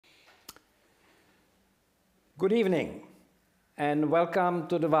Good evening, and welcome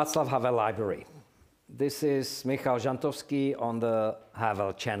to the Václav Havel Library. This is Žantovský on the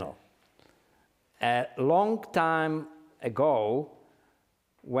Havel Channel. A long time ago,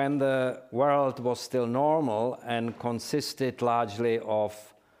 when the world was still normal and consisted largely of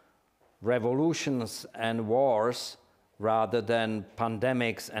revolutions and wars rather than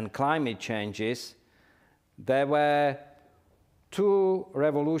pandemics and climate changes, there were two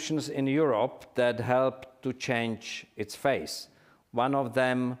revolutions in Europe that helped to change its face. One of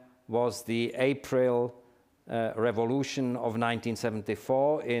them was the April Revolution of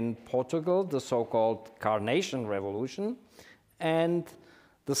 1974 in Portugal, the so-called Carnation Revolution, and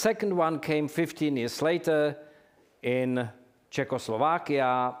the second one came 15 years later in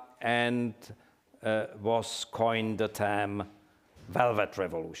Czechoslovakia and was coined the term Velvet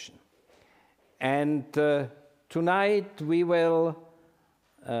Revolution. And tonight we will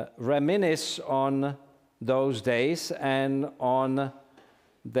reminisce on those days and on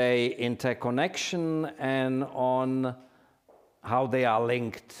their interconnection and on how they are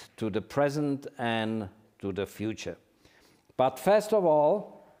linked to the present and to the future. But first of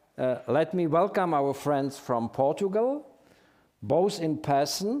all, let me welcome our friends from Portugal, both in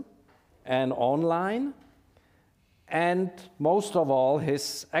person and online, and most of all,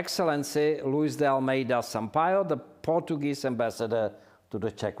 His Excellency Luís de Almeida Sampaio, the Portuguese ambassador to the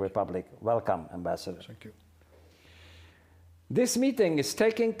Czech Republic. Welcome, Ambassador. Thank you. This meeting is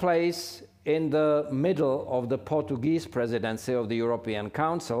taking place in the middle of the Portuguese presidency of the European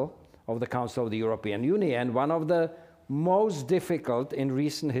Council, of the Council of the European Union, one of the most difficult in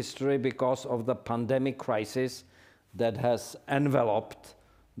recent history because of the pandemic crisis that has enveloped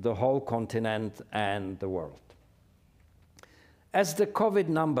the whole continent and the world. As the COVID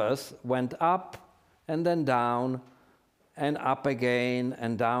numbers went up and then down and up again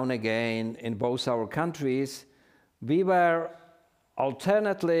and down again in both our countries, we were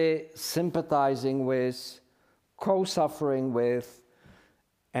alternately sympathizing with, co-suffering with,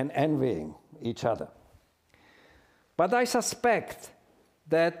 and envying each other. But I suspect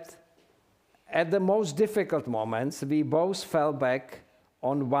that at the most difficult moments, we both fell back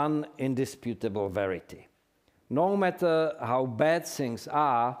on one indisputable verity. No matter how bad things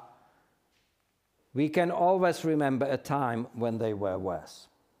are, we can always remember a time when they were worse.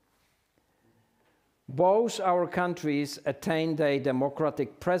 Both our countries attained a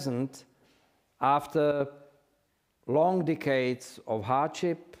democratic present after long decades of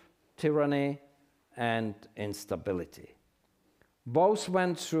hardship, tyranny, and instability. Both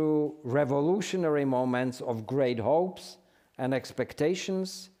went through revolutionary moments of great hopes and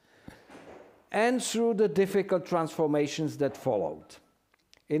expectations, and through the difficult transformations that followed.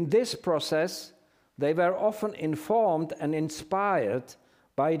 In this process, they were often informed and inspired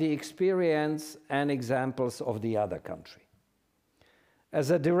by the experience and examples of the other country. As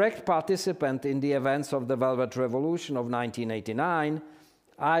a direct participant in the events of the Velvet Revolution of 1989,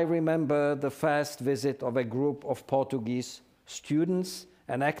 I remember the first visit of a group of Portuguese students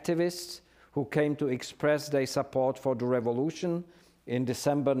and activists who came to express their support for the revolution in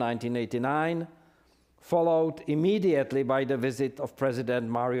December 1989, followed immediately by the visit of President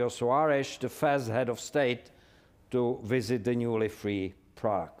Mário Soares, the first head of state to visit the newly free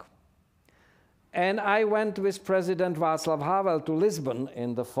Prague. And I went with President Václav Havel to Lisbon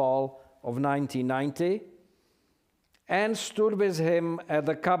in the fall of 1990 and stood with him at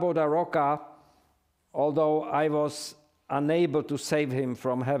the Cabo da Roca, although I was unable to save him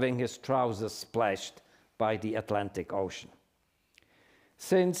from having his trousers splashed by the Atlantic Ocean.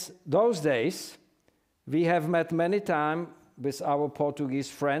 Since those days, we have met many times with our Portuguese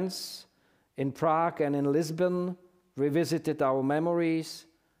friends in Prague and in Lisbon, revisited our memories,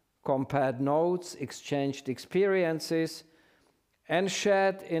 compared notes, exchanged experiences, and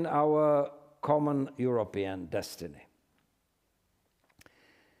shared in our common European destiny.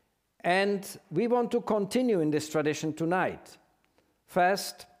 And we want to continue in this tradition tonight.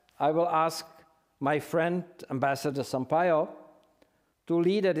 First, I will ask my friend, Ambassador Sampaio, to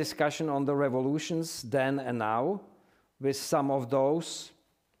lead a discussion on the revolutions then and now with some of those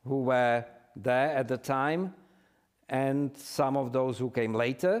who were there at the time and some of those who came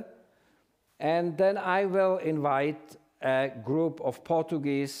later. And then I will invite a group of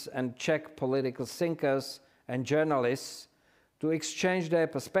Portuguese and Czech political thinkers and journalists to exchange their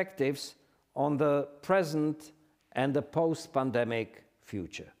perspectives on the present and the post-pandemic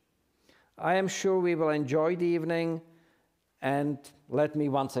future. I am sure we will enjoy the evening, and let me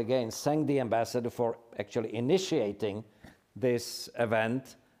once again thank the ambassador for actually initiating this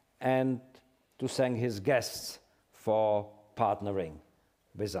event and to thank his guests for partnering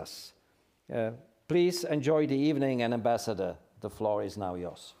with us. Please enjoy the evening, and Ambassador, the floor is now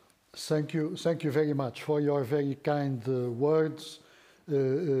yours. Thank you very much for your very kind words,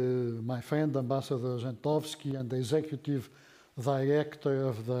 my friend Ambassador Žantovský and the Executive Director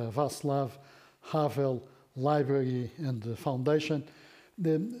of the Václav Havel Library and the Foundation.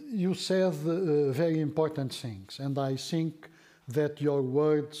 You said very important things, and I think that your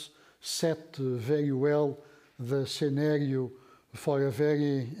words set very well the scenario for a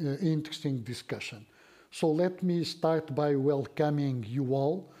very interesting discussion. So let me start by welcoming you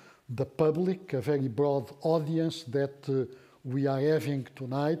all, the public, a very broad audience that we are having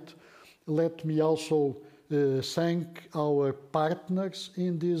tonight. Let me also thank our partners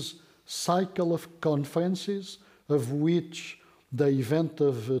in this cycle of conferences, of which the event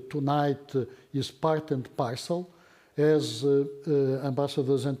of tonight is part and parcel. As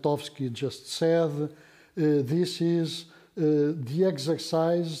Ambassador Žantovský just said, this is the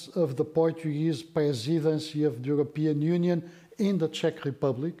exercise of the Portuguese presidency of the European Union in the Czech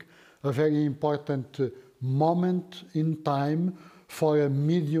Republic, a very important moment in time for a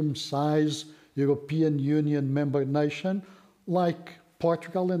medium-sized European Union member nation like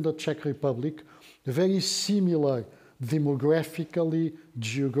Portugal and the Czech Republic, very similar demographically,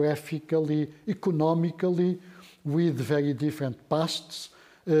 geographically, economically, with very different pasts,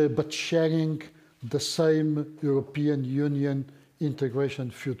 but sharing the same European Union integration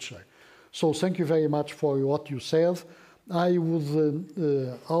future. So thank you very much for what you said. I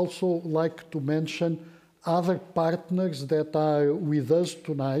would also like to mention other partners that are with us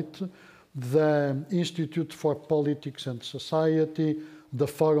tonight: the Institute for Politics and Society, the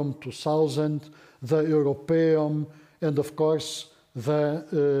Forum 2000, the Europeum, and of course the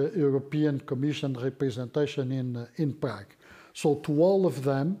European Commission representation in Prague. So to all of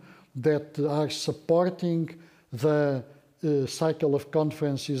them that are supporting the cycle of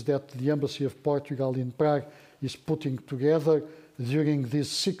conferences that the Embassy of Portugal in Prague is putting together during these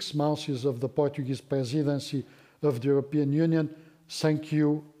 6 months of the Portuguese presidency of the European Union, thank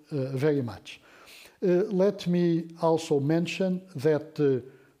you very much. Let me also mention that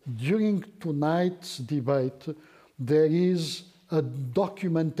during tonight's debate, there is a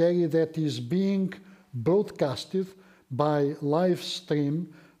documentary that is being broadcasted by live stream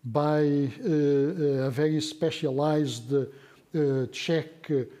by a very specialized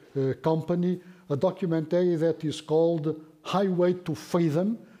Czech company, a documentary that is called Highway to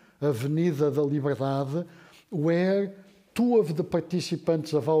Freedom, Avenida da Liberdade, where 2 of the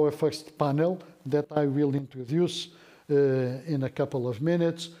participants of our first panel, that I will introduce in a couple of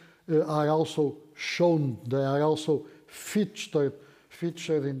minutes, are also shown, they are also featured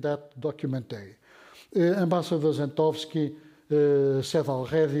in that documentary. Ambassador Žantovský said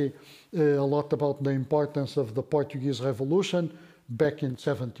already a lot about the importance of the Portuguese Revolution back in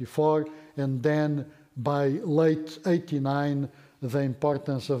 '74, and then by late '89, the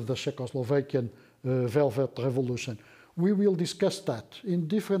importance of the Czechoslovakian Velvet Revolution. We will discuss that in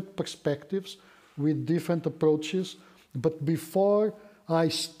different perspectives, with different approaches, but before I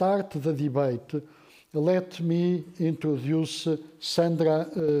start the debate, let me introduce Sandra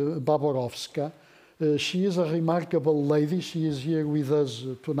Baborovská. She is a remarkable lady. She is here with us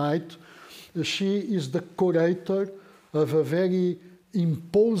tonight. She is the curator of a very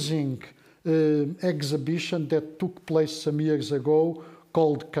imposing exhibition that took place some years ago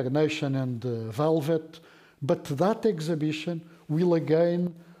called Carnation and Velvet. But that exhibition will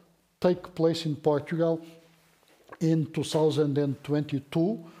again take place in Portugal in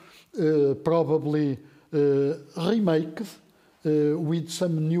 2022, probably remade with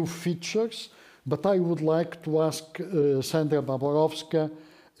some new features. But I would like to ask Sandra Baborovská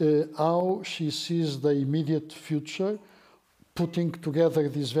how she sees the immediate future, putting together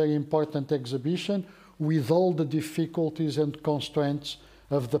this very important exhibition with all the difficulties and constraints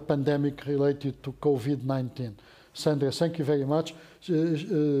of the pandemic related to COVID-19. Sandra, thank you very much.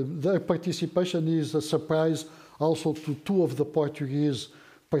 Their participation is a surprise also to 2 of the Portuguese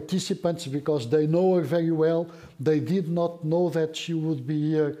participants because they know her very well. They did not know that she would be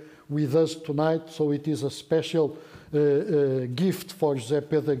here with us tonight, so it is a special gift for José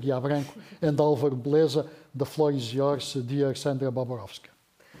Pedro Aguiar-Branco and Álvaro Beleza. The floor is yours, dear Sandra Baborovská.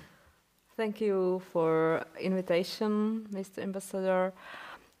 Thank you for invitation, Mr. Ambassador.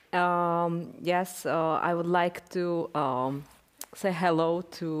 Yes, I would like to say hello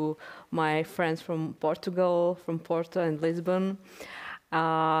to my friends from Portugal, from Porto and Lisbon.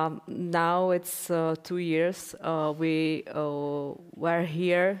 Now it's 2 years. We were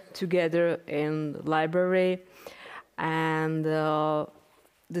here together in the library, and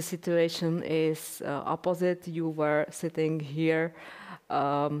the situation is opposite. You were sitting here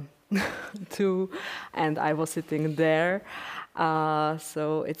too, and I was sitting there.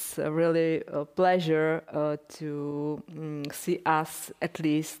 So it's really a pleasure to see us at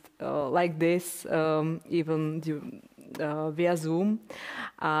least like this, even via Zoom.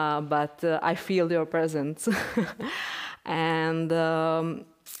 But I feel your presence. And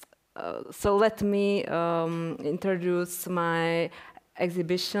so let me introduce my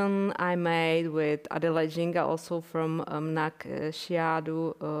exhibition I made with Adela Jinga, also from NAC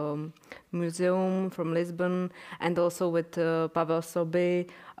Chiado Museum from Lisbon, and also with Pavel Soby,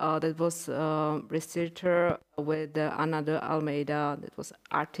 that was researcher, with Ana de Almeida, that was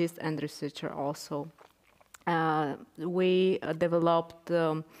artist and researcher also. We developed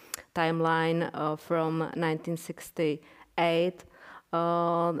the timeline from 1968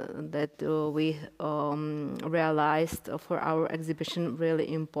 that we realized for our exhibition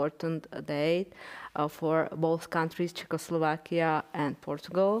really important date for both countries, Czechoslovakia and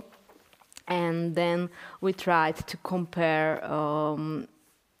Portugal. And then we tried to compare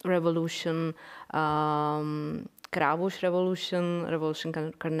revolution, Krávuš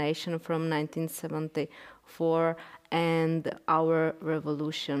revolution Carnation from 1974, and our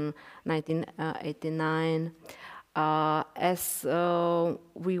revolution 1989. As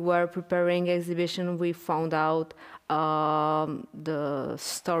we were preparing exhibition, we found out the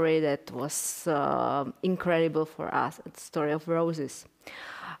story that was incredible for us, the story of roses.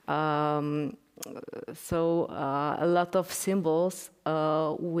 So a lot of symbols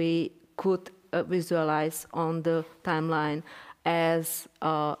we could visualize on the timeline as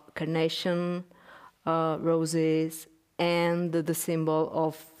carnation, roses, and the symbol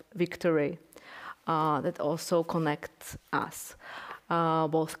of victory. That also connects us,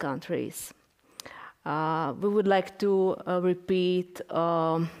 both countries. We would like to repeat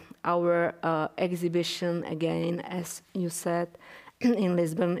our exhibition again, as you said, in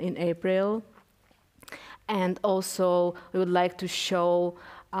Lisbon in April. And also we would like to show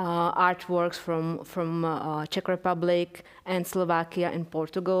artworks from Czech Republic and Slovakia and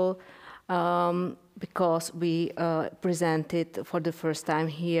Portugal, because we presented for the first time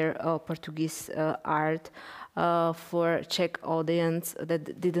here Portuguese art for Czech audience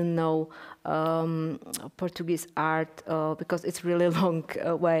that didn't know Portuguese art, because it's really long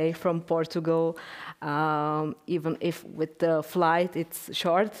way from Portugal, even if with the flight it's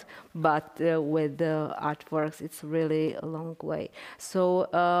short, but with the artworks it's really a long way. So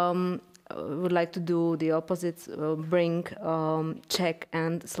we would like to do the opposite, bring Czech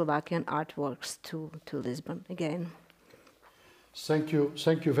and Slovakian artworks to Lisbon again. Thank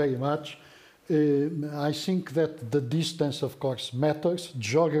you very much. I think that the distance, of course, matters,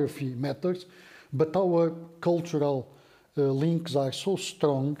 geography matters, but our cultural links are so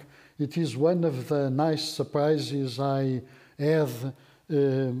strong. It is one of the nice surprises I had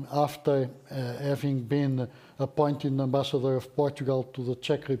after having been appointed Ambassador of Portugal to the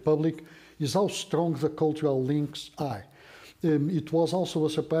Czech Republic, is how strong the cultural links are. It was also a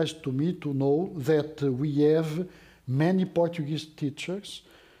surprise to me to know that we have many Portuguese teachers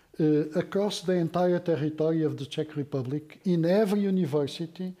across the entire territory of the Czech Republic, in every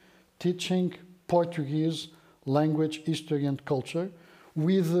university, teaching Portuguese language, history and culture,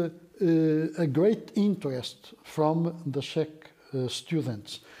 with a great interest from the Czech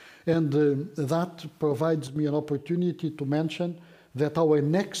students. And that provides me an opportunity to mention that our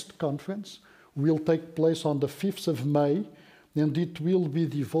next conference will take place on the 5th of May, and it will be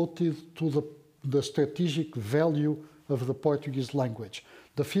devoted to the strategic value of the Portuguese language.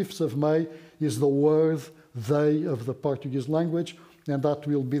 The 5th of May is the World Day of the Portuguese language, and that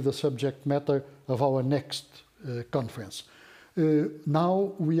will be the subject matter of our next conference.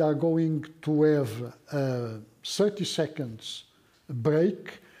 Now we are going to have a 30 seconds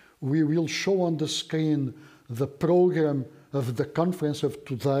break. We will show on the screen the program of the conference of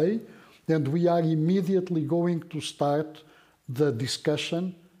today, and we are immediately going to start the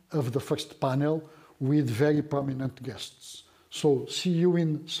discussion of the first panel with very prominent guests. So see you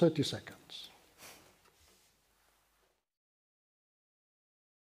in 30 seconds.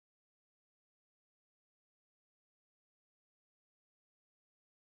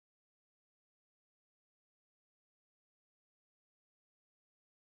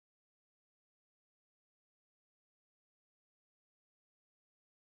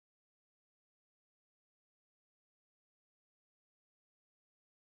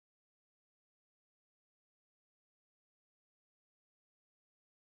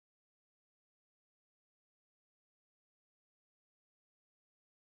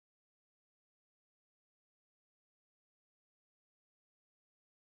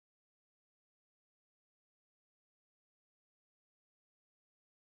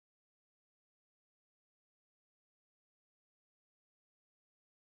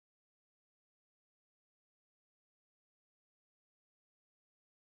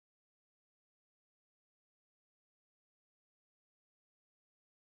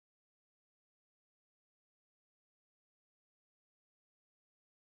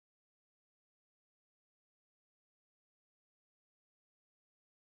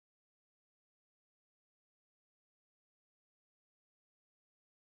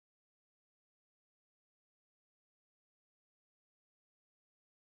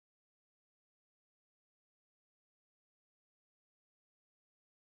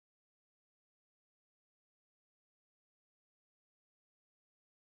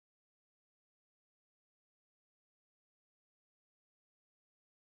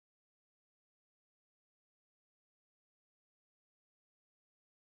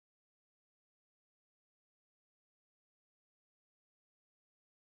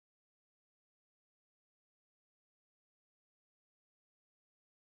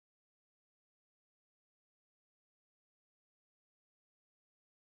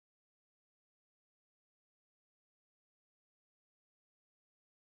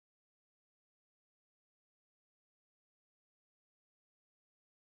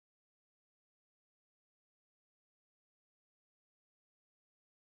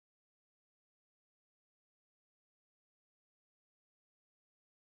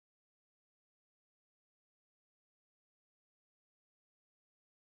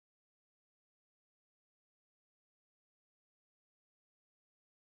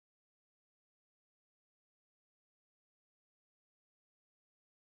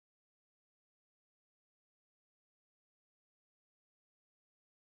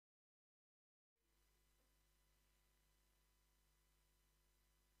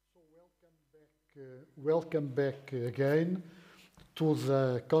 Welcome back again to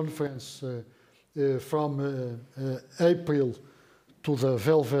the conference from April to the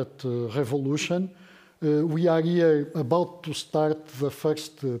Velvet Revolution. We are here about to start the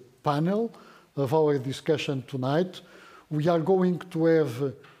first panel of our discussion tonight. We are going to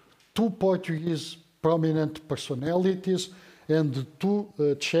have two Portuguese prominent personalities and two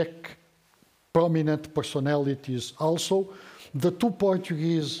Czech prominent personalities also. The two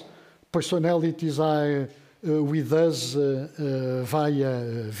Portuguese personalities are with us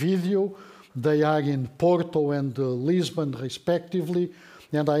via video. They are in Porto and Lisbon, respectively,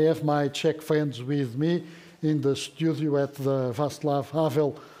 and I have my Czech friends with me in the studio at the Václav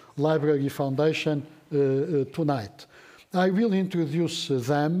Havel Library Foundation tonight. I will introduce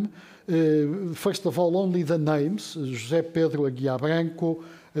them. First of all, only the names: José Pedro Aguiar-Branco,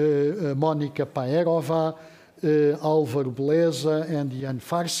 Mónica Paerova, Álvaro Beleza, and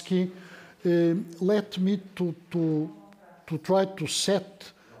Žantovský. Let me to try to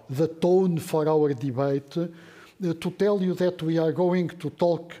set the tone for our debate, to tell you that we are going to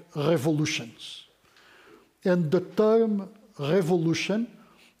talk revolutions. And the term revolution,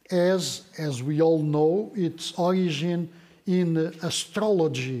 as we all know, its origin in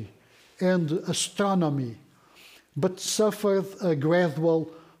astrology and astronomy, but suffered a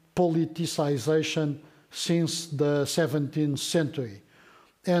gradual politicization since the 17th century.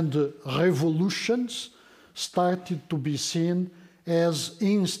 And revolutions started to be seen as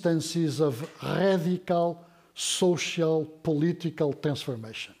instances of radical social political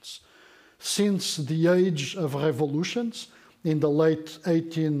transformations. Since the age of revolutions in the late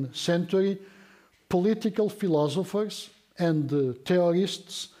 18th century, political philosophers and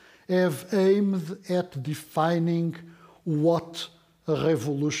theorists have aimed at defining what a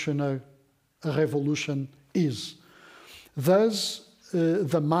revolution is. Thus,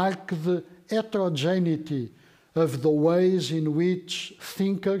 the marked heterogeneity of the ways in which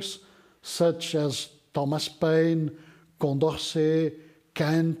thinkers such as Thomas Paine, Condorcet,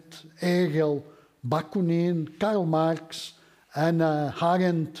 Kant, Hegel, Bakunin, Karl Marx, Hannah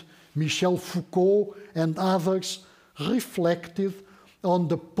Arendt, Michel Foucault, and others reflected on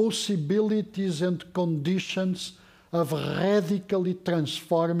the possibilities and conditions of radically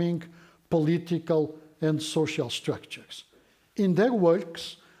transforming political and social structures. In their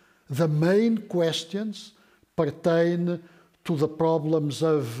works, the main questions pertain to the problems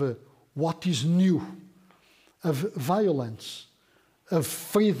of what is new, of violence, of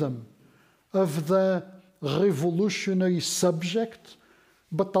freedom, of the revolutionary subject,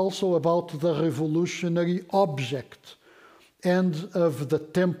 but also about the revolutionary object, and of the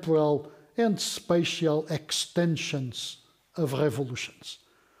temporal and spatial extensions of revolutions.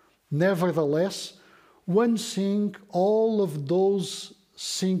 Nevertheless, one thing all of those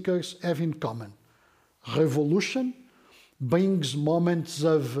thinkers have in common: revolution brings moments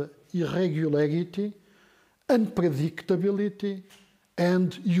of irregularity, unpredictability,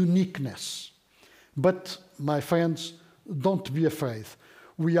 and uniqueness. But, my friends, don't be afraid.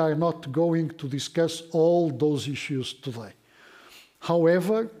 We are not going to discuss all those issues today.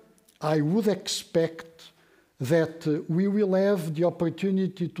 However, I would expect that we will have the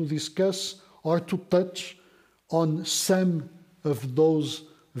opportunity to discuss or to touch on some of those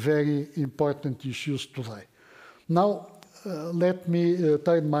very important issues today. Now, let me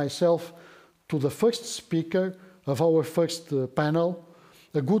turn myself to the first speaker of our first panel,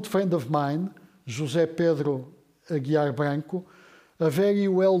 a good friend of mine, José Pedro Aguiar-Branco, a very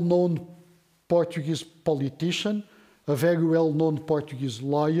well-known Portuguese politician, a very well-known Portuguese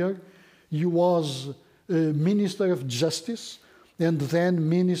lawyer. He was Minister of Justice and then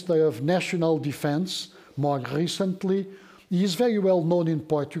Minister of National Defense more recently. He is very well known in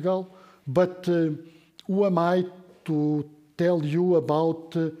Portugal, but who am I to tell you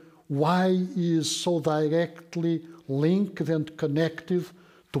about why he is so directly linked and connected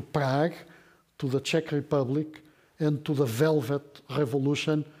to Prague, to the Czech Republic, and to the Velvet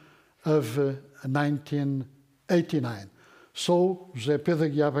Revolution of 1989. So, José Pedro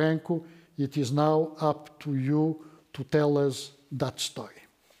Aguiar-Branco, it is now up to you to tell us that story.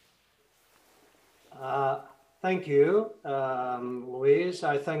 Thank you, Luís.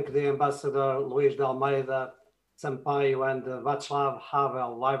 I thank the Ambassador Luís de Almeida Sampaio and the Václav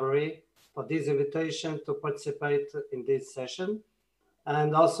Havel Library for this invitation to participate in this session.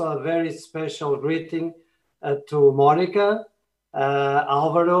 And also a very special greeting to Mónica,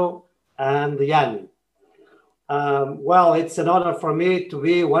 Álvaro, and Jan. Well, it's an honor for me to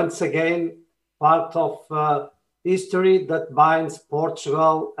be once again part of history that binds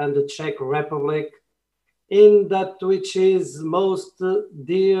Portugal and the Czech Republic in that which is most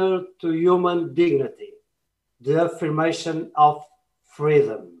dear to human dignity, the affirmation of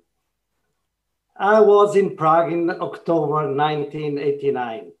freedom. I was in Prague in October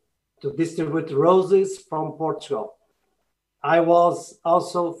 1989 to distribute roses from Portugal. I was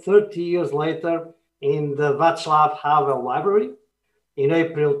also 30 years later in the Václav Havel Library in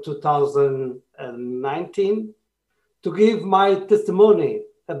April 2019 to give my testimony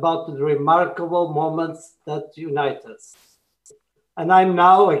about the remarkable moments that unite us. And I'm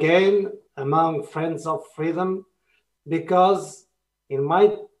now again among friends of freedom because, in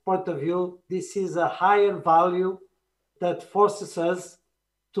my point of view, this is a higher value that forces us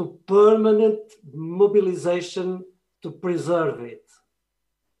to permanent mobilization to preserve it.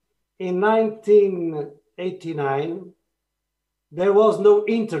 In 1989, there was no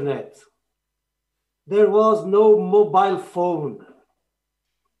internet. There was no mobile phone.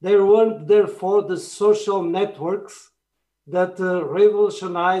 There weren't, therefore, the social networks that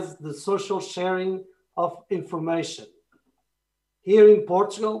revolutionized the social sharing of information. Here in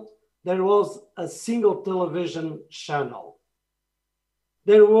Portugal, there was a single television channel.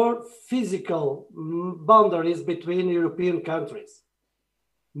 There were physical boundaries between European countries.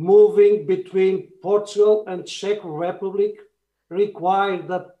 Moving between Portugal and Czech Republic required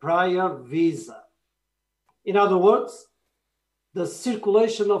a prior visa. In other words, the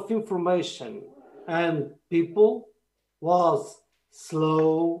circulation of information and people was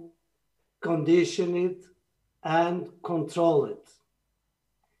slow, conditioned, and controlled.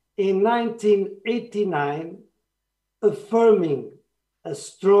 In 1989, affirming a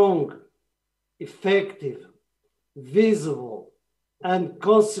strong, effective, visible, and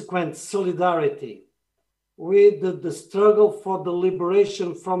consequent solidarity with the struggle for the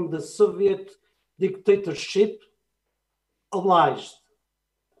liberation from the Soviet dictatorship obliged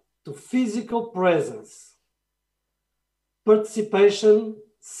to physical presence, participation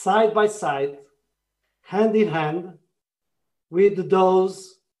side by side, hand in hand with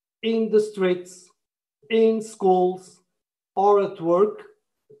those in the streets, in schools, or at work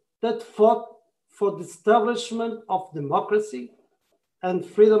that fought for the establishment of democracy and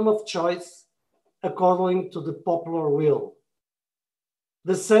freedom of choice according to the popular will.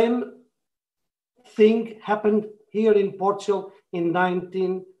 The same thing happened here in Portugal in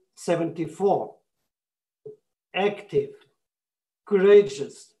 1974. Active,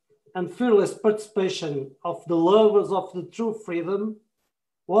 courageous, and fearless participation of the lovers of the true freedom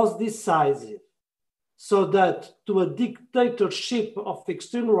was decisive, so that to a dictatorship of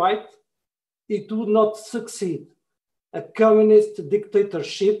extreme right, it would not succeed. A communist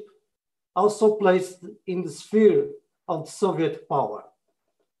dictatorship also placed in the sphere of Soviet power.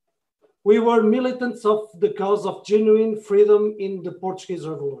 We were militants of the cause of genuine freedom in the Portuguese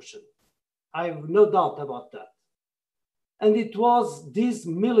Revolution. I have no doubt about that. And it was this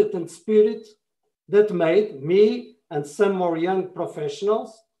militant spirit that made me and some more young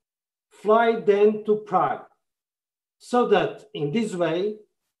professionals fly then to Prague, so that in this way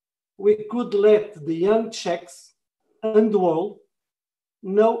we could let the young Czechs and the world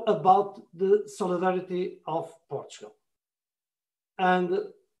know about the solidarity of Portugal and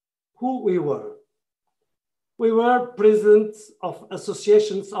who we were. We were presidents of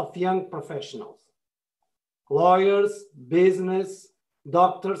associations of young professionals, lawyers, business,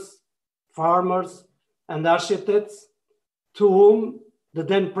 doctors, farmers, and architects, to whom the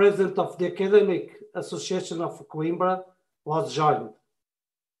then president of the Academic Association of Coimbra was joined.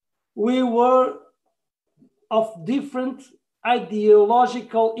 We were of different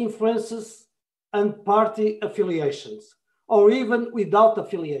ideological influences and party affiliations, or even without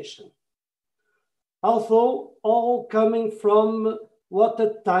affiliation, although all coming from what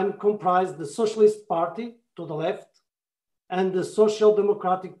at the time comprised the Socialist Party to the left and the Social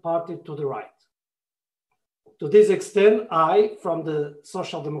Democratic Party to the right. To this extent, I, from the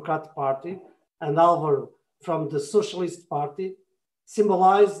Social Democratic Party, and Álvaro from the Socialist Party,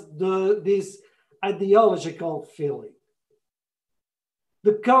 symbolize this ideological feeling.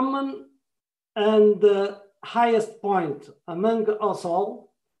 The common and the highest point among us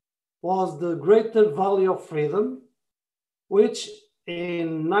all was the greater value of freedom, which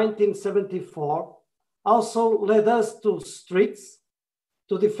in 1974 also led us to streets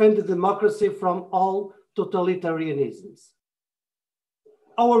to defend the democracy from all totalitarianisms.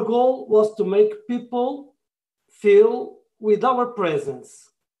 Our goal was to make people feel with our presence,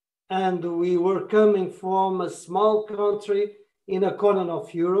 and we were coming from a small country in a corner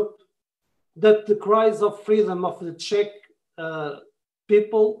of Europe, that the cries of freedom of the Czech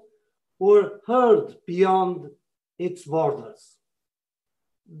people were heard beyond its borders.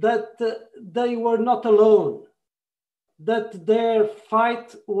 that they were not alone, that their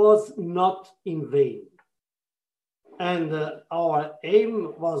fight was not in vain. And our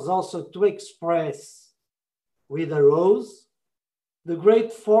aim was also to express with a rose the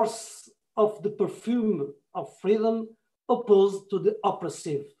great force of the perfume of freedom opposed to the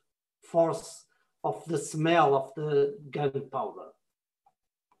oppressive force of the smell of the gunpowder.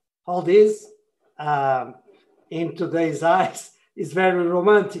 All this, in today's eyes, is very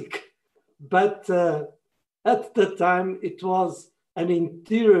romantic, but at the time it was an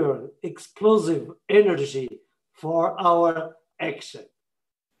interior explosive energy for our action.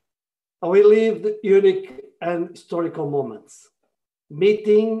 We lived unique and historical moments,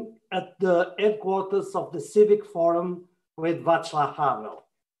 meeting at the headquarters of the Civic Forum with Václav Havel,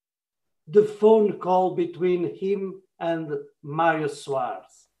 the phone call between him and Mário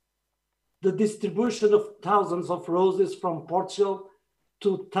Soares, the distribution of thousands of roses from Portugal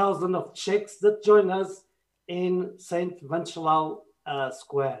to thousands of Czechs that join us in St. Václav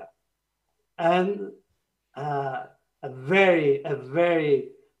Square, and a very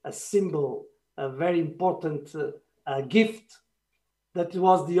important gift that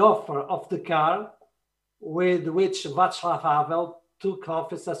was the offer of the car with which Václav Havel took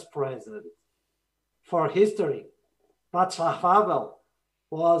office as president. For history, Václav Havel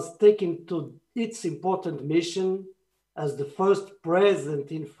was taken to its important mission as the first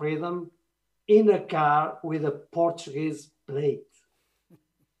president in freedom in a car with a Portuguese plate.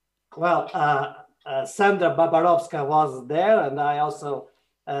 Well, Sandra Baborovská was there, and I also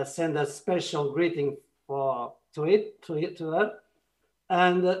send a special greeting to her.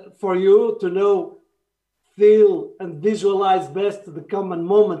 And for you to know, feel, and visualize best the common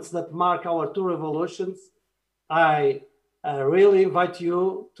moments that mark our two revolutions, I really invite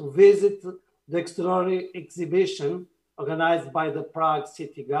you to visit the extraordinary exhibition organized by the Prague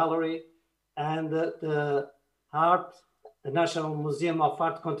City Gallery and the National Museum of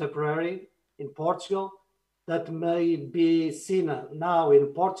Art Contemporary in Portugal, that may be seen now in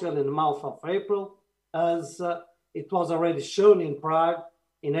Portugal in the month of April, as it was already shown in Prague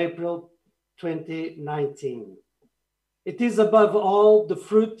in April 2019. It is above all the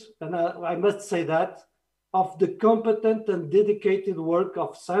fruit, and I must say that, of the competent and dedicated work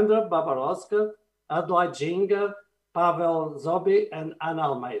of Sandra Baborovská, Adelaide Ginga, Pavel Zobi, and Ana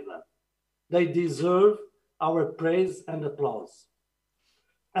Almeida. They deserve our praise and applause.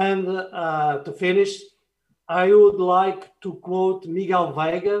 And to finish, I would like to quote Miguel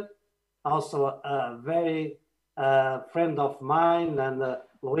Veiga, also a very friend of mine, and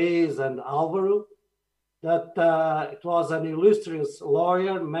Luís and Álvaro, that it was an illustrious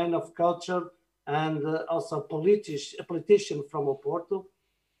lawyer, man of culture, and also a politician from Oporto,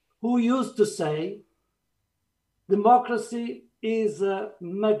 who used to say, democracy is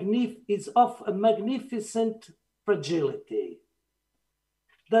of a magnificent fragility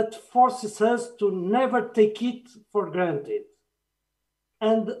that forces us to never take it for granted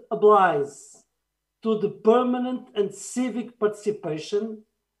and obliges to the permanent and civic participation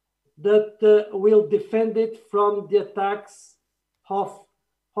that will defend it from the attacks of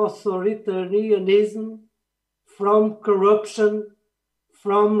authoritarianism, from corruption,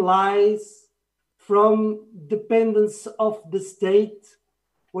 from lies, from dependence of the state,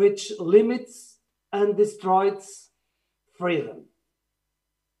 which limits and destroys freedom.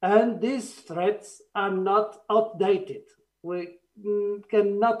 And these threats are not outdated. We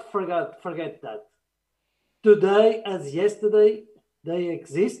cannot forget that. Today, as yesterday, they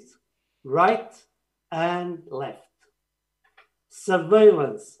exist, right and left.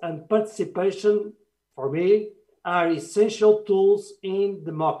 Surveillance and participation, for me, are essential tools in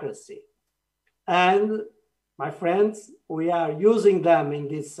democracy. And, my friends, we are using them in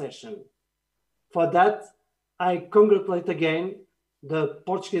this session. For that, I congratulate again the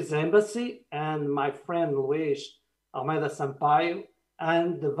Portuguese Embassy and my friend Luís de Almeida Sampaio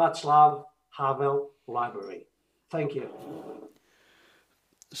and the Václav Havel Library. Thank you.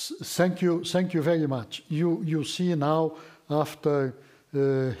 Thank you very much. You see now, after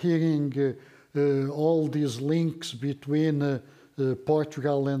hearing all these links between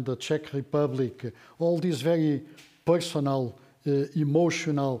Portugal and the Czech Republic, all these very personal,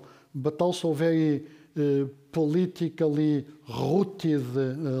 emotional, but also very politically rooted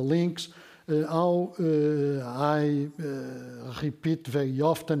links, how I repeat very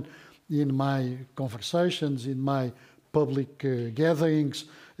often in my conversations, in my public gatherings,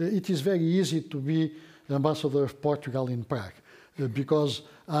 it is very easy to be Ambassador of Portugal in Prague, because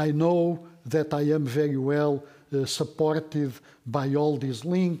I know that I am very well supported by all these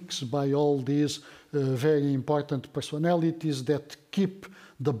links, by all these very important personalities that keep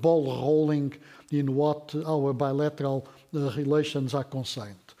the ball rolling in what our bilateral relations are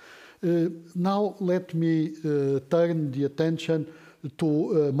concerned. Now let me turn the attention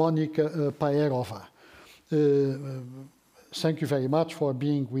to Monika Pajerova. Thank you very much for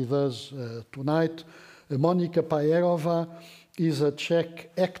being with us tonight. Monika Pajerova is a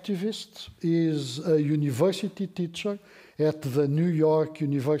Czech activist, is a university teacher at the New York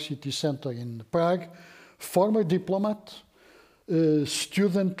University Center in Prague, former diplomat,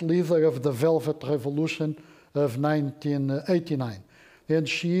 student leader of the Velvet Revolution of 1989. And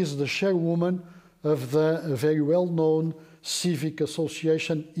she is the chairwoman of the very well-known civic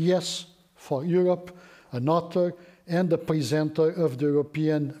association Yes for Europe, an author and a presenter of the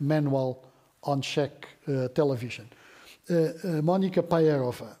European Manual on Czech television. Monika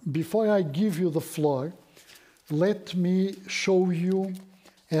Pajerova, before I give you the floor, let me show you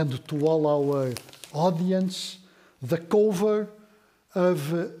and to all our audience the cover of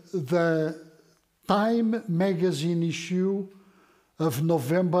the Time magazine issue of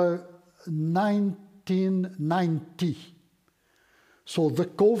November 1990. So the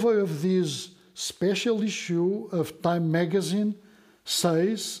cover of this special issue of Time magazine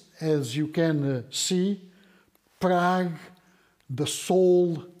says, as you can see, Prague, the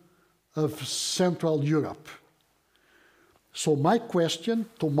soul of Central Europe. So my question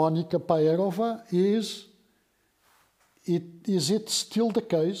to Monika Pajerova is it still the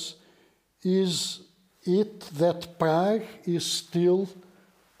case? Is it that Prague is still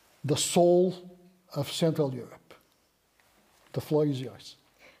the soul of Central Europe? The floor is yours.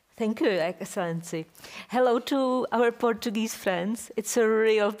 Thank you, Excellency. Hello to our Portuguese friends. It's a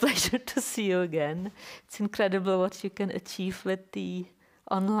real pleasure to see you again. It's incredible what you can achieve with the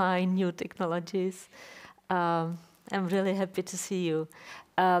online new technologies. I'm really happy to see you.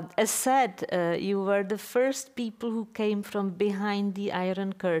 As said, you were the first people who came from behind the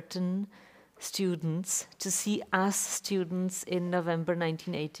Iron Curtain, students, to see us students in November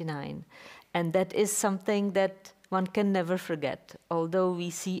 1989. And that is something that one can never forget. Although we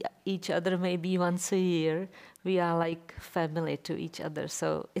see each other maybe once a year, we are like family to each other.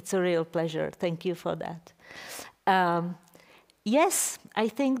 So it's a real pleasure. Thank you for that. Yes, I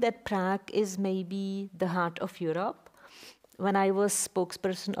think that Prague is maybe the heart of Europe. When I was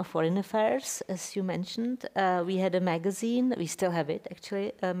spokesperson of Foreign Affairs, as you mentioned, we had a magazine, we still have it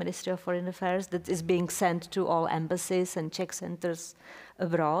actually, Ministry of Foreign Affairs, that is being sent to all embassies and Czech centers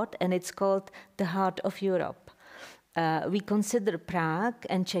abroad, and it's called The Heart of Europe. We consider Prague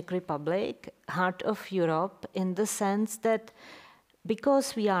and Czech Republic heart of Europe in the sense that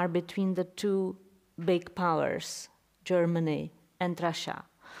because we are between the two big powers, Germany and Russia,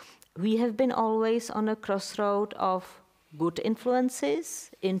 we have been always on a crossroad of good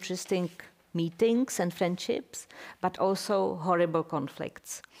influences, interesting meetings and friendships, but also horrible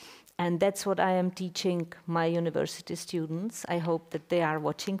conflicts. And that's what I am teaching my university students. I hope that they are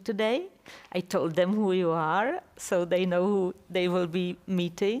watching today. I told them who you are, so they know who they will be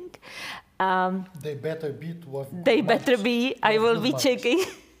meeting. They better be. They better be. I will be checking.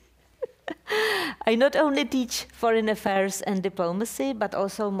 I not only teach foreign affairs and diplomacy, but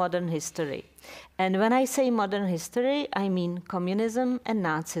also modern history. And when I say modern history, I mean communism and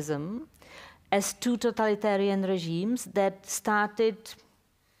Nazism as two totalitarian regimes that started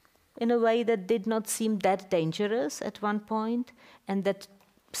in a way that did not seem that dangerous at one point, and that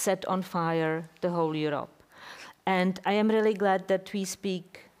set on fire the whole Europe. And I am really glad that we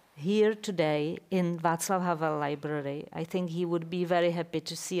speak here today in Václav Havel Library. I think he would be very happy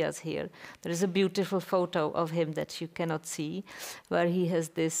to see us here. There is a beautiful photo of him that you cannot see, where he has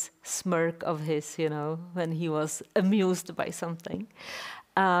this smirk of his, you know, when he was amused by something.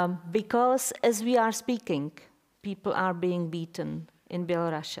 Because as we are speaking, people are being beaten in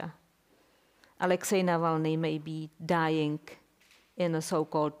Belarus. Alexei Navalny may be dying in a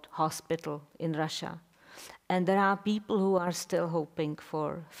so-called hospital in Russia. And there are people who are still hoping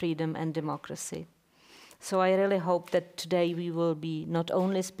for freedom and democracy. So I really hope that today we will be not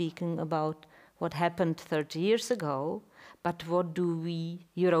only speaking about what happened 30 years ago, but what do we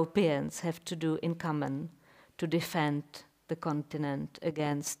Europeans have to do in common to defend the continent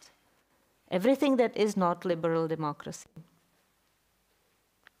against everything that is not liberal democracy.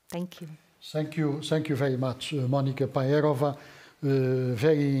 Thank you. Thank you very much, Monika Pajerova.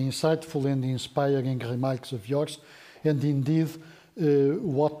 Very insightful and inspiring remarks of yours. And indeed,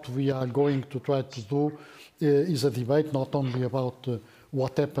 what we are going to try to do is a debate not only about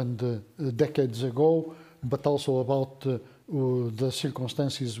what happened decades ago, but also about the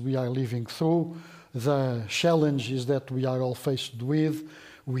circumstances we are living through, the challenges that we are all faced with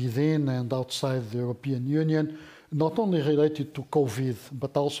within and outside the European Union, not only related to COVID,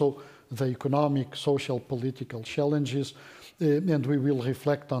 but also the economic, social, political challenges, and we will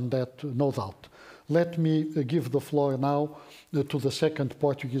reflect on that, no doubt. Let me give the floor now to the second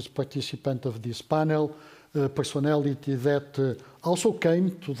Portuguese participant of this panel, a personality that also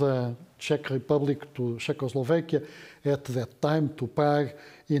came to the Czech Republic, to Czechoslovakia at that time, to Prague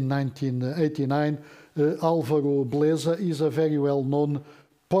in 1989. Álvaro Beleza is a very well-known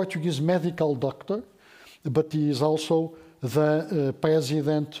Portuguese medical doctor, but he is also the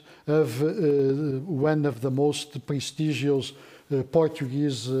president of one of the most prestigious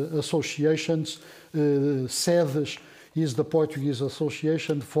Portuguese associations. SEDES is the Portuguese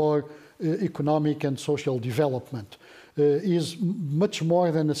Association for Economic and Social Development. Is much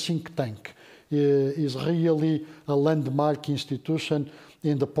more than a think tank. Is really a landmark institution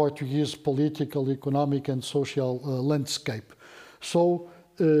in the Portuguese political, economic and social landscape. So,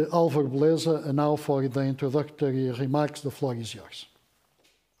 Álvaro Beleza, now for the introductory remarks, the floor is yours.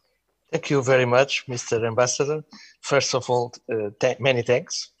 Thank you very much, Mr. Ambassador. First of all, many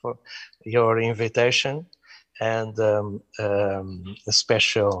thanks for your invitation, and a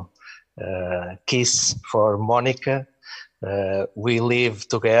special kiss for Monica. We live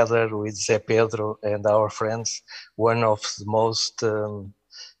together with Zé Pedro and our friends, one of the most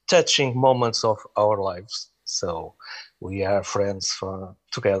touching moments of our lives. So we are friends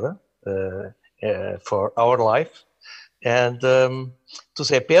together for our life. And to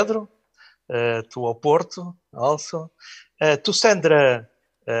Zé Pedro, to Oporto also, to Sandra,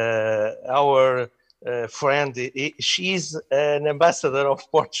 our friend. She's an ambassador of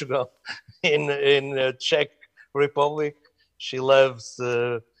Portugal in Czech Republic. She loves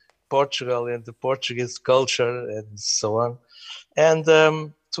Portugal and the Portuguese culture and so on. And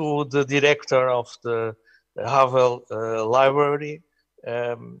to the director of the Havel Library,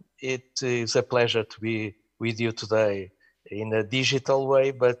 it is a pleasure to be with you today in a digital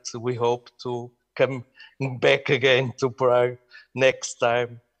way, but we hope to come back again to Prague next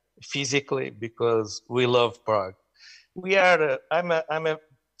time physically, because we love Prague. We are,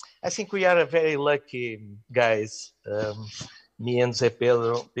 I think we are a very lucky guys, me and Zé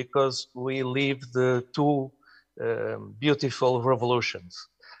Pedro, because we lived the two beautiful revolutions.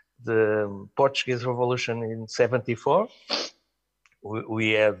 The Portuguese Revolution in '74,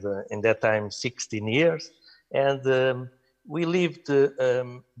 we had in that time 16 years, and we lived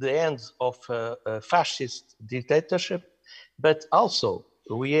the end of a fascist dictatorship, but also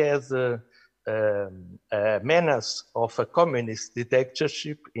we had a menace of a communist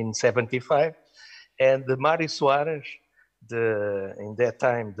dictatorship in '75, and Mário Soares, in that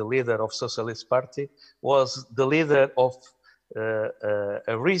time the leader of Socialist Party, was the leader of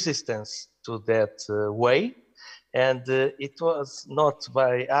a resistance to that way, and it was not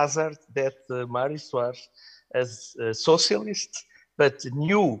by hazard that Mário Soares, as a socialist, but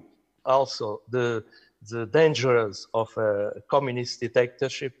knew also the dangers of a communist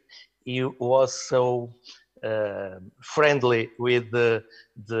dictatorship. He was so friendly with the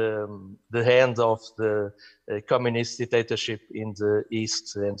hand of the communist dictatorship in the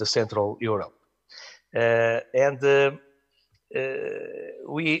East and the Central Europe.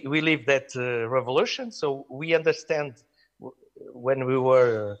 We lived that revolution, so we understand when we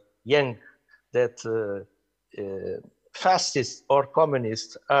were young that fascists or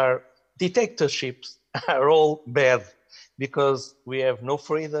communists are dictatorships are all bad, because we have no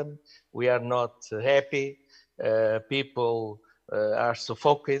freedom, we are not happy, people are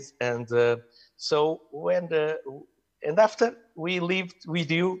suffocated, and so when and after we lived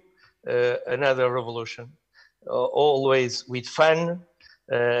with you another revolution, always with fun,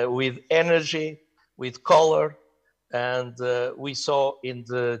 with energy, with color, and we saw in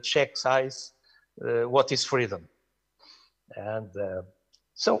the Czech eyes what is freedom. And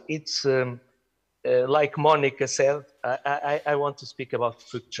so it's like Monica said, I want to speak about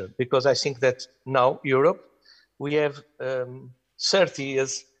future, because I think that now Europe, we have 30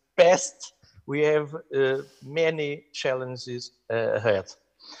 years past, we have many challenges ahead.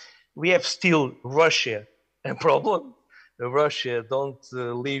 We have still Russia a problem. Russia don't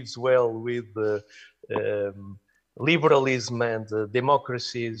live well with liberalism and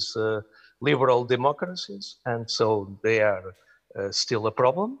democracies, liberal democracies, and so they are still a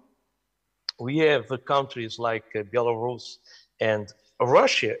problem. We have countries like Belarus and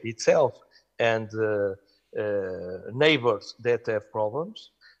Russia itself, and neighbors that have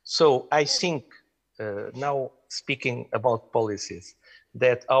problems. So I think now, speaking about policies,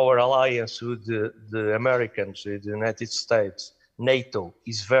 that our alliance with the Americans, with the United States, NATO,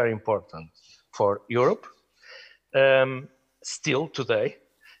 is very important for Europe, still today.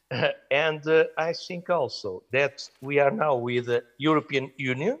 And I think also that we are now with the European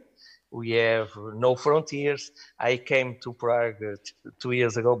Union. We have no frontiers. I came to Prague 2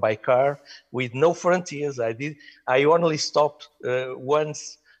 years ago by car with no frontiers. I only stopped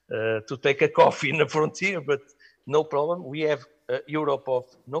once to take a coffee in the frontier, but no problem. We have Europe of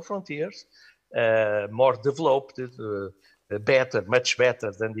no frontiers, more developed, better, much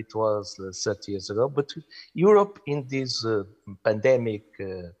better than it was 30 years ago. But Europe in this pandemic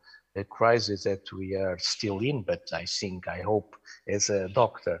crisis that we are still in, but I hope as a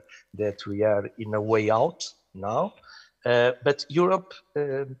doctor that we are in a way out now. But Europe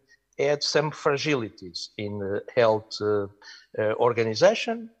had some fragilities in health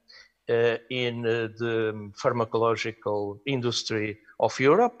organization, in the pharmacological industry of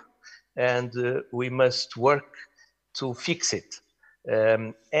Europe, and we must work to fix it.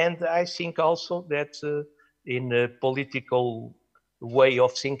 And I think also that in a political way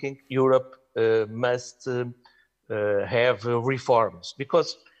of thinking, Europe must have reforms,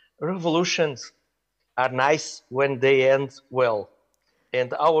 because revolutions are nice when they end well.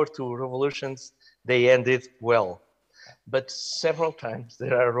 And our two revolutions, they ended well. But several times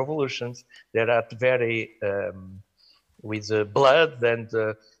there are revolutions that are very with blood,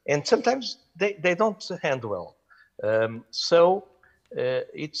 and sometimes they don't end well. So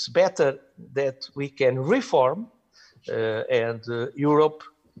it's better that we can reform, and Europe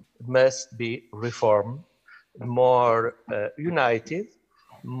must be reformed, more united,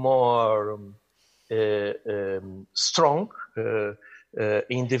 more strong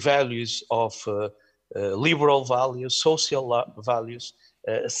in the values of liberal values, social values.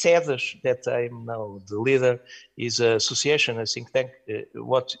 SEDES, that I'm now the leader, is an association, I think,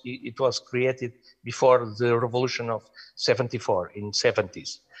 what it was created before the revolution of 74, in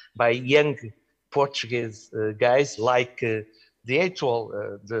 70s, by young Portuguese guys like the actual,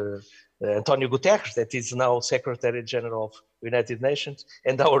 Antonio Guterres, that is now Secretary General of United Nations,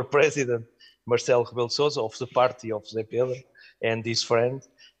 and our president, Marcelo Rebelo de Sousa, of the party of Zé Pedro and his friend.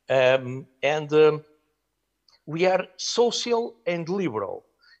 We are social and liberal.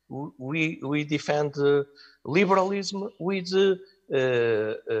 We defend liberalism with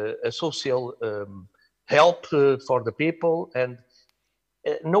a social help for the people, and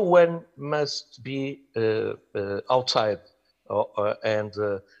no one must be outside, and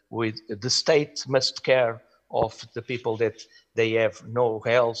with the state must care of the people that they have no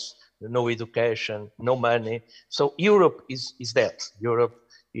health, no education, no money. So Europe is that. Europe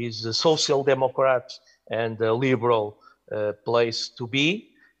is a social democrat and a liberal place to be.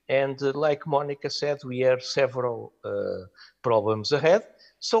 And like Monica said, we have several problems ahead.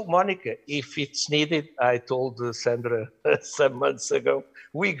 So Monica, if it's needed, I told Sandra some months ago,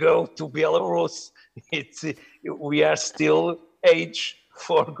 we go to Belarus. We are still age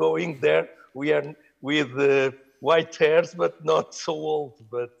for going there. We are with white hairs, but not so old.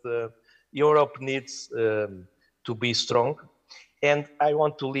 But Europe needs to be strong. And I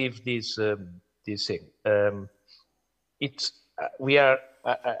want to leave this thing. We are,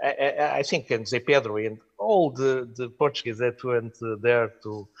 I think, and Zé Pedro and all the Portuguese that went there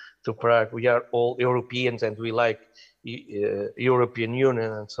to Prague, we are all Europeans and we like European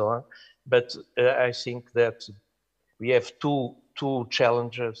Union and so on. But I think that we have two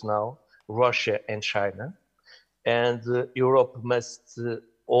challenges now, Russia and China, and Europe must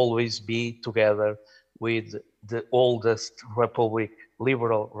always be together with the oldest republic,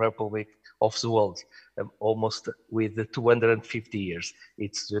 liberal republic of the world, almost with 250 years.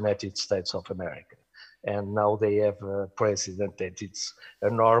 It's the United States of America. And now they have a president that it's a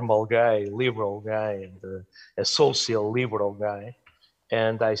normal guy, liberal guy, and a social liberal guy.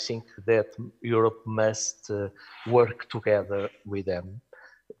 And I think that Europe must work together with them,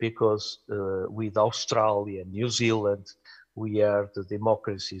 because with Australia, New Zealand, we are the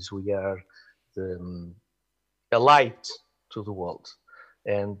democracies, we are a light to the world.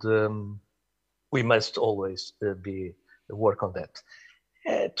 And we must always work on that.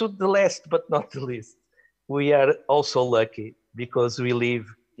 To the last but not the least, we are also lucky because we live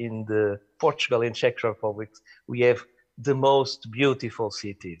in the Portugal and Czech Republic. We have the most beautiful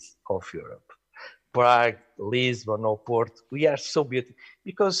cities of Europe. Prague, Lisbon, or Porto. We are so beautiful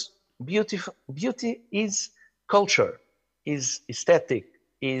because beauty is culture, is aesthetic,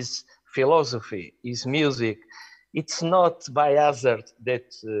 is philosophy, is music. It's not by hazard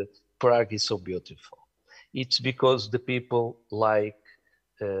that Prague is so beautiful. It's because the people like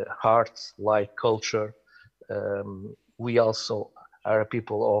art, like culture. We also are a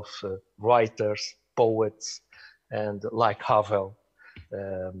people of writers, poets, and like Havel.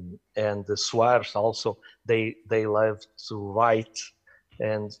 and the Suarez also, they love to write,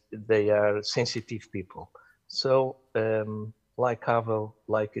 and they are sensitive people. So like Havel,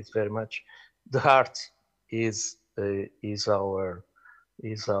 like it very much. The heart is our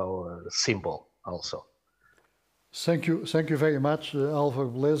symbol also. Thank you very much,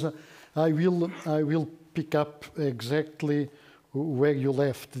 Álvaro Beleza. I will pick up exactly where you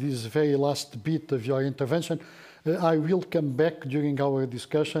left, this very last bit of your intervention. I will come back during our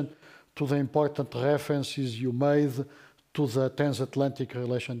discussion to the important references you made to the transatlantic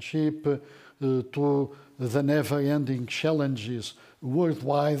relationship, to the never-ending challenges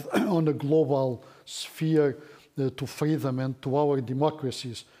worldwide on a global sphere to freedom and to our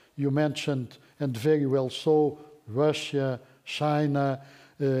democracies. You mentioned, and very well so, Russia, China,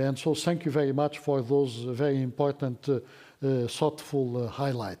 and so thank you very much for those very important, thoughtful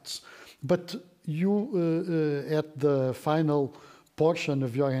highlights. But you, at the final portion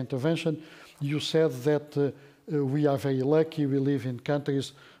of your intervention, you said that we are very lucky, we live in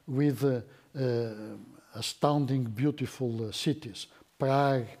countries with astounding, beautiful cities,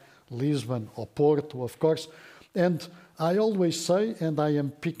 Prague, Lisbon, or Porto, of course. And I always say, and I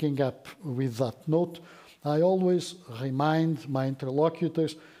am picking up with that note, I always remind my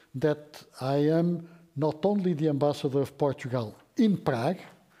interlocutors that I am not only the Ambassador of Portugal in Prague,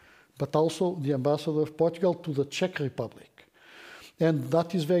 but also the Ambassador of Portugal to the Czech Republic. And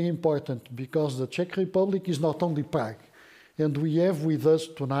that is very important because the Czech Republic is not only Prague. And we have with us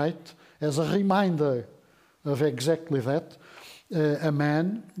tonight, as a reminder of exactly that, a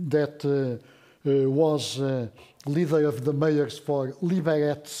man that was leader of the mayors for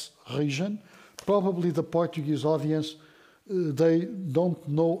Liberec region. Probably the Portuguese audience, they don't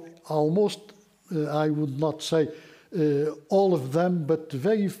know almost, I would not say all of them, but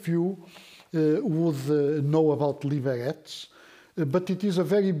very few would know about Liberec. But it is a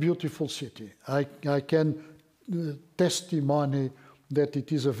very beautiful city. I can testimony that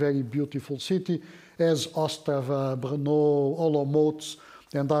it is a very beautiful city, as Ostrava, Brno, Olomouc,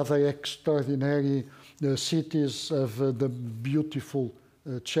 and other extraordinary cities of the beautiful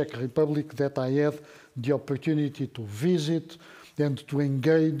Czech Republic that I had the opportunity to visit and to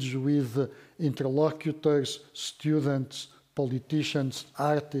engage with interlocutors, students, politicians,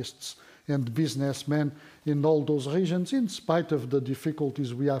 artists, and businessmen in all those regions, in spite of the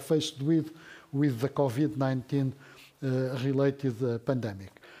difficulties we are faced with the COVID-19 related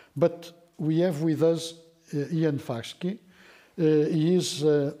pandemic. But we have with us Ian Farsky. He is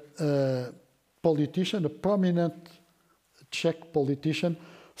a politician, a prominent Czech politician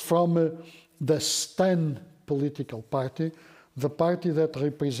from the STAN political party, the party that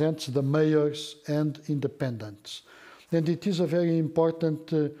represents the mayors and independents. And it is a very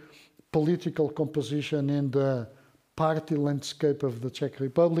important political composition in the party landscape of the Czech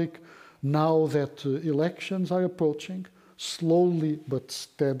Republic, now that elections are approaching, slowly but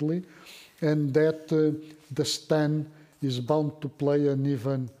steadily, and that the STAN is bound to play an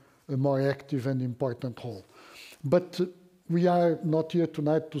even more active and important role. But we are not here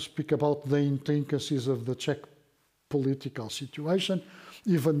tonight to speak about the intricacies of the Czech political situation,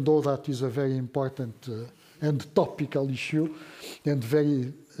 even though that is a very important and topical issue and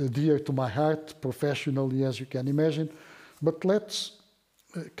very dear to my heart professionally, as you can imagine. But let's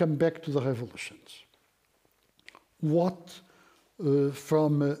come back to the revolutions. What,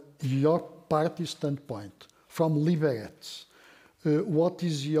 from your party standpoint, from Liberec, what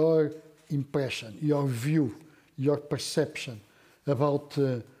is your impression, your view, your perception about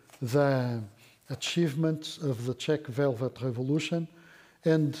the achievements of the Czech Velvet Revolution,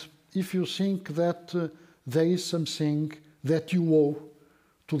 and if you think that there is something that you owe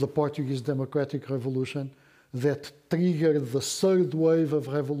to the Portuguese Democratic Revolution that triggered the third wave of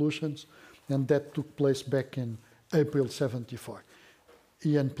revolutions and that took place back in April '74.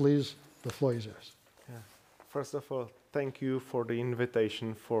 Ian, please, the floor is yours. Yeah. First of all, thank you for the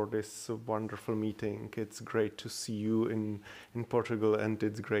invitation for this wonderful meeting. It's great to see you in Portugal, and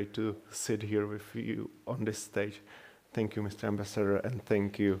it's great to sit here with you on this stage. Thank you, Mr. Ambassador, and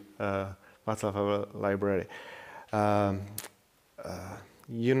thank you, Václav Havel Library.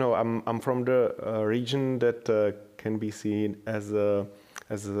 You know, I'm from the region that can be seen as the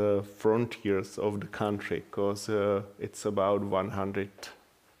frontiers of the country, because it's about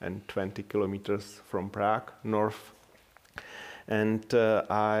 120 kilometers from Prague, north. And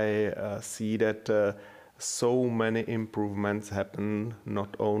I see that so many improvements happen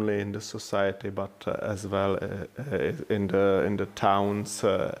not only in the society but as well in the towns.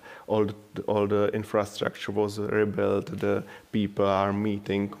 All the infrastructure was rebuilt. The people are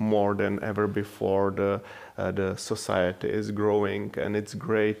meeting more than ever before. The society is growing, and it's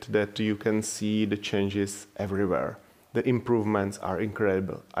great that you can see the changes everywhere. The improvements are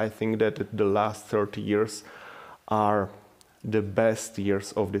incredible. I think that the last 30 years are the best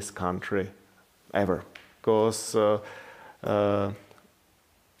years of this country ever, because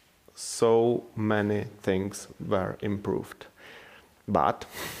so many things were improved. But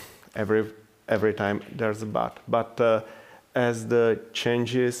every time there's a but. But as the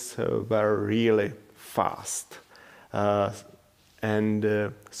changes were really fast,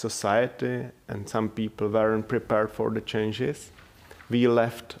 and society and some people weren't prepared for the changes, we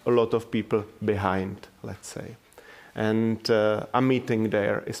left a lot of people behind, let's say. And I'm meeting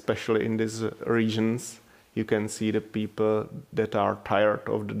there, especially in these regions. You can see the people that are tired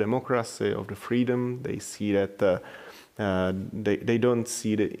of the democracy, of the freedom. They see that they don't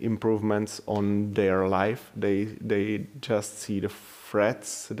see the improvements on their life. They just see the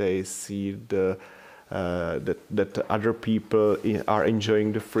threats. They see that other people are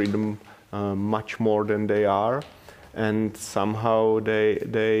enjoying the freedom much more than they are, and somehow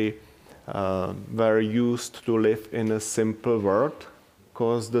they were used to live in a simple world,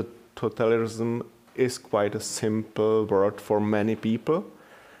 because the totalitarianism is quite a simple word for many people,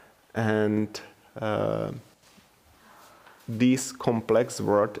 and this complex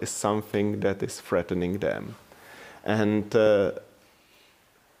word is something that is threatening them. And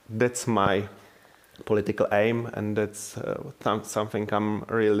that's my political aim, and that's something I'm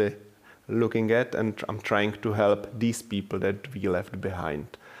really looking at, and I'm trying to help these people that we left behind.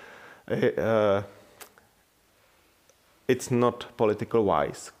 It's not political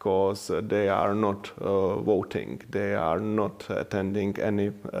wise, because they are not voting, they are not attending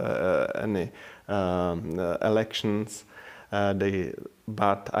any elections.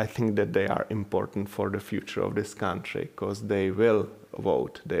 But I think that they are important for the future of this country, because they will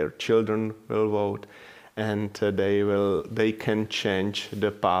vote, their children will vote, and they can change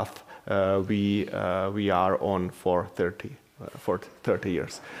the path we are on for 30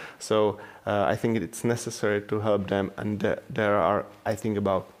 years. So I think it's necessary to help them, and there are, I think,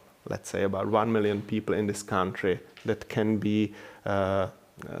 let's say about 1 million people in this country that can be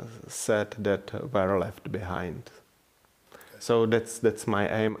said that were left behind. So that's my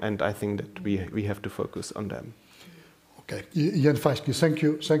aim, and I think that we have to focus on them. Okay, Jan Feisky, thank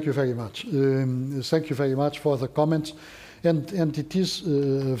you very much. Thank you very much for the comments, and it is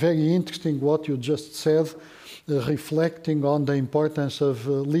very interesting what you just said, reflecting on the importance of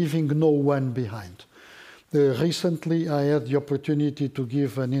leaving no one behind. Recently, I had the opportunity to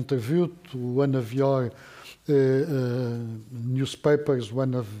give an interview to one of your newspapers,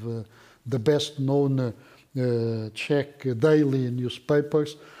 one of the best-known Czech daily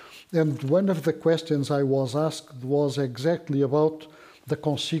newspapers, and one of the questions I was asked was exactly about the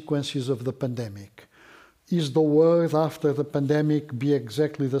consequences of the pandemic. Is the world after the pandemic be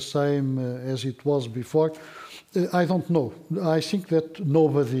exactly the same as it was before? I don't know. I think that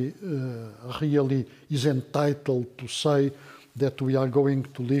nobody really is entitled to say that we are going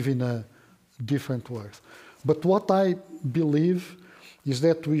to live in a different world. But what I believe is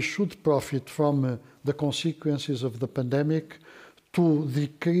that we should profit from the consequences of the pandemic to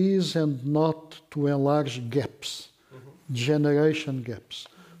decrease and not to enlarge gaps, generation gaps,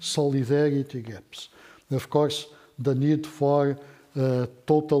 solidarity gaps. Of course, the need for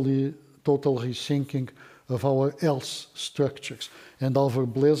total rethinking of our health structures. And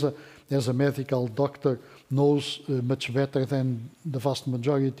Álvaro Beleza, as a medical doctor, knows much better than the vast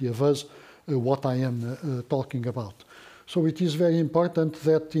majority of us what I am talking about. So it is very important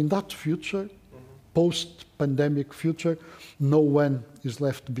that in that future, post-pandemic future, no one is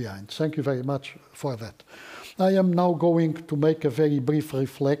left behind. Thank you very much for that. I am now going to make a very brief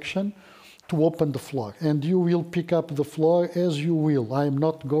reflection to open the floor, and you will pick up the floor as you will. I am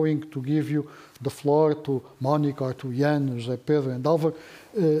not going to give you the floor to Monica or to Jan, José Pedro and Álvaro.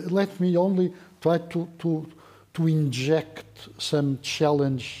 Let me only try to inject some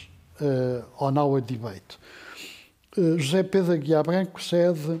challenge on our debate. José Pedro Aguiar-Branco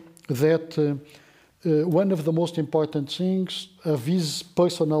said that one of the most important things of his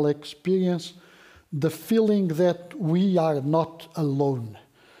personal experience, the feeling that we are not alone.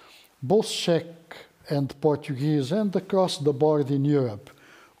 Both Czech and Portuguese and across the board in Europe,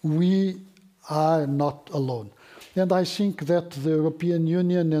 we are not alone. And I think that the European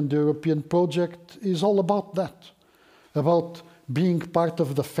Union and the European project is all about that, about being part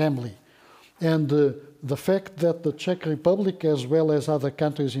of the family. And the fact that the Czech Republic, as well as other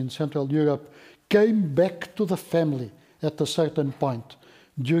countries in Central Europe, came back to the family at a certain point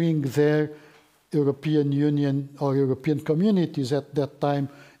during their European Union or European communities at that time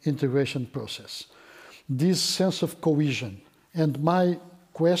integration process. This sense of cohesion. And my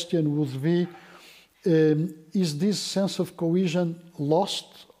question would be, is this sense of cohesion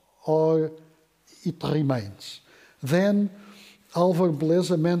lost or it remains? Then Álvaro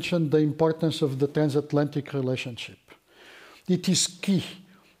Beleza mentioned the importance of the transatlantic relationship. It is key.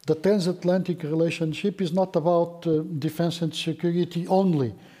 The transatlantic relationship is not about defense and security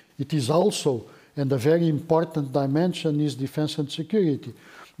only. It is also, and a very important dimension is defense and security.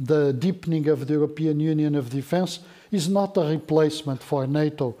 The deepening of the European Union of Defense is not a replacement for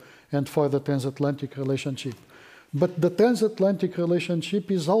NATO and for the transatlantic relationship. But the transatlantic relationship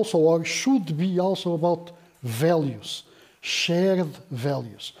is also, or should be also, about values, shared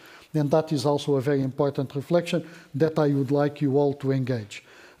values. And that is also a very important reflection that I would like you all to engage.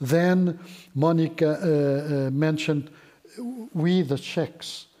 Then Monica mentioned we the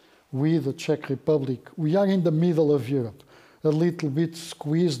Czechs, we the Czech Republic, we are in the middle of Europe, a little bit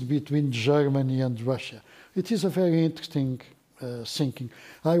squeezed between Germany and Russia. It is a very interesting thinking.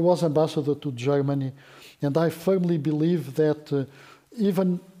 I was ambassador to Germany, and I firmly believe that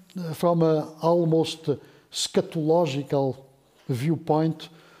even from an almost scatological viewpoint,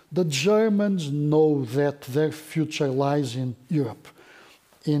 the Germans know that their future lies in Europe,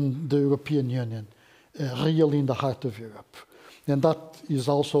 in the European Union, really in the heart of Europe. And that is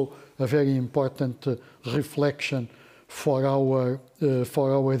also a very important reflection for our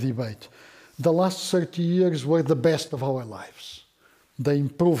debate. The last 30 years were the best of our lives, the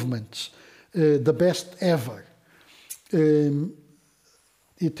improvements, the best ever.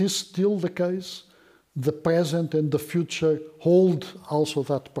 It is still the case. The present and the future hold also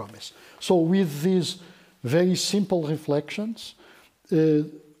that promise. So with these very simple reflections,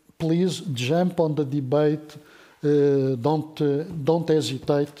 please jump on the debate, don't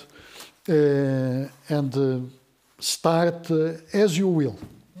hesitate, and start as you will.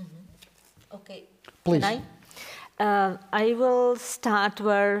 Okay. Please. Can I will start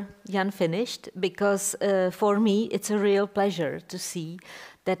where Jan finished, because for me it's a real pleasure to see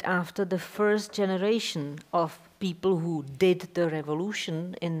that after the first generation of people who did the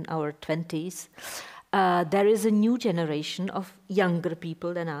revolution in our 20s, there is a new generation of younger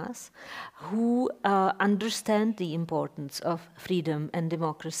people than us who understand the importance of freedom and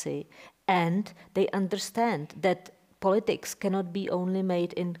democracy, and they understand that politics cannot be only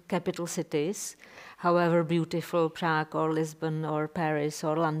made in capital cities, however beautiful Prague or Lisbon or Paris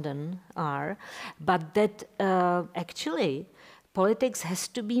or London are, but that actually politics has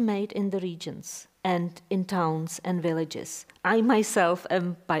to be made in the regions and in towns and villages. I myself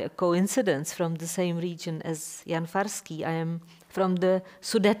am, by a coincidence, from the same region as Jan Farský. I am from the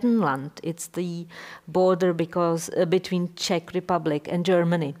Sudetenland. It's the border between Czech Republic and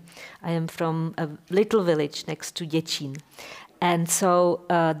Germany. I am from a little village next to Děčín. And so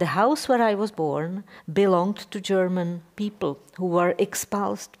the house where I was born belonged to German people who were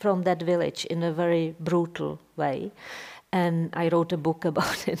expelled from that village in a very brutal way. And I wrote a book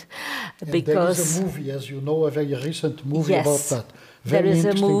about it because there is a movie, as you know, a very recent movie yes, about that. Very there is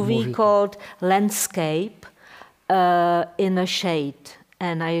a movie called Landscape in a Shade,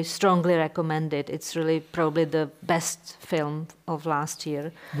 and I strongly recommend it. It's really probably the best film of last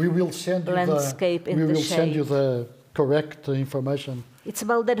year. We will send you Landscape in the Shade. Send you the correct information. It's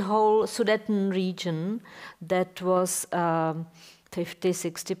about that whole Sudeten region that was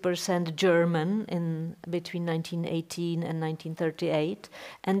 50–60% German in between 1918 and 1938,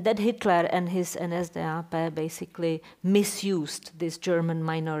 and that Hitler and his NSDAP basically misused this German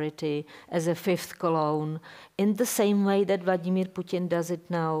minority as a fifth column in the same way that Vladimir Putin does it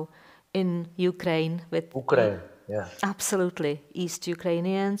now in Ukraine with yeah, absolutely East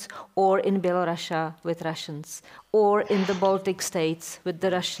Ukrainians, or in Belarusia with Russians, or in the Baltic states with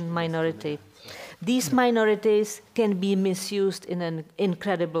the Russian minority. These minorities can be misused in an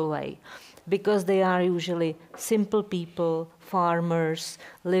incredible way because they are usually simple people, farmers,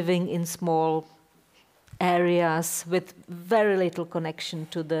 living in small areas with very little connection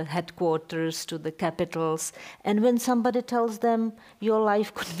to the headquarters, to the capitals. And when somebody tells them your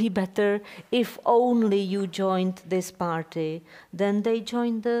life could be better if only you joined this party, then they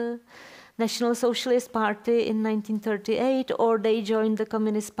join the National Socialist Party in 1938, or they joined the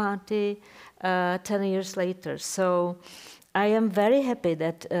Communist Party 10 years later. So I am very happy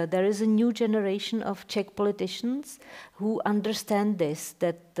that there is a new generation of Czech politicians who understand this,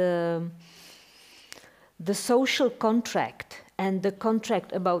 that the social contract And the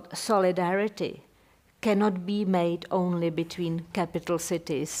contract about solidarity cannot be made only between capital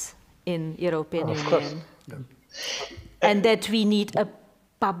cities in European Union. Yeah. And that we need a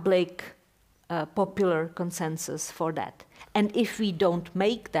public, popular consensus for that. And if we don't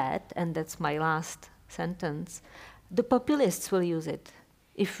make that, and that's my last sentence, the populists will use it.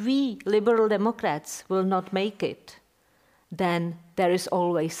 If we, liberal Democrats, will not make it, then there is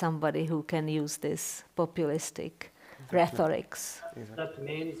always somebody who can use this populistic rhetorics. That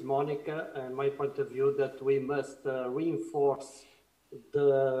means, Monica, in my point of view, that we must reinforce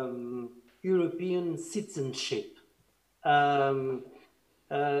the European citizenship. I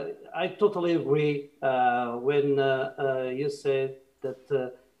totally agree when you said that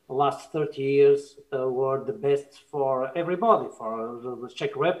the last 30 years were the best for everybody, for the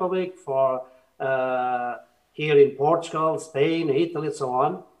Czech Republic, for here in Portugal, Spain, Italy, and so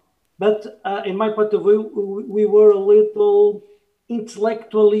on. But in my point of view, we were a little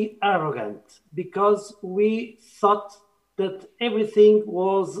intellectually arrogant because we thought that everything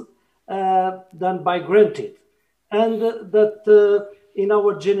was done by granted, and that in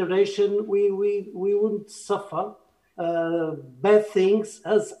our generation we wouldn't suffer bad things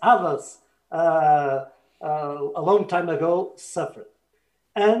as others a long time ago suffered.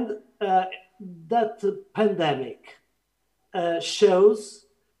 And that pandemic shows,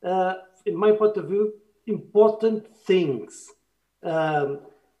 in my point of view, important things.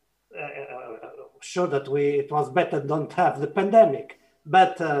 Sure that it was better don't have the pandemic,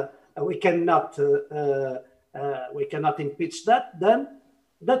 but we cannot impeach that. Then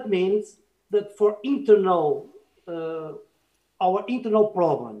that means that for our internal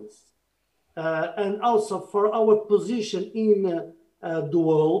problems and also for our position in the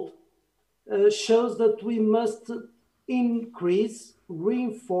world shows that we must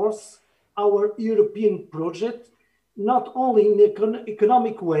reinforce our European project, not only in an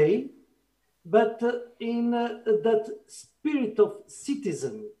economic way, but in that spirit of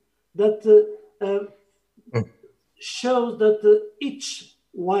citizen that shows that each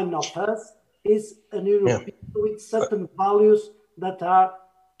one of us is an European with certain values that are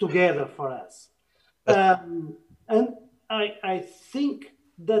together for us. And I think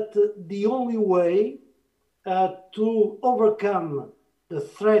that the only way to overcome the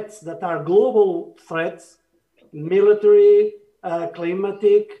threats that are global threats, military,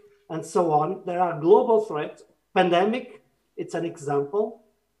 climatic, and so on, there are global threats. Pandemic, it's an example.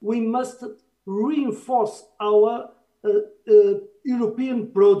 We must reinforce our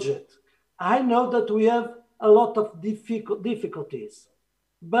European project. I know that we have a lot of difficulties,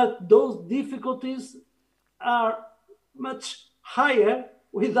 but those difficulties are much higher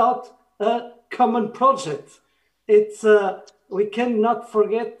without a common project. It's we cannot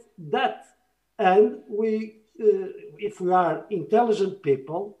forget that, and if we are intelligent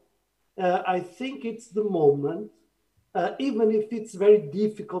people, I think it's the moment, even if it's very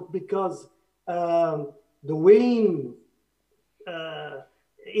difficult because the wind,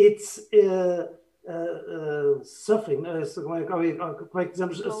 it's suffering. Surprise.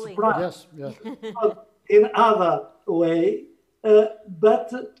 Yes, In other way,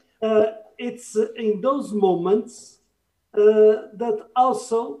 but it's in those moments that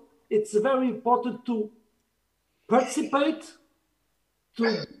also it's very important to participate, to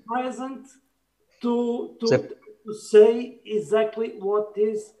be present, to say exactly what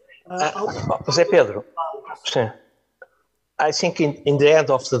is. José Pedro, I think in the end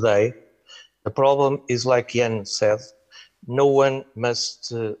of the day, the problem is like Jan said, no one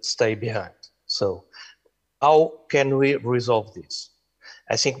must stay behind. So how can we resolve this?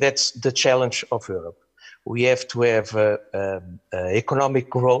 I think that's the challenge of Europe. We have to have economic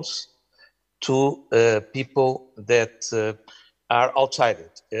growth to people that are outside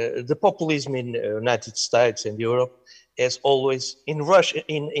it. The populism in the United States and Europe has always, in Russia,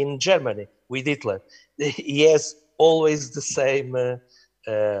 in Germany with Hitler, he has always the same,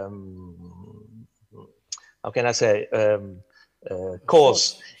 how can I say,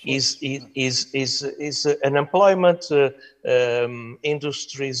 cause is unemployment,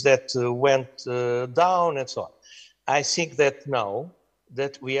 industries that went down and so on. I think that now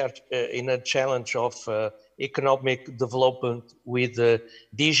that we are in a challenge of economic development with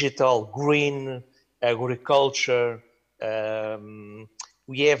digital, green agriculture,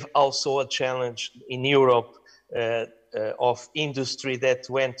 we have also a challenge in Europe of industry that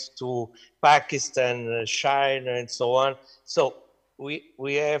went to Pakistan, China, and so on. So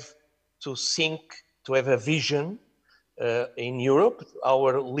we have to think, to have a vision in Europe.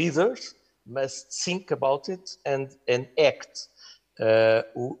 Our leaders must think about it and act.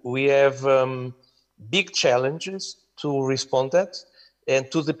 We have big challenges to respond that.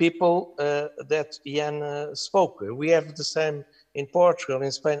 And to the people that Jan spoke, we have the same in Portugal,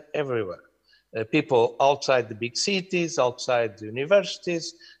 in Spain, everywhere. People outside the big cities, outside the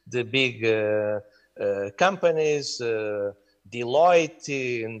universities, the big companies, Deloitte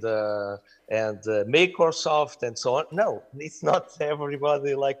and Microsoft and so on. No, it's not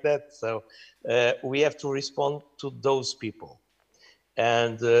everybody like that. So we have to respond to those people.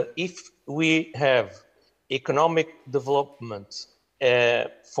 And if we have economic development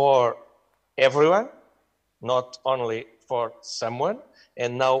for everyone, not only for someone,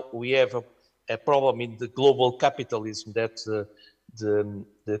 and now we have a problem in the global capitalism that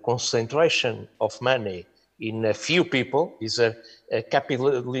the concentration of money in a few people is a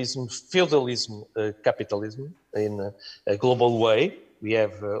capitalism, feudalism, capitalism in a global way. We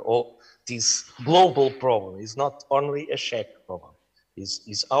have all this global problem. It's not only a Czech problem.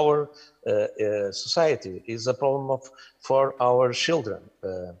 Is our society, is a problem for our children.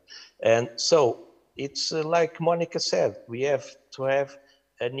 And so it's like Monica said, we have to have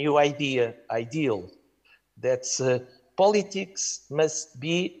a new ideal, that politics must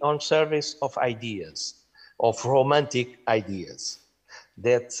be on service of ideas, of romantic ideas,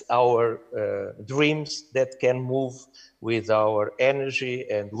 that our dreams that can move with our energy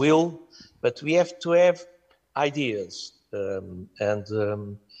and will, but we have to have ideas and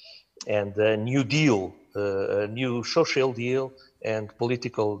a new deal, a new social deal and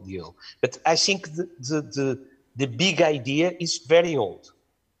political deal. But I think the big idea is very old.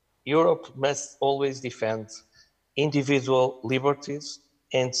 Europe must always defend individual liberties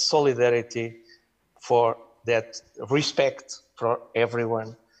and solidarity, for that respect for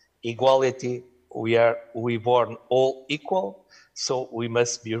everyone, equality. We born all equal, so we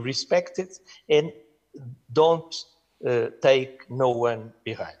must be respected and don't take no one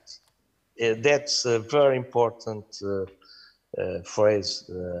behind. That's a very important phrase,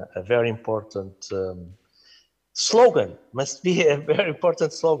 a very important slogan, must be a very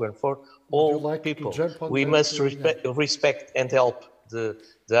important slogan for all people. We must respect and help the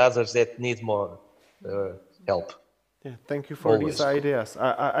others that need more help. Yeah, thank you for these ideas.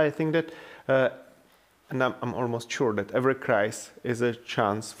 I think that, and I'm almost sure that every crisis is a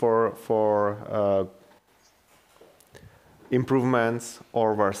chance for improvements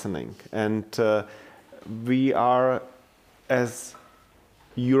or worsening. And we are, as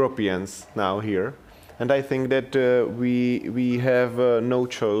Europeans now here, and I think that we have no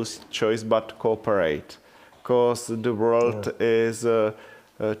choice but cooperate, because the world is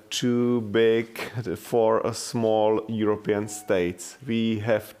too big for a small European states. We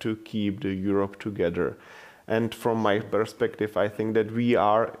have to keep the Europe together. And from my perspective, I think that we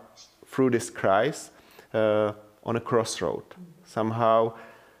are, through this crisis, on a crossroad, somehow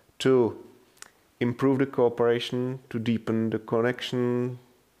to improve the cooperation, to deepen the connection,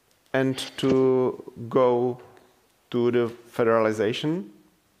 and to go to the federalization,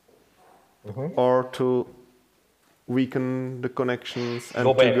 or to weaken the connections and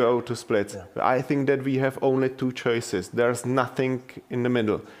to go to split. Yeah. I think that we have only two choices. There's nothing in the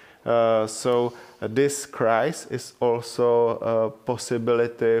middle. So this crisis is also a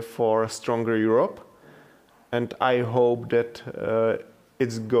possibility for a stronger Europe, and I hope that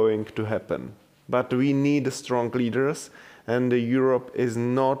it's going to happen. But we need strong leaders, and Europe is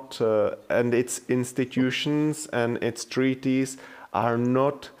not, and its institutions and its treaties are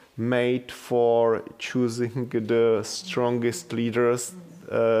not made for choosing the strongest leaders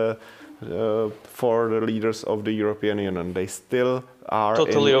for the leaders of the European Union. They still are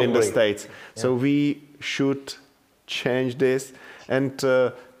in the States. Yeah. So we should change this. And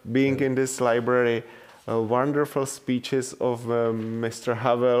being in this library, wonderful speeches of Mr.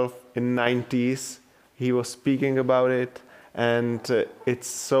 Havel in the 90s. He was speaking about it, and it's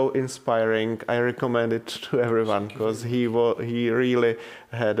so inspiring. I recommend it to everyone, because he really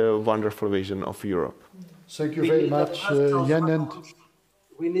had a wonderful vision of Europe. Thank you very much, Jan. And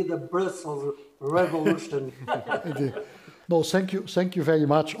we need a Brussels revolution. No, thank you very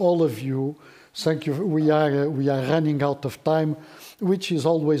much, all of you. Thank you. We are running out of time, which is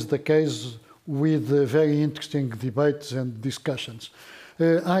always the case with very interesting debates and discussions.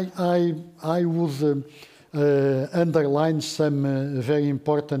 I would underline some very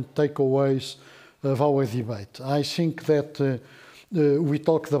important takeaways of our debate. I think that we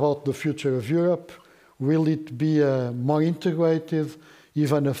talked about the future of Europe. Will it be a more integrated,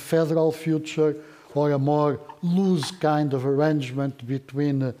 even a federal future, or a more loose kind of arrangement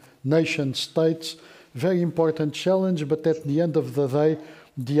between nation states? Very important challenge, but at the end of the day,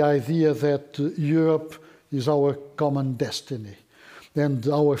 the idea that Europe is our common destiny and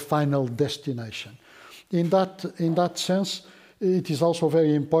our final destination. in that sense, it is also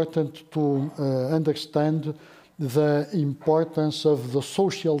very important to understand the importance of the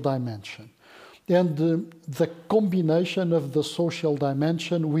social dimension and the combination of the social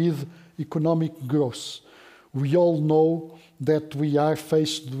dimension with economic growth. We all know that we are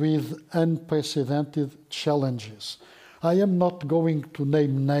faced with unprecedented challenges. I am not going to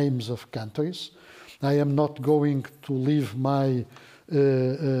name names of countries. I am not going to leave my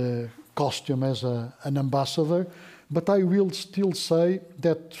costume as an ambassador, but I will still say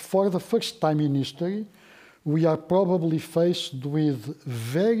that for the first time in history, we are probably faced with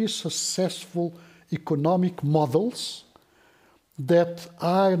very successful economic models that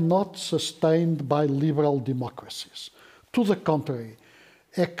are not sustained by liberal democracies. To the contrary,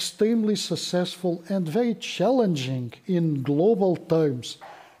 extremely successful and very challenging in global terms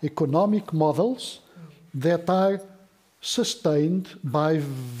economic models that are sustained by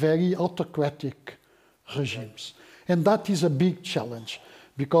very autocratic regimes. And that is a big challenge,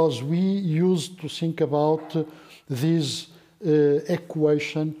 because we used to think about this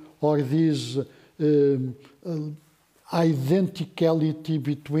equation or this identicality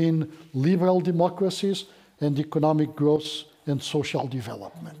between liberal democracies and economic growth and social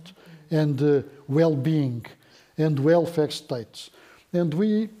development and well-being and welfare states. And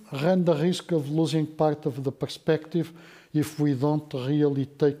we run the risk of losing part of the perspective if we don't really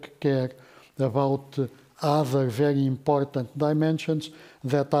take care about other very important dimensions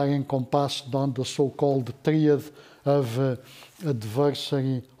that are encompassed on the so-called triad of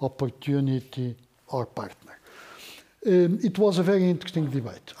adversary, opportunity, or partner. It was a very interesting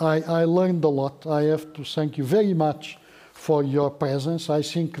debate. I learned a lot. I have to thank you very much for your presence. I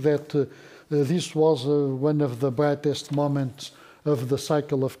think that this was one of the brightest moments of the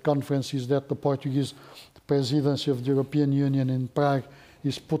cycle of conferences that the Portuguese presidency of the European Union in Prague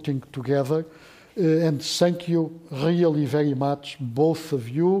is putting together. And thank you really very much, both of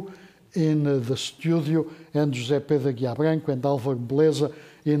you in the studio, and José Aguiar-Branco and Álvaro Beleza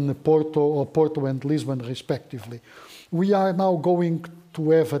in Porto and Lisbon, respectively. We are now going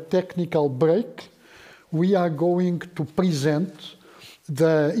to have a technical break. We are going to present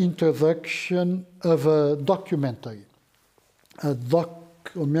the introduction of a documentary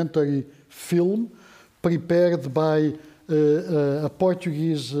film prepared by a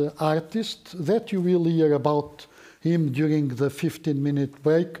Portuguese artist that you will hear about him during the 15-minute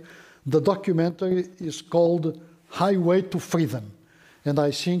break. The documentary is called Highway to Freedom, and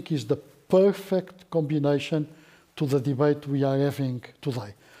I think is the perfect combination to the debate we are having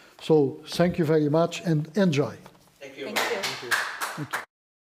today. So thank you very much and enjoy. Thank you. Thank you. Thank you.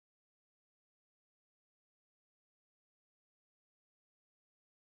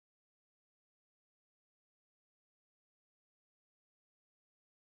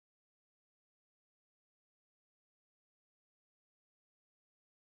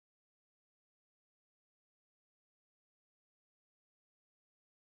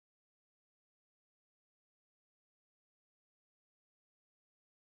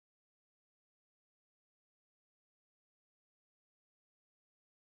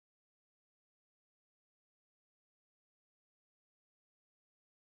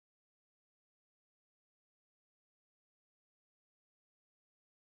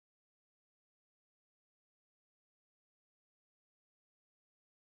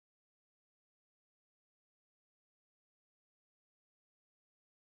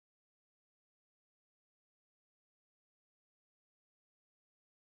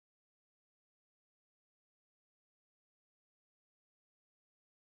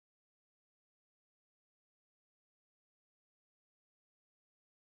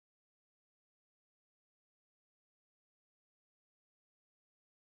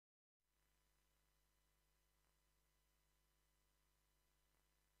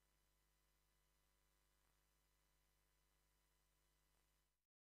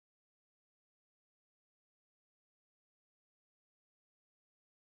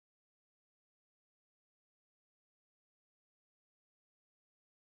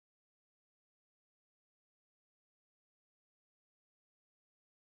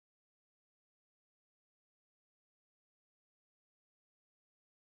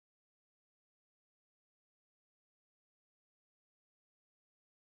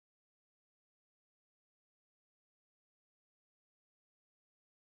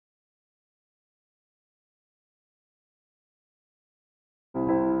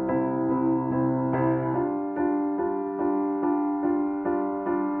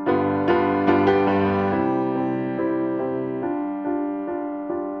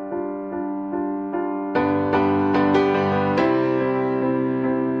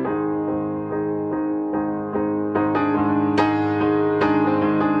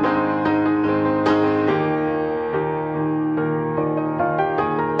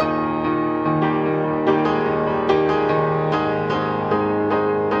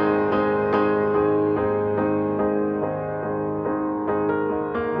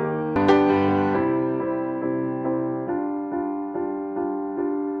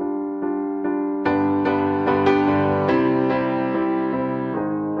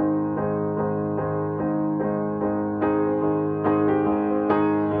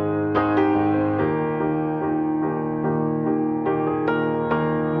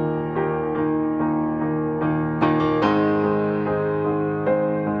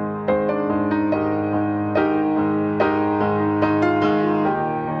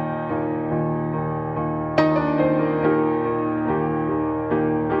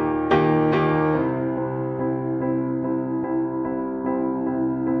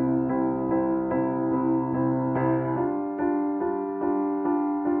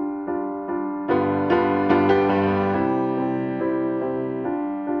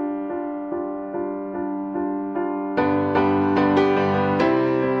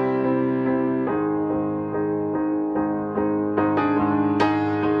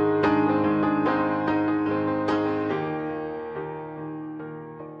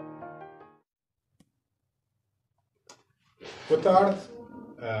 tarde,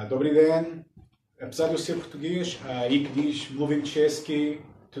 dobrý den. Apesar de eu ser português, e que diz mluvím česky,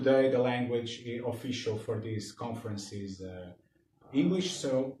 today the language official for this conference is English,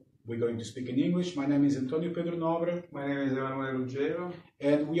 so we're going to speak in English. My name is António Pedro Nobre. My name is Emanuel Ruggiero.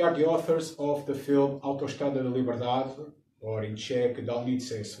 And we are the authors of the film Autostrada da Liberdade, or in Czech,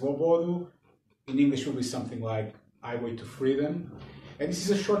 Dálnice Svobodu. In English will be something like Highway to Freedom. And this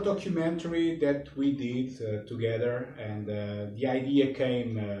is a short documentary that we did together, and the idea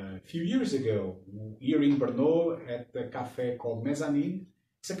came a few years ago here in Brno at a cafe called Mezzanine.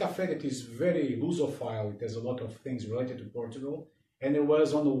 It's a cafe that is very Lusophile. It has a lot of things related to Portugal. And there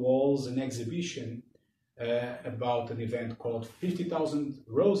was on the walls an exhibition about an event called 50,000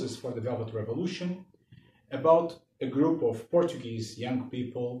 Roses for the Velvet Revolution, about a group of Portuguese young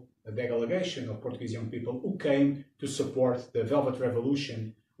people, a delegation of Portuguese young people who came to support the Velvet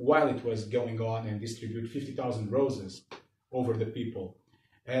Revolution while it was going on and distribute 50,000 roses over the people.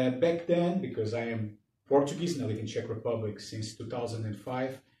 Back then, because I am Portuguese and I live in Czech Republic since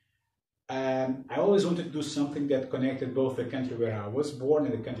 2005, I always wanted to do something that connected both the country where I was born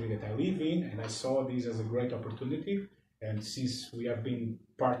and the country that I live in, and I saw this as a great opportunity. And since we have been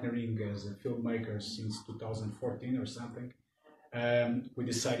partnering as filmmakers since 2014 or something, we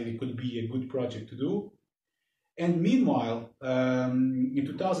decided it could be a good project to do. And meanwhile, in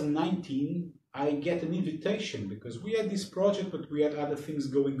 2019, I get an invitation because we had this project, but we had other things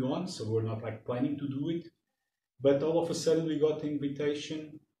going on, so we're not like planning to do it. But all of a sudden, we got the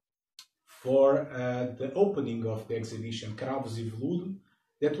invitation for the opening of the exhibition Cravos e Veludo,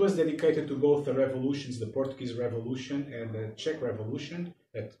 that was dedicated to both the revolutions, the Portuguese Revolution and the Czech Revolution,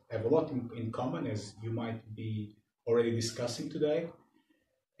 that have a lot in common, as you might be already discussing today,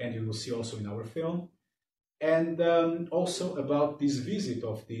 and you will see also in our film. And also about this visit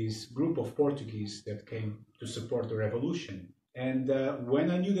of this group of Portuguese that came to support the revolution. And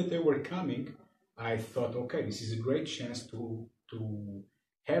when I knew that they were coming, I thought, okay, this is a great chance to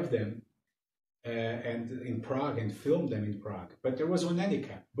have them and in Prague and film them in Prague. But there was one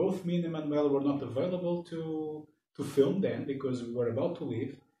handicap. Both me and Emanuel were not available to film them because we were about to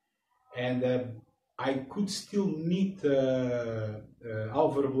leave. And I could still meet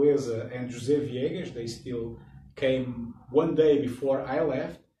Álvaro Beleza and José Viegas. They still came one day before I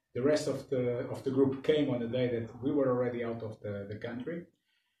left. The rest of the group came on the day that we were already out of the country.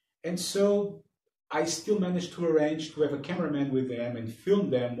 And so I still managed to arrange to have a cameraman with them and film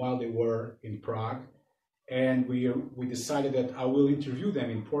them while they were in Prague. And we decided that I will interview them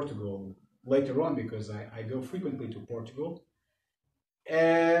in Portugal later on because I go frequently to Portugal.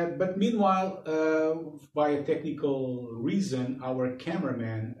 But meanwhile, by a technical reason, our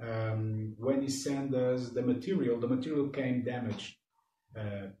cameraman, when he sent us the material came damaged.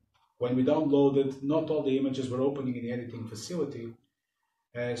 When we downloaded, not all the images were opening in the editing facility.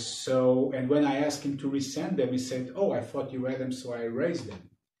 And when I asked him to resend them, he said, "Oh, I thought you had them, so I erased them."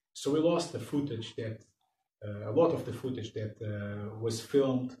 So we lost the footage a lot of the footage that was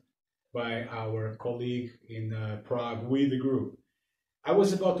filmed by our colleague in Prague with the group. I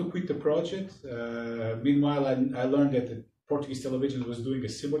was about to quit the project. Meanwhile, I learned that the Portuguese television was doing a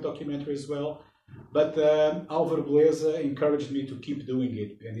similar documentary as well. But Álvaro Beleza encouraged me to keep doing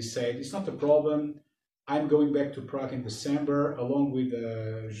it. And he said, "It's not a problem. I'm going back to Prague in December along with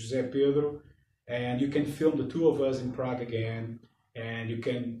José Pedro. And you can film the two of us in Prague again. And you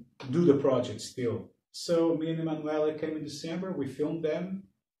can do the project still." So me and Emanuele came in December. We filmed them.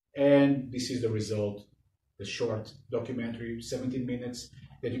 And this is the result. The short documentary, 17 minutes,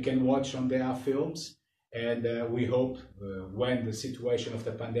 that you can watch on their films. And we hope when the situation of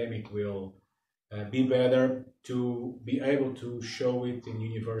the pandemic will be better, to be able to show it in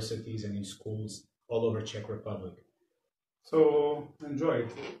universities and in schools all over Czech Republic. So enjoy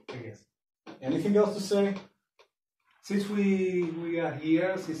it, I guess. Anything else to say? Since we are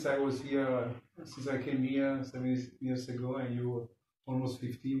here, since I came here 7 years ago and you were almost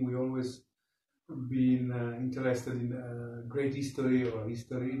 15, we always been interested in great history,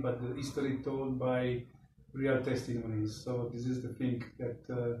 but the history told by real testimonies. So this is the thing that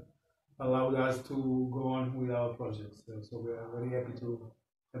allowed us to go on with our projects. So we are very happy to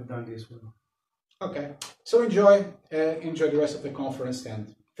have done this one. Okay, so enjoy the rest of the conference,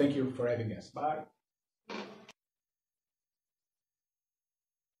 and thank you for having us. Bye.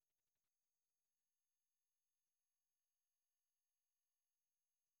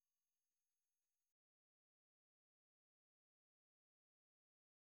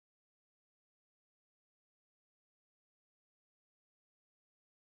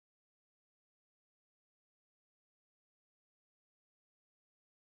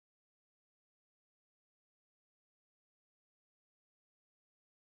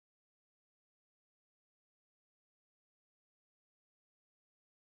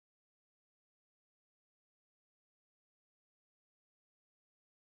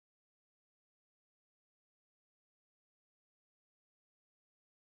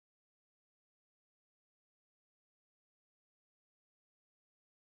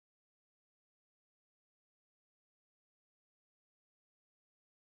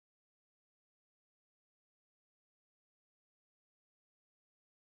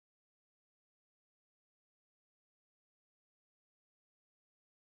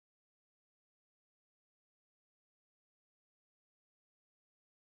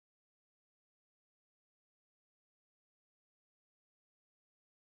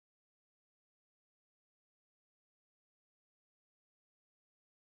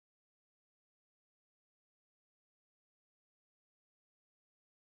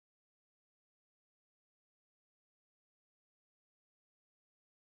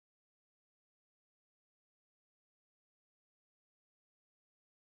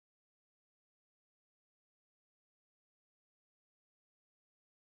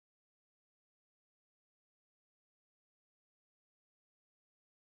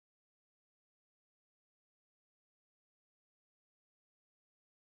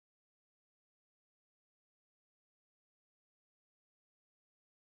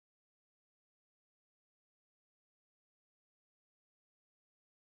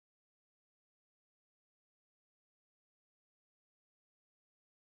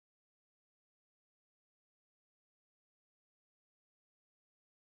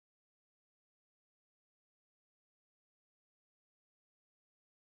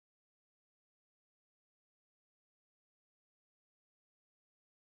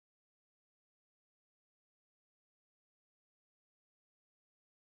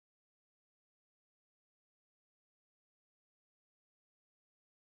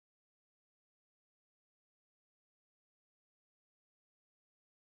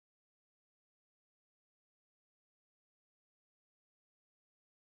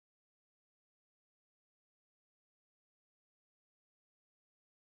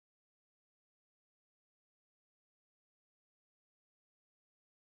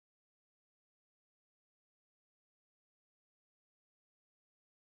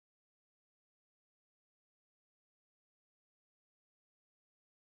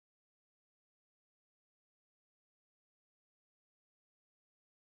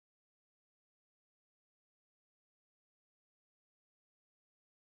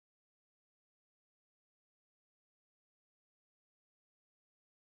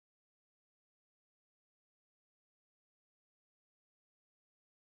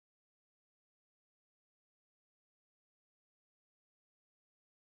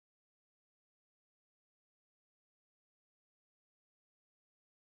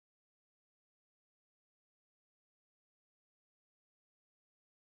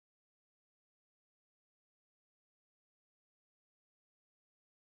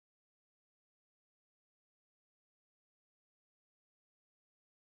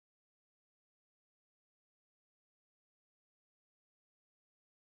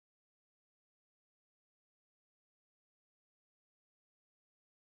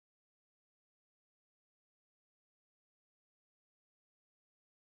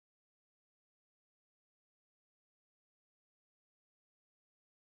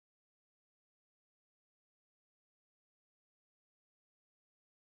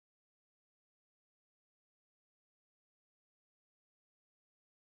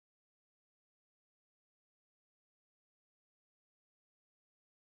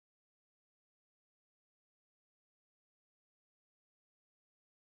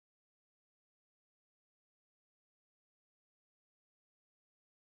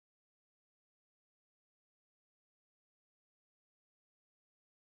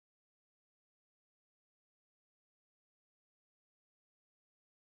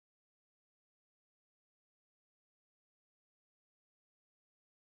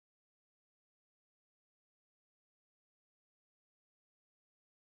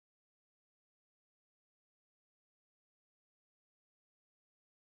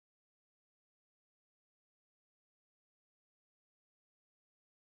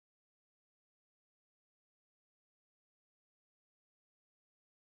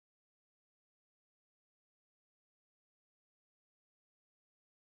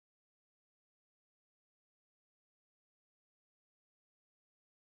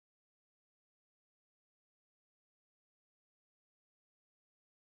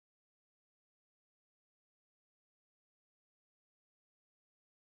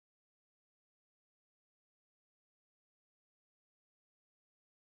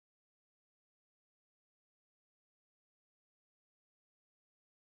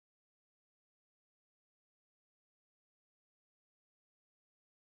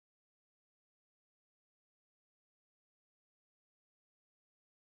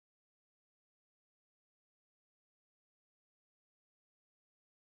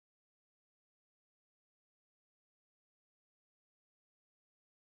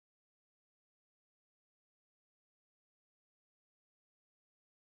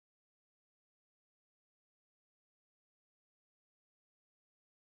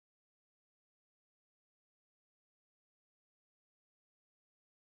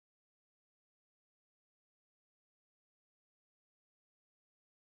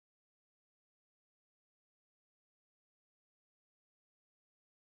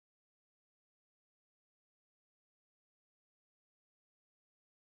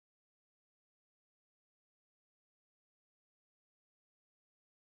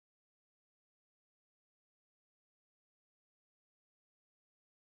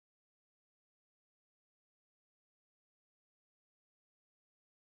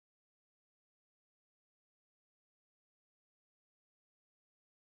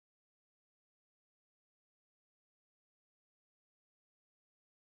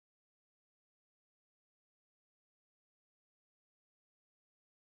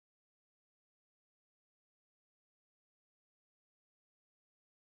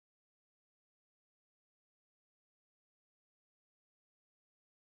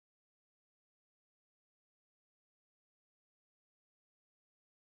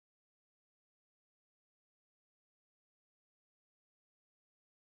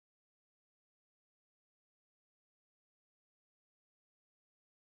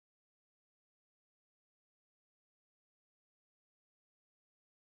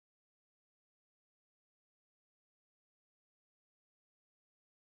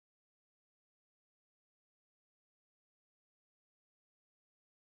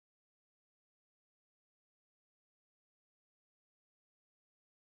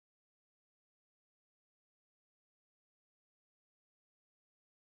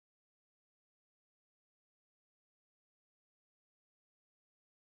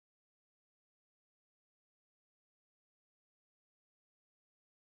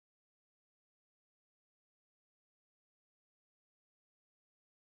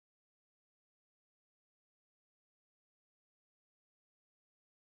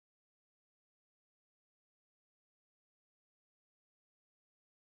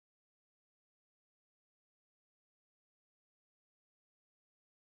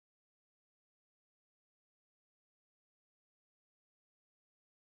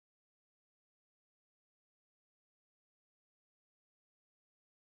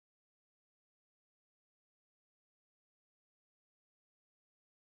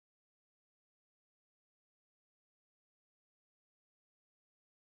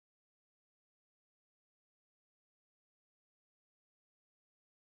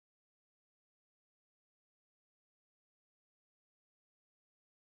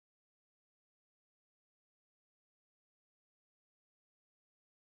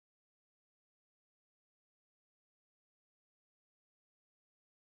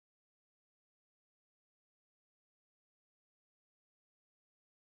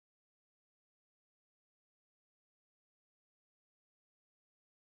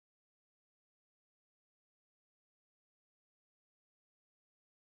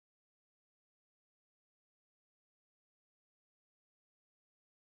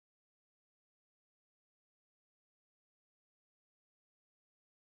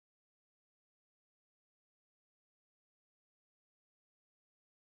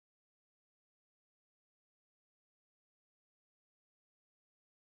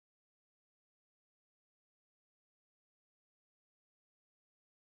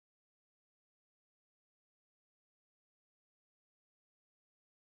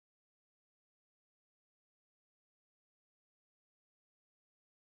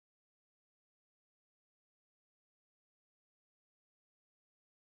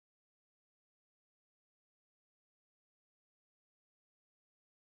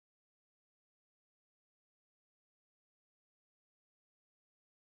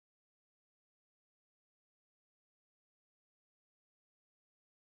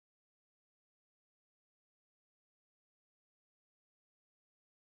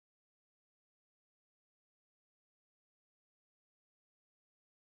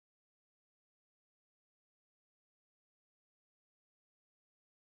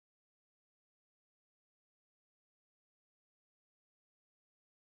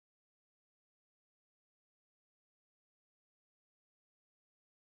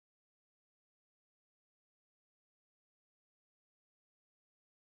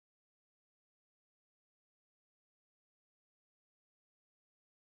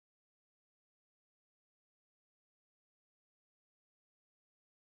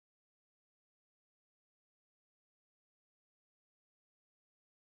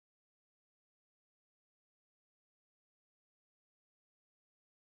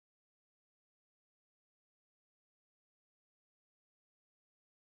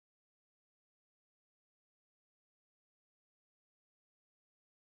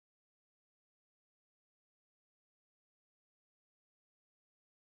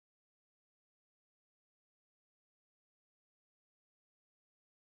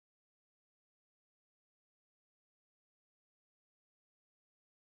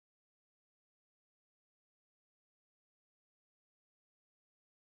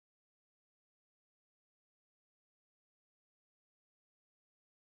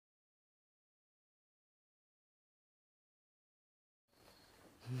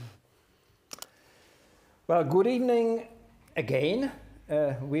 Well, good evening again.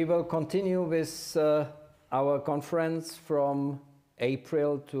 We will continue with our conference from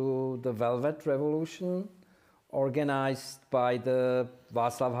April to the Velvet Revolution, organized by the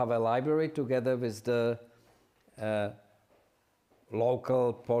Václav Havel Library together with the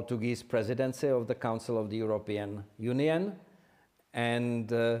local Portuguese presidency of the Council of the European Union. And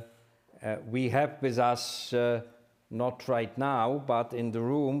we have with us, not right now, but in the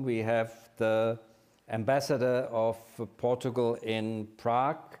room, we have the Ambassador of Portugal in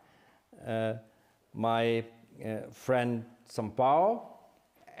Prague, my friend Sampaio,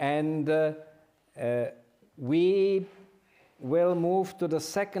 and we will move to the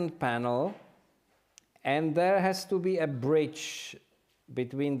second panel, and there has to be a bridge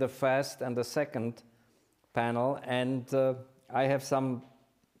between the first and the second panel, and I have some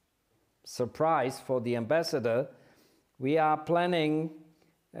surprise for the ambassador. We are planning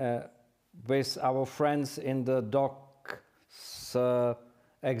with our friends in the Docks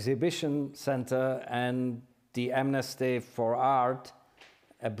Exhibition Center and the Amnesty for Art,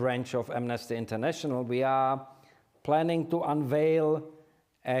 a branch of Amnesty International, we are planning to unveil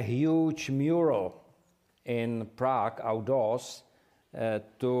a huge mural in Prague outdoors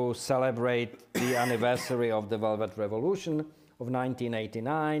to celebrate the anniversary of the Velvet Revolution of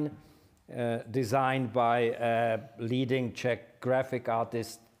 1989, designed by a leading Czech graphic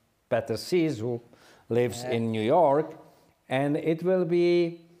artist, Petr Sis, who lives in New York. And it will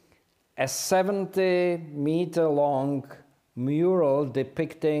be a 70-meter long mural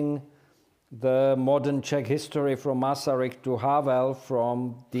depicting the modern Czech history from Masaryk to Havel,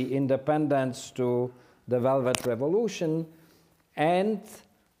 from the independence to the Velvet Revolution. And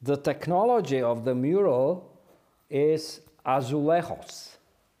the technology of the mural is azulejos.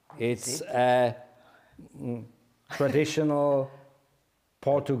 It's a traditional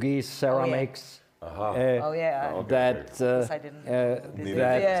Portuguese ceramics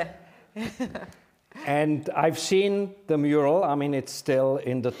and I've seen the mural. I mean, it's still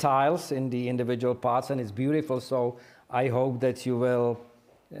in the tiles, in the individual parts, and it's beautiful. So I hope that you will,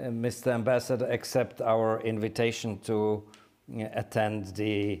 Mr. Ambassador, accept our invitation to attend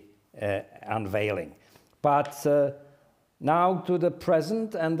the unveiling. But now to the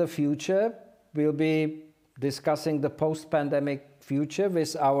present and the future. We'll be discussing the post-pandemic future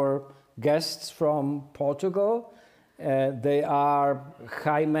with our guests from Portugal. They are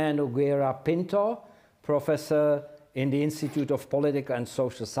Jaime Nogueira Pinto, professor in the Institute of Political and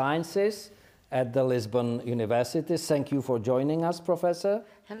Social Sciences at the Lisbon University. Thank you for joining us, Professor.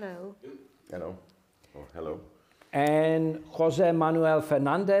 Hello. Hello. Oh, hello. And José Manuel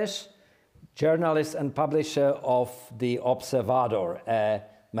Fernandes, journalist and publisher of The Observador, a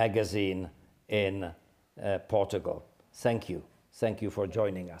magazine in Portugal. Thank you. Thank you for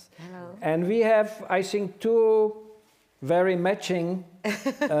joining us. Hello. And we have, I think, two very matching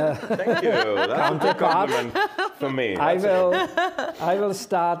Thank you. That's a compliment for me. I will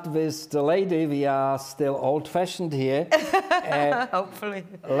start with the lady. We are still old-fashioned here. Hopefully.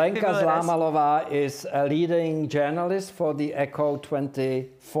 Lenka Zlámalová is a leading journalist for the Echo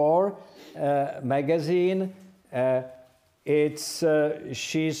 24 magazine.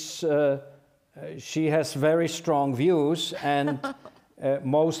 She has very strong views, and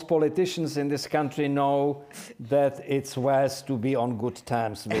most politicians in this country know that it's worth to be on good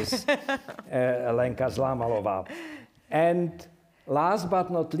terms with Lenka Zlámalová. And last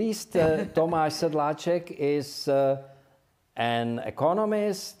but not least, Tomáš Sedláček is an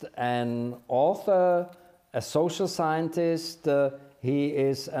economist, an author, a social scientist. He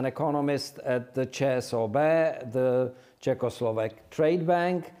is an economist at the ČSOB, the Czechoslovak Trade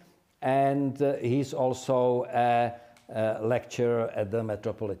Bank, and he's also a lecturer at the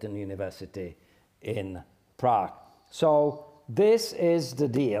Metropolitan University in Prague. So this is the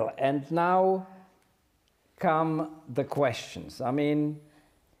deal. And now come the questions. I mean,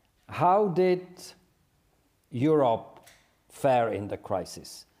 how did Europe fare in the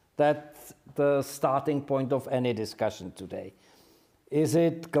crisis? That's the starting point of any discussion today. Is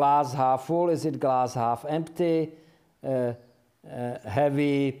it glass half full? Is it glass half empty? Have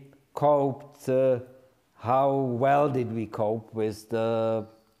we coped? How well did we cope with the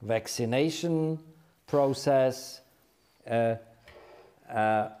vaccination process?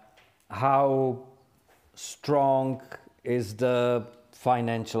 How strong is the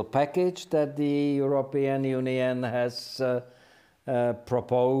financial package that the European Union has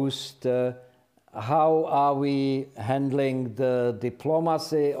proposed? How are we handling the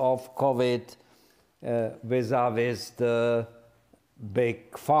diplomacy of COVID vis-à-vis the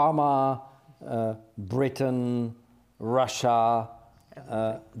big pharma, Britain, Russia,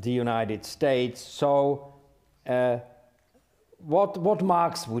 the United States? So What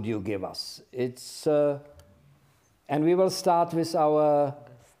marks would you give us? It's and we will start with our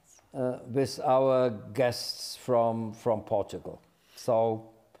guests from Portugal. So,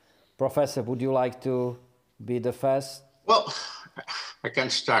 Professor, would you like to be the first? Well, I can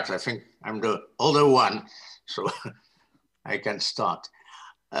start. I think I'm the older one, so I can start.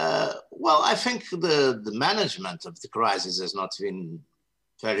 Well, I think the management of the crisis has not been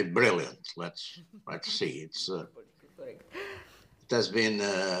very brilliant. Let's see. It has been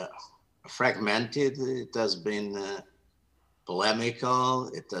fragmented. It has been polemical.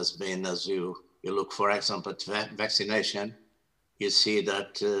 It has been, as you look, for example, at vaccination, you see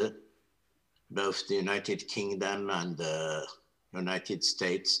that both the United Kingdom and the United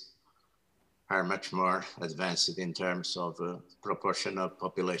States are much more advanced in terms of proportion of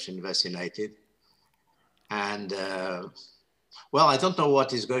population vaccinated. And well, I don't know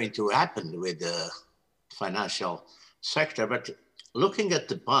what is going to happen with the financial sector, but looking at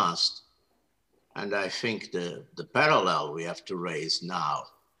the past, and I think the parallel we have to raise now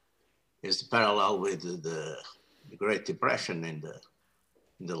is the parallel with the Great Depression in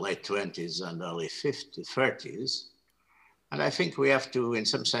the late 20s and early 30s. And I think we have to, in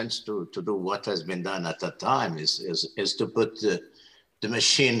some sense, to do what has been done at that time is to put the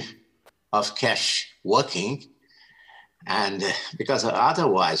machine of cash working. And because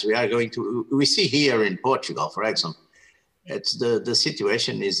otherwise we are going to, we see here in Portugal, for example, it's the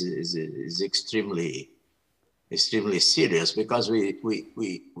situation is extremely serious, because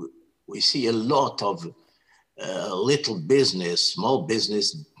we see a lot of little business, small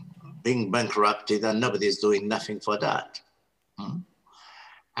business being bankrupted, and nobody's doing nothing for that.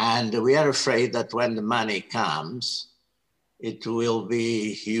 And we are afraid that when the money comes, it will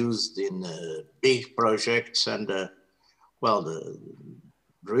be used in big projects, and well, the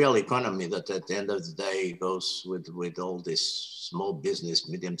real economy that at the end of the day goes with all this small business,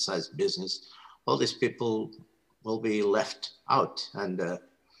 medium-sized business, all these people will be left out. And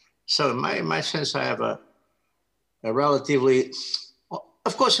so in my sense, I have a relatively,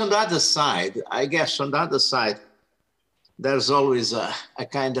 of course, on the other side, I guess on the other side, there's always a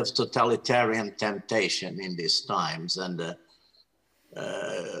kind of totalitarian temptation in these times. And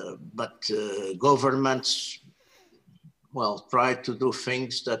but governments, well, try to do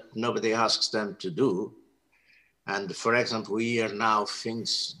things that nobody asks them to do. And for example, we hear now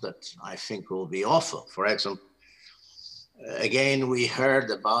things that I think will be awful. For example, again, we heard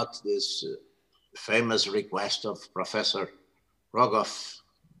about this famous request of Professor Rogoff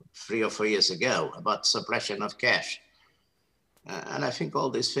 3 or 4 years ago about suppression of cash. And I think all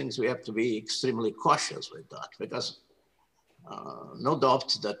these things, we have to be extremely cautious with that, because no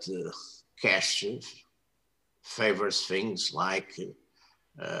doubt that cash favors things like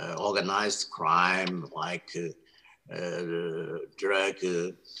organized crime, like drug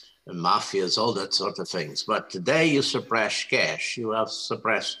mafias, all that sort of things. But today you suppress cash, you have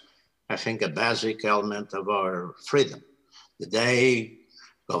suppressed, I think, a basic element of our freedom. The day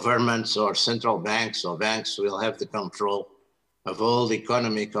governments or central banks or banks will have the control of all the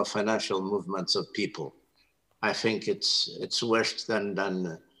economic or financial movements of people, I think it's worse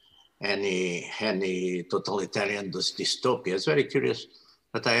than any totalitarian dystopia. It's very curious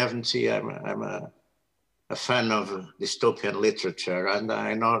that I haven't seen. I'm a fan of dystopian literature, and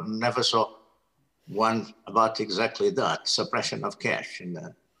I never saw one about exactly that, suppression of cash in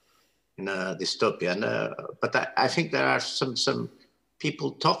a dystopia. And, but I think there are some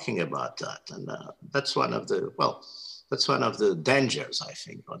people talking about that, and that's one of the, well, that's one of the dangers, I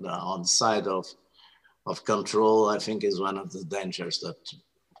think, on the side of control. I think is one of the dangers that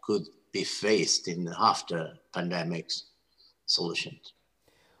could be faced in after pandemics solutions.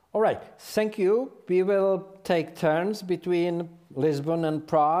 All right, thank you. We will take turns between Lisbon and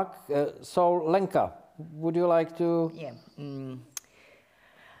Prague. So, Lenka, would you like to? Yeah.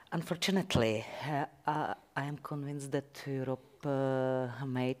 Unfortunately, I am convinced that Europe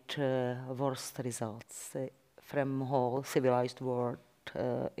made worse results from the whole civilized world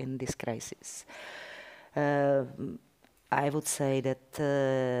in this crisis. I would say that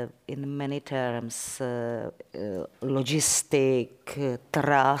in many terms, logistic,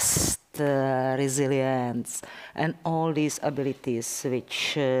 trust, resilience, and all these abilities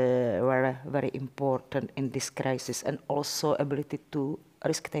which were very important in this crisis, and also ability to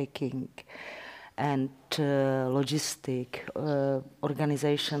risk-taking and logistic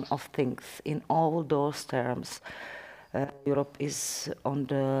organization of things in all those terms Europe is on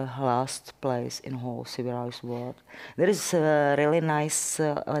the last place in whole civilized world. There is a really nice,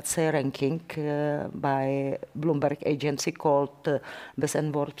 let's say, ranking by Bloomberg agency called Best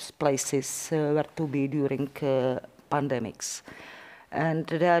and Worst Places Where to Be During Pandemics. And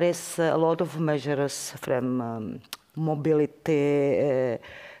there is a lot of measures from mobility,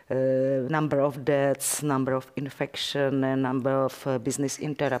 number of deaths, number of infection, number of business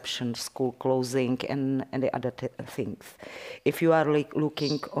interruptions, school closing, and the other things. If you are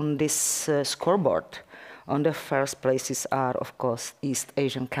looking on this scoreboard, on the first places are, of course, East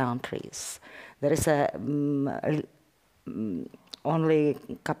Asian countries. There is only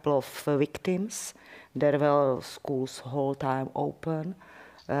a couple of victims. There were schools whole time open.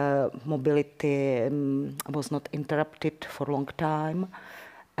 Mobility was not interrupted for a long time.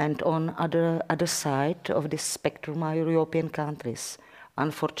 And on other side of this spectrum are European countries.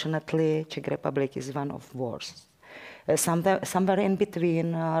 Unfortunately, Czech Republic is one of worst. Somewhere in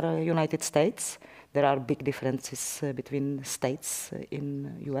between are United States. There are big differences between states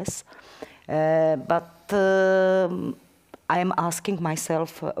in US. But I am asking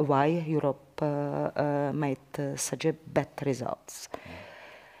myself why Europe made such a bad results.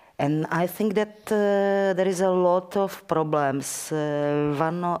 And I think that there is a lot of problems.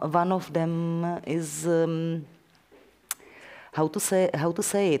 One of them is how to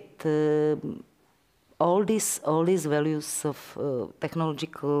say it. All these values of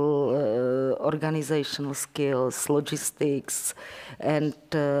technological, organizational skills, logistics, and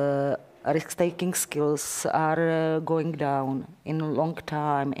risk-taking skills are going down in a long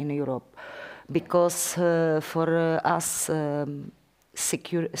time in Europe, because for us.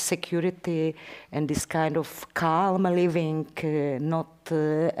 Security and this kind of calm living, not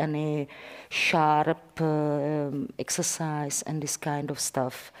any sharp exercise and this kind of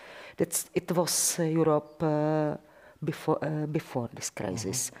stuff. It was Europe before this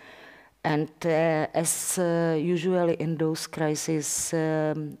crisis. And as usually in those crises,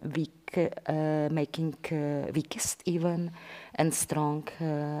 making weakest even, and strong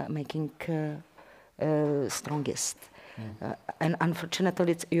making strongest. And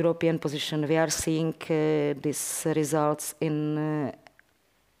unfortunately, it's European position. We are seeing these results in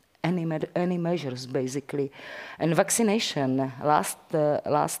any measures, basically. And vaccination,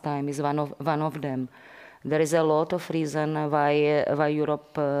 last time, is one of them. There is a lot of reason why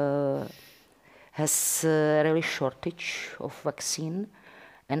Europe has really shortage of vaccine.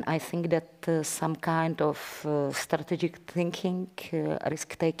 And I think that some kind of strategic thinking,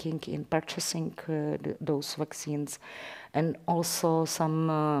 risk-taking in purchasing those vaccines, and also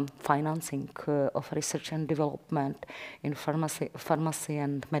some financing of research and development in pharmacy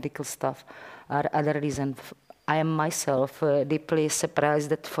and medical stuff are other reasons. I am myself deeply surprised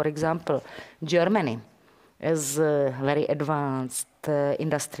that, for example, Germany is a very advanced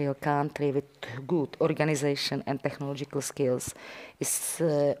industrial country with good organization and technological skills, is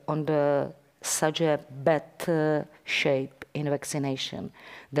on such a bad shape in vaccination.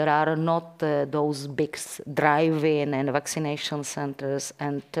 There are not those big drive-in and vaccination centers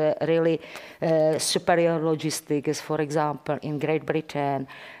and really superior logistics, for example, in Great Britain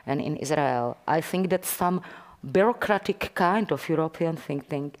and in Israel. I think that some bureaucratic kind of European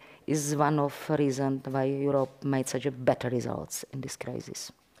thinking is one of the reasons why Europe made such a better results in this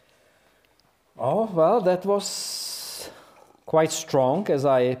crisis. Oh, well, that was quite strong, as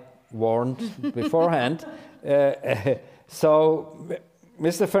I warned beforehand. So,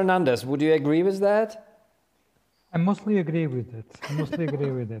 Mr. Fernandez, would you agree with that? I mostly agree with it.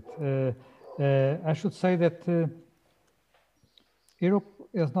 I should say that Europe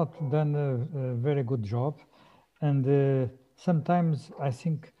has not done a very good job, and sometimes I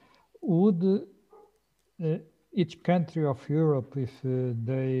think would each country of Europe, if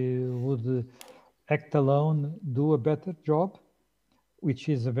they would act alone, do a better job, which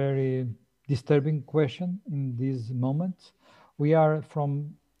is a very disturbing question in these moments. We are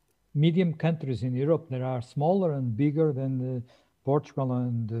from medium countries in Europe. There are smaller and bigger than Portugal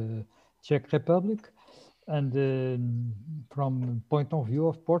and the Czech Republic. And from the point of view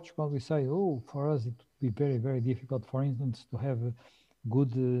of Portugal, we say, oh, for us it would be very, very difficult, for instance, to have a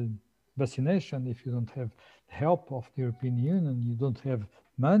good vaccination if you don't have the help of the European Union, you don't have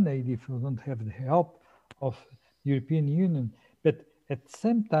money if you don't have the help of the European Union. But at the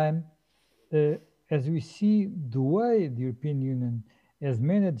same time, as we see the way the European Union has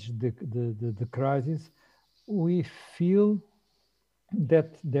managed the crisis, we feel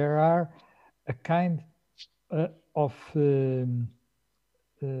that there are a kind of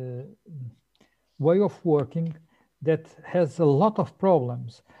way of working that has a lot of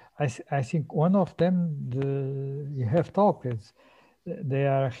problems. I think one of them you have talked is they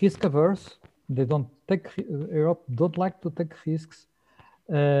are risk averse. They don't take Europe don't like to take risks.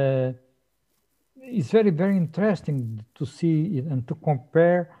 It's very, very interesting to see it and to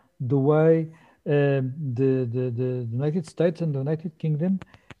compare the way the United States and the United Kingdom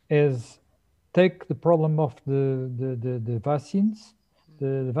as take the problem of the vaccines,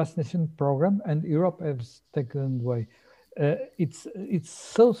 the vaccination program, and Europe has taken away. It's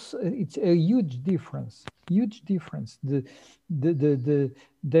a huge difference. Huge difference. They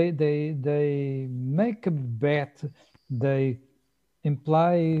make a bet. They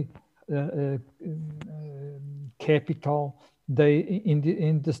imply capital. They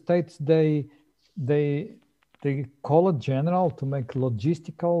in the States they call a general to make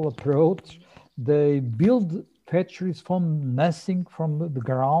logistical approach. They build factories from nothing, from the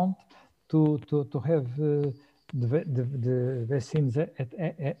ground, to have the vaccines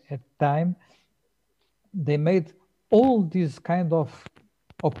at time. They made all this kind of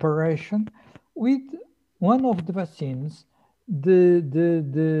operation with one of the vaccines.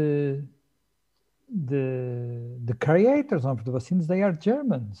 The creators of the vaccines, they are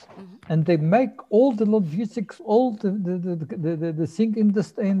Germans, and they make all the logistics, all the thing in the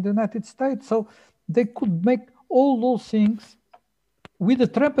United States. So they could make all those things with the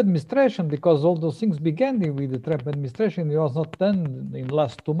Trump administration, because all those things began with the Trump administration. It was not done in the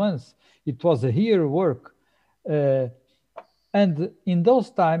last 2 months. It was a year work. And in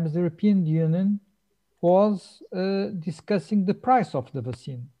those times, the European Union was discussing the price of the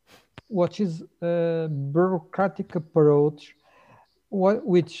vaccine, which is a bureaucratic approach,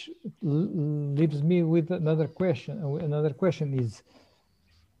 which leaves me with another question. Another question is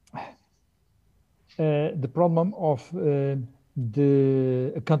the problem of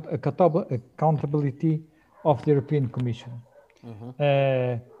the accountability of the European Commission.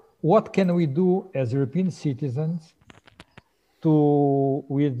 What can we do as European citizens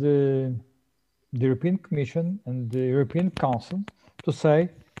with the European Commission and the European Council to say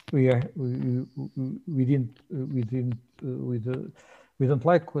we don't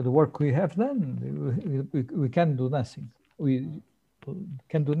like the work we have done. We can do nothing. We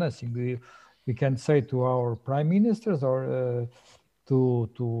can do nothing. We can say to our prime ministers or to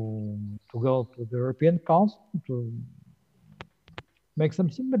go to the European Council to make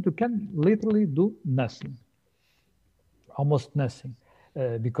something, but we can literally do nothing, almost nothing,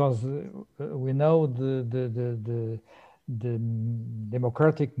 because we know the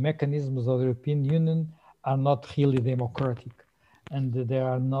democratic mechanisms of the European Union are not really democratic, and there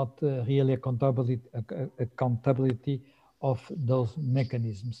are not really accountability of those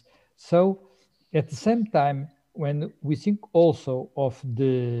mechanisms. So at the same time, when we think also of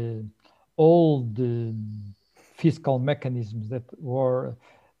all the fiscal mechanisms that were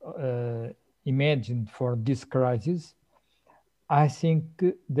imagined for this crisis, I think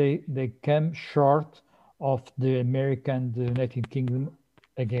they come short of the American, the United Kingdom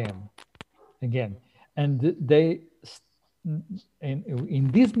again. And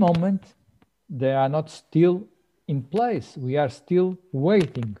in this moment, they are not still in place. We are still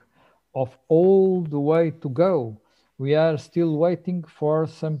waiting of all the way to go. We are still waiting for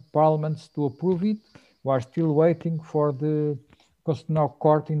some parliaments to approve it. We are still waiting for the Constitutional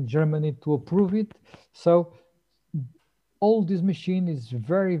Court in Germany to approve it. So all this machine is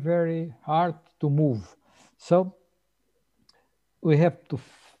very, very hard to move. So we have to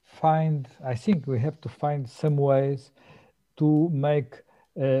find, I think we have to find some ways to make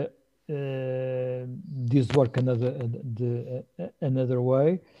this work another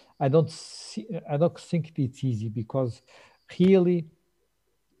way. I don't think it's easy, because really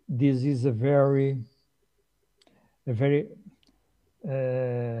this is a very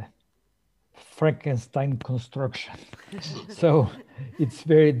Frankenstein construction. So it's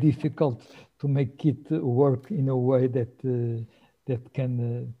very difficult to make it work in a way that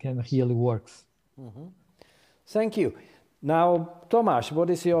can really works. Thank you. Now, Tomáš, what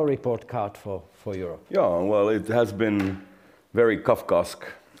is your report card for Europe? Yeah, well, it has been very Kafkaesque,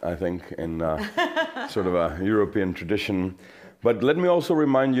 I think, in sort of a European tradition. But let me also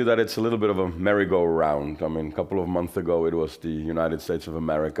remind you that it's a little bit of a merry-go-round. I mean, a couple of months ago, it was the United States of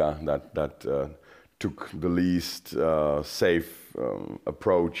America that took the least safe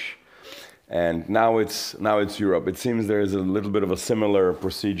approach. And now it's Europe. It seems there is a little bit of a similar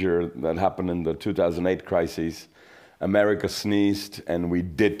procedure that happened in the 2008 crisis. America sneezed, and we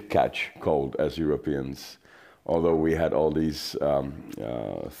did catch cold as Europeans, although we had all these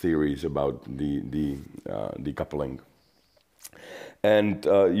theories about the decoupling. And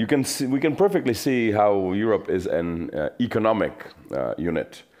we can perfectly see how Europe is an economic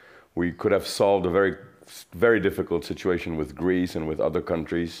unit, We could have solved a very, very difficult situation with Greece and with other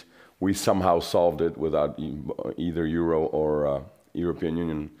countries. We somehow solved it without either Euro or European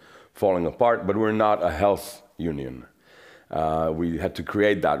Union falling apart, but we're not a health union. We had to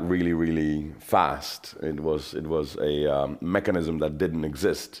create that really, really fast. It was a mechanism that didn't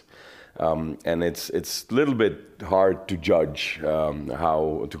exist. And it's a little bit hard to judge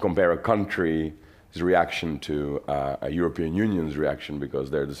how to compare a country's reaction to a European Union's reaction,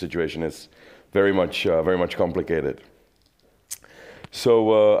 because there the situation is very much complicated.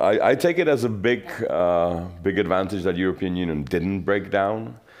 So I take it as a big advantage that European Union didn't break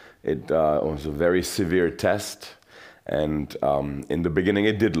down. It was a very severe test, and in the beginning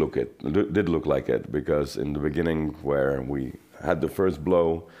it did look like it, because in the beginning, where we had the first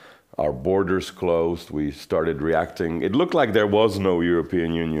blow, our borders closed, we started reacting. It looked like there was no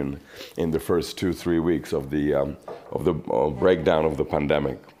European Union in the first 2-3 weeks of the breakdown of the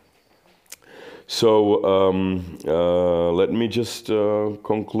pandemic. So let me just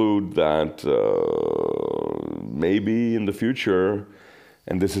conclude that maybe in the future,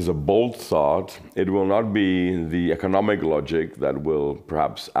 and this is a bold thought, it will not be the economic logic that will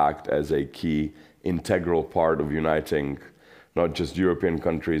perhaps act as a key integral part of uniting not just European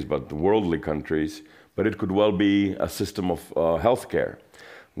countries, but the worldly countries, but it could well be a system of healthcare.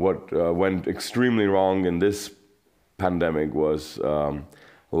 What went extremely wrong in this pandemic was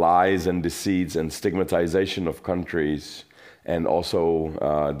lies and deceits and stigmatization of countries, and also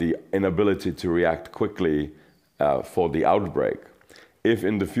the inability to react quickly for the outbreak. If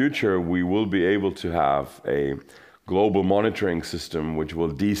in the future we will be able to have a global monitoring system which will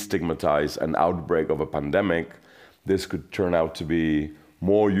destigmatize an outbreak of a pandemic, this could turn out to be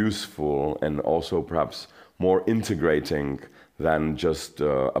more useful and also perhaps more integrating than just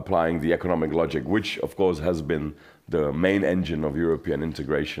applying the economic logic, which of course has been the main engine of European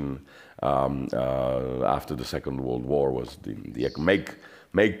integration after the Second World War, was the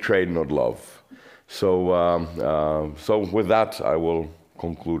make trade, not love. So, so with that, I will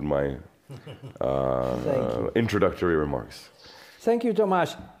conclude my introductory remarks. Thank you,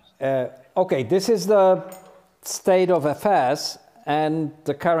 Tomáš. Okay, this is the state of affairs and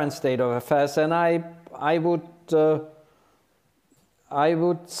the current state of affairs, and I would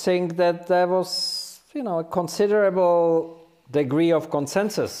think that there was, a considerable degree of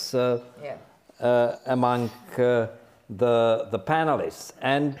consensus among the panelists,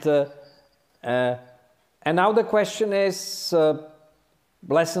 and now the question is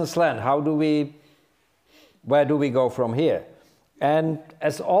lessons learned. Where do we go from here? And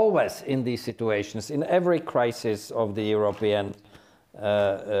as always in these situations, in every crisis of the European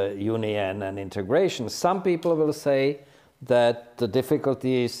Union and integration, some people will say that the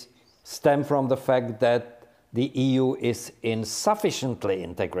difficulties stem from the fact that the EU is insufficiently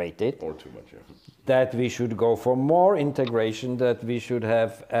integrated, or too much, that we should go for more integration, that we should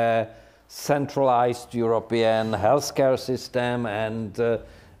have a centralized European healthcare system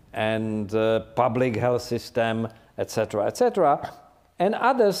and public health system, etc., etc. And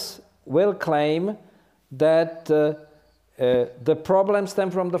others will claim that the problems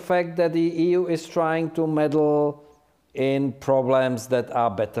stem from the fact that the EU is trying to meddle in problems that are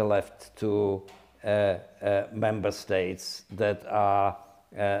better left to member states, that are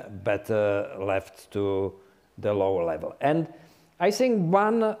better left to the lower level. And I think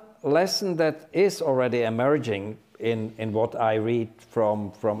one lesson that is already emerging in what I read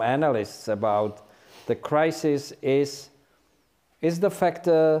from analysts about the crisis is the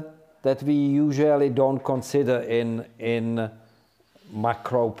factor that we usually don't consider in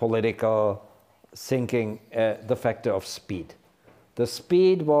macro-political thinking, the factor of speed. The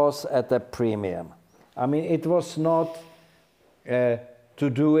speed was at a premium. I mean, it was not to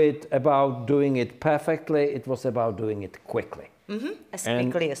do it about doing it perfectly, it was about doing it quickly. Mm-hmm. As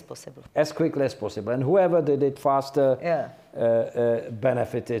quickly as possible. As quickly as possible. And whoever did it faster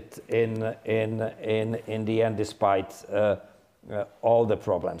benefited in the end, despite all the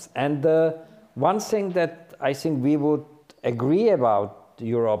problems. And one thing that I think we would agree about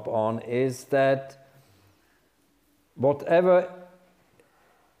Europe on is that whatever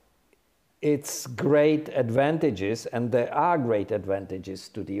its great advantages, and there are great advantages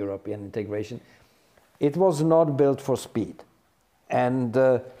to the European integration, it was not built for speed. And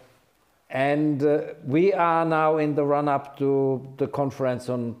we are now in the run-up to the conference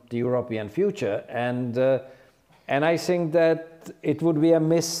on the European future, and I think that it would be a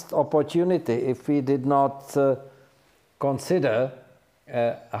missed opportunity if we did not consider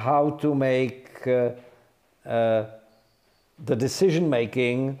how to make the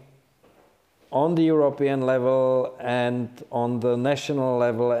decision-making on the European level and on the national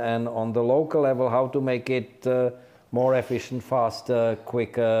level and on the local level, how to make it more efficient, faster,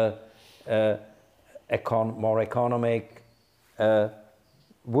 quicker, more economic.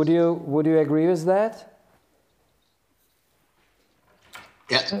 Would you agree with that?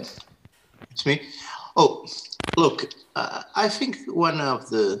 Yeah, it's me. Oh, look, I think one of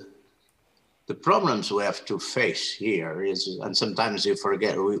the problems we have to face here is, and sometimes we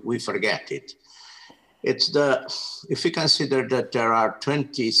forget it. It's if we consider that there are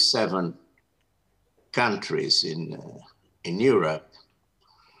 27 countries in Europe,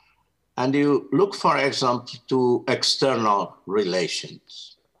 and you look, for example, to external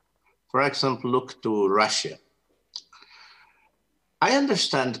relations. For example, look to Russia. I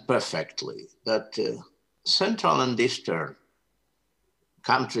understand perfectly that Central and Eastern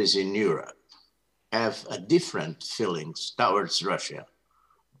countries in Europe have a different feelings towards Russia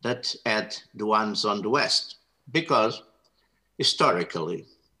that had the ones on the West, because historically,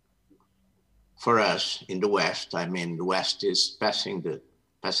 for us in the West, I mean, the West is passing the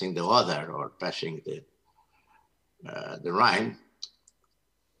Oder or passing the Rhine,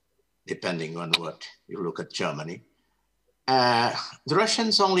 depending on what you look at Germany. The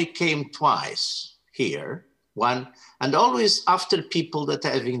Russians only came twice here, one, and always after people that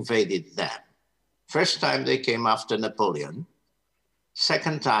have invaded them. First time they came after Napoleon.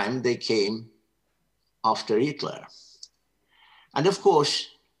 Second time they came after Hitler. And of course,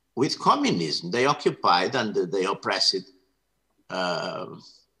 with communism, they occupied and they oppressed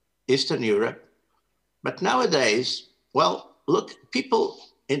Eastern Europe. But nowadays, well, look, people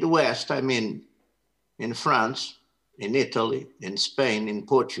in the West, I mean, in France, in Italy, in Spain, in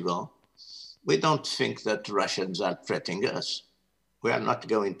Portugal, we don't think that Russians are threatening us. We are not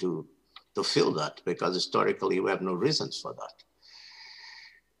going to feel that, because historically we have no reasons for that.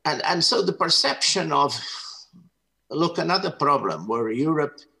 And so the perception of, look, another problem where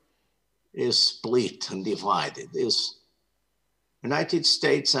Europe is split and divided is United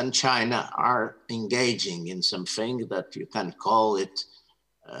States and China are engaging in something that you can call it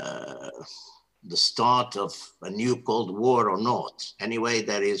the start of a new Cold War or not. Anyway,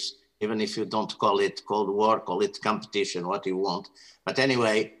 there is, even if you don't call it Cold War, call it competition, what you want. But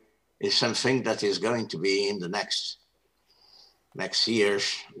anyway, it's something that is going to be in the next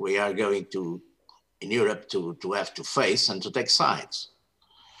years. We are going to, in Europe, to have to face and to take sides.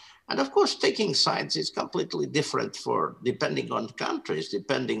 And of course, taking sides is completely different depending on countries,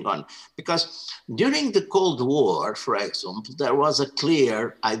 because during the Cold War, for example, there was a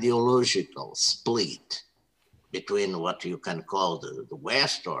clear ideological split between what you can call the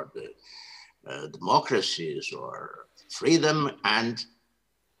West or the democracies or freedom and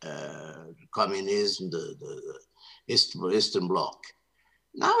communism, the Eastern Bloc.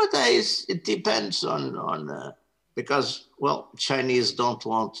 Nowadays, it depends on because, well, Chinese don't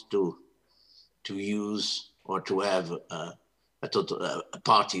want to use or to have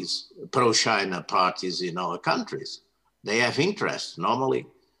parties, pro-China parties in our countries. They have interests. Normally,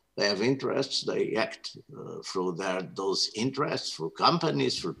 they have interests. They act through those interests, through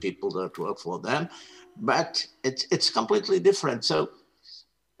companies, through people that work for them. But it's completely different. So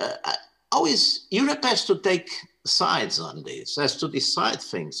always, Europe has to take sides on this, has to decide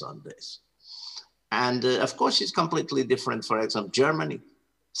things on this. And of course, it's completely different. For example, Germany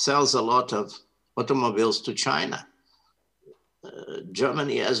sells a lot of automobiles to China.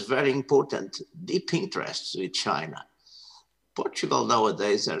 Germany has very important, deep interests with China. Portugal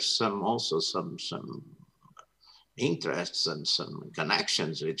nowadays, there's also some interests and some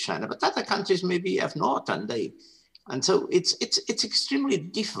connections with China, but other countries maybe have not, and so it's extremely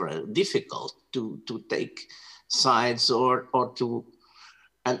difficult to take sides or to.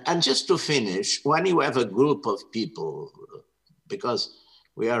 And just to finish, when you have a group of people, because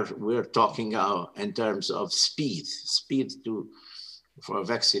we're talking in terms of speed for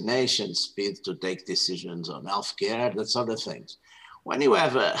vaccination, speed to take decisions on healthcare, that sort of things. When you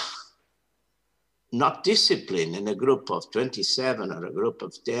have not discipline in a group of 27 or a group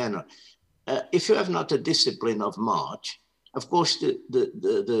of 10, if you have not a discipline of march, of course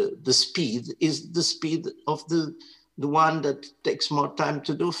the speed is the speed of the one that takes more time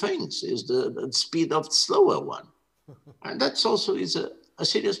to do things, is the speed of the slower one. And that's also is a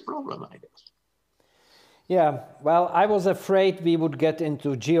serious problem, I guess. Yeah, well, I was afraid we would get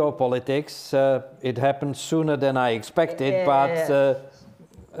into geopolitics. It happened sooner than I expected, but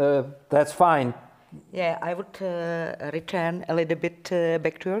that's fine. Yeah, I would return a little bit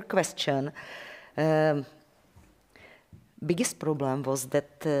back to your question. Biggest problem was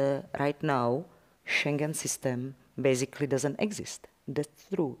that right now, Schengen system basically doesn't exist. That's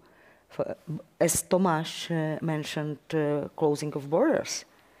true. As Tomáš mentioned, closing of borders.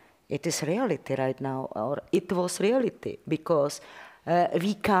 It is reality right now, or it was reality, because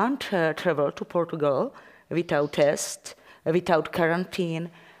we can't travel to Portugal without test, without quarantine.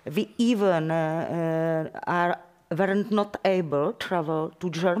 We even weren't not able to travel to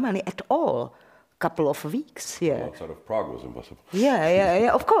Germany at all. Couple of weeks, yeah. Well, outside of Prague was impossible.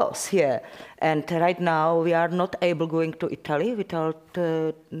 Yeah, of course, yeah. And right now we are not able going to Italy without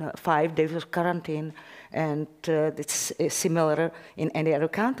 5 days of quarantine, and it's similar in any other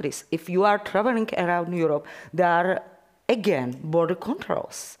countries. If you are traveling around Europe, there are again border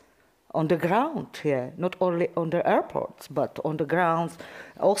controls on the ground, yeah, not only on the airports, but on the grounds,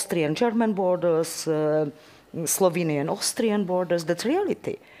 Austrian-German borders, Slovenian-Austrian borders. That's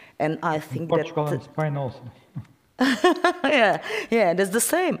reality. And I think Portugal and Spain also. yeah, that's the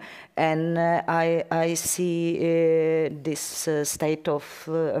same. And I see this state of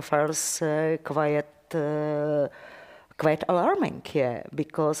affairs quite alarming, yeah,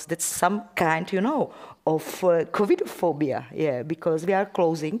 because that's some kind, of COVID phobia, yeah, because we are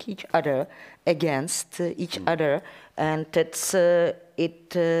closing each other against each other, and that's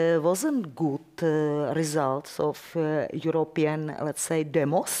it wasn't good results of European, let's say,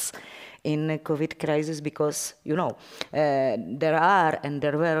 demos in COVID crisis, because there are and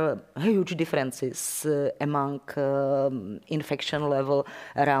there were huge differences among infection level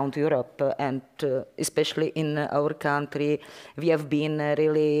around Europe, and especially in our country we have been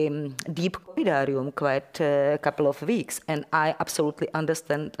really deep covidarium quite a couple of weeks, and I absolutely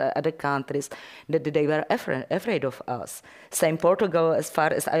understand other countries that they were afraid of us. Same Portugal, as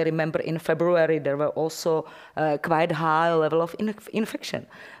far as I remember, in February there were also quite high level of infection,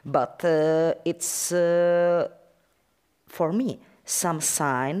 but it's for me some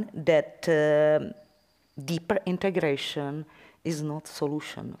sign that deeper integration is not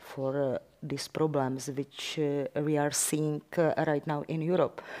solution for these problems which we are seeing right now in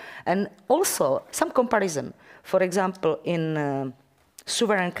Europe. And also some comparison, for example, in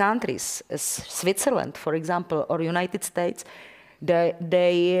sovereign countries, Switzerland, for example, or United States,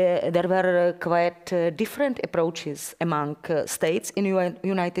 there were quite different approaches among states in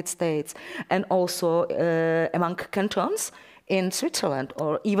United States, and also among cantons in Switzerland,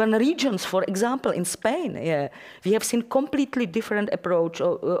 or even regions, for example, in Spain. Yeah. We have seen completely different approach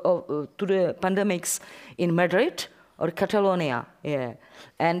to the pandemics in Madrid or Catalonia. Yeah.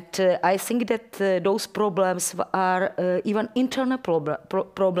 And I think that those problems are even internal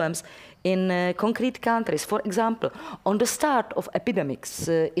problems in concrete countries. For example, on the start of epidemics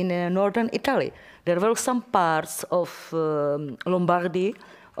in northern Italy, there were some parts of Lombardy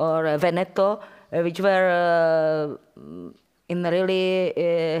or Veneto which were in really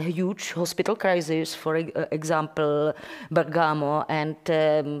huge hospital crisis, for example, Bergamo, and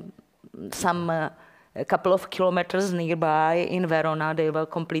a couple of kilometers nearby in Verona, they were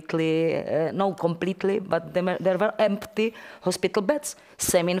completely, not completely, but there were empty hospital beds.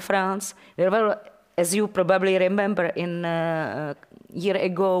 Same in France. There were, as you probably remember, in a year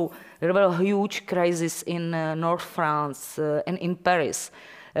ago, there were a huge crisis in North France and in Paris.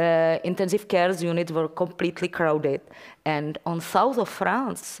 Intensive care units were completely crowded. And on south of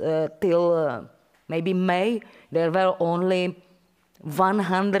France, till maybe May, there were only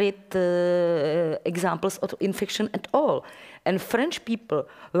 100 examples of infection at all. And French people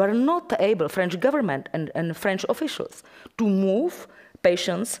were not able, French government and French officials, to move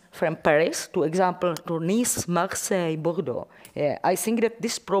patients from Paris, to example, to Nice, Marseille, Bordeaux. Yeah, I think that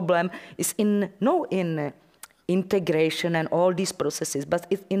this problem is in integration and all these processes, but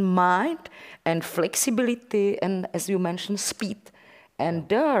it's in mind and flexibility and, as you mentioned, speed. And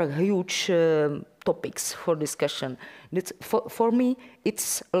there are huge topics for discussion. For me,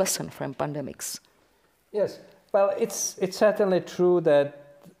 it's a lesson from pandemics. Yes, well, it's certainly true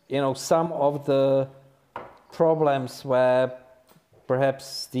that some of the problems were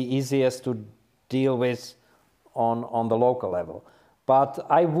perhaps the easiest to deal with on the local level. But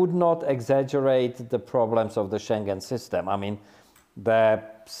I would not exaggerate the problems of the Schengen system. I mean,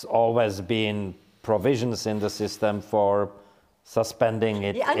 there's always been provisions in the system for suspending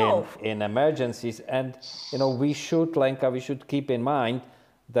it in emergencies. And, we should, Lenka, we should keep in mind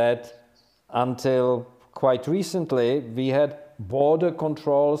that until quite recently, we had border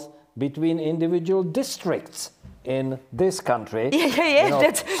controls between individual districts in this country.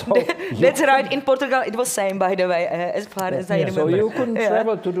 That's right. In Portugal, it was same, by the way, as far as I remember. So you couldn't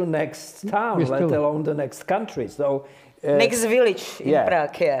travel to the next town, let alone the next country. So next village in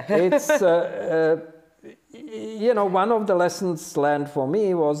Prague. Yeah. It's one of the lessons learned for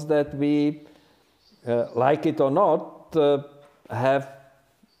me was that we, like it or not, have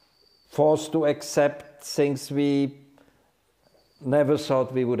forced to accept things we never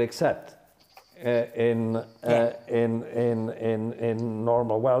thought we would accept in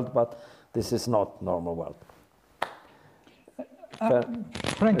normal world, but this is not normal world.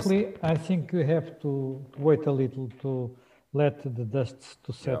 Frankly, I think we have to wait a little to let the dust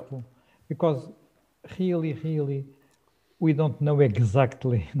to settle, because really, we don't know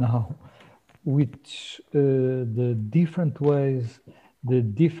exactly now which the different ways the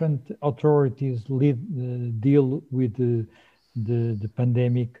different authorities deal with the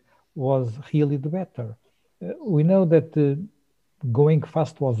pandemic was really the better. We know that going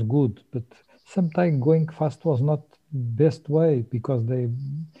fast was good, but sometimes going fast was not best way, because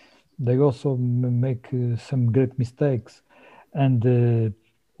they also make some great mistakes, and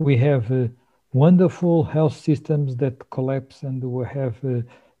we have wonderful health systems that collapse, and we have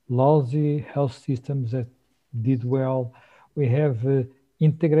lousy health systems that did well. We have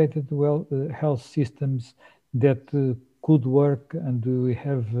integrated health systems that could work, and we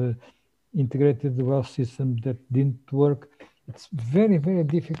have integrated health systems that didn't work. It's very, very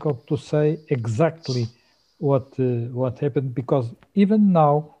difficult to say exactly what happened, because even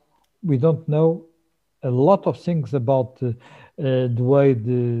now we don't know a lot of things about the way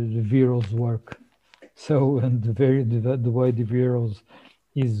the virus work. So, and the way the virus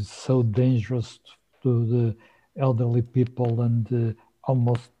is so dangerous to the elderly people, and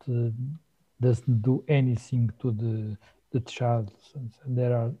almost doesn't do anything to the child. And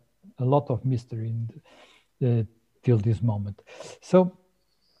there are a lot of mystery till this moment. So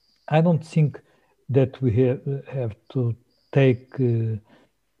I don't think that we have to take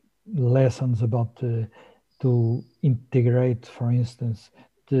lessons about to integrate, for instance,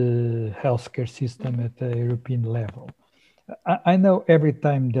 the healthcare system at the European level. I know every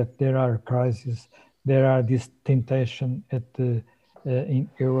time that there are crises, there are this temptation in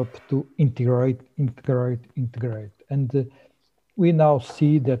Europe to integrate. And we now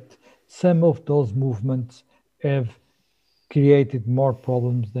see that some of those movements have created more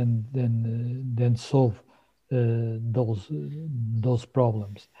problems than solve those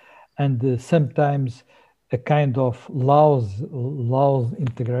problems. And sometimes a kind of laws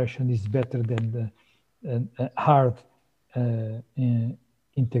integration is better than the hard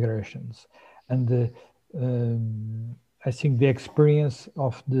integrations. And I think the experience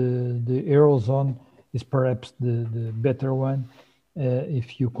of the Eurozone is perhaps the better one.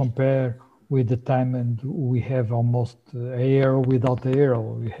 If you compare with the time, and we have almost a year without the euro,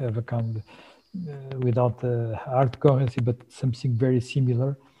 we have a kind of, without a hard currency, but something very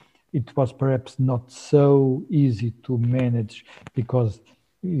similar. It was perhaps not so easy to manage because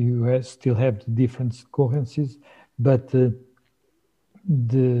you still have the different currencies, but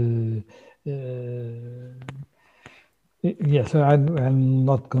yes, I'm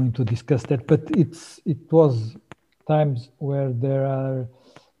not going to discuss that, but it was times where there are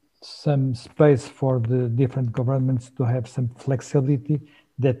some space for the different governments to have some flexibility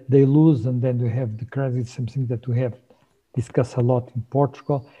that they lose, and then we have the crisis, something that we have discussed a lot in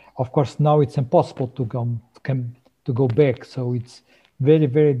Portugal. Of course, now it's impossible to go back, so it's very,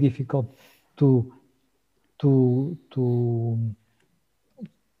 very difficult to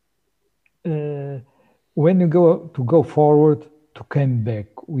when you go forward, to come back,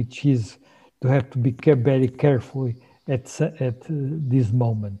 which is to have to be very carefully at these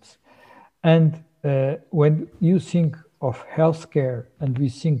moments. And when you think of healthcare, and you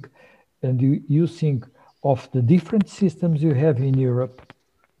think of the different systems you have in Europe,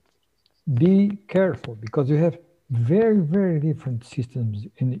 be careful, because you have very, very different systems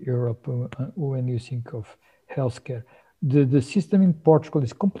in Europe when you think of healthcare. The system in Portugal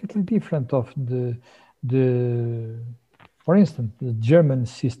is completely different of for instance, the German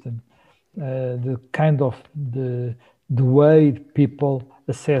system, the kind of the way people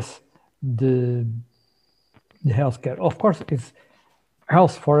assess the healthcare. Of course, it's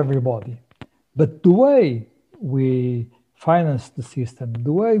health for everybody, but the way we finance the system,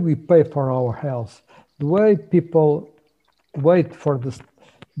 the way we pay for our health, the way people wait for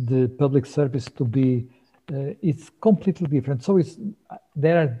the public service to be, it's completely different. So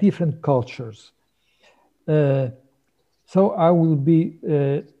there are different cultures. So I will be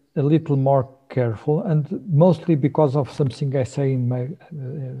a little more careful, and mostly because of something I say in my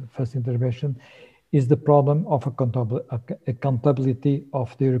first intervention, is the problem of accountability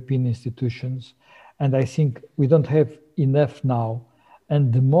of the European institutions. And I think we don't have enough now.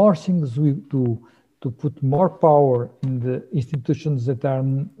 And the more things we do to put more power in the institutions that are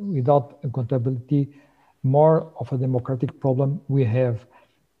without accountability, more of a democratic problem we have,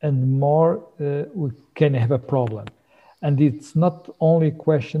 and more we can have a problem. And it's not only a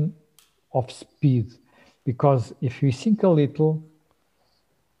question of speed, because if we think a little,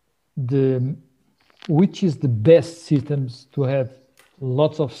 which is the best systems to have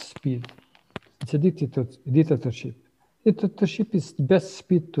lots of speed? It's a dictatorship. Dictatorship is the best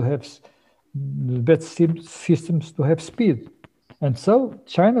speed to have, the best systems to have speed. And so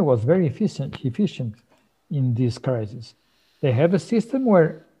China was very efficient in this crisis. They have a system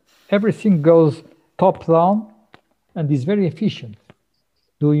where everything goes top down and is very efficient.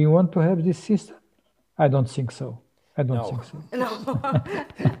 Do you want to have this system? I don't think so. I don't think so. No,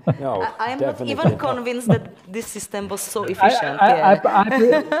 No, I'm not definitely even not. convinced that this system was so efficient. I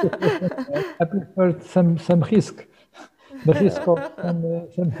prefer some risk, the risk of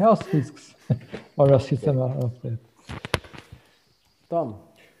some health risks, or a system of that. Tom.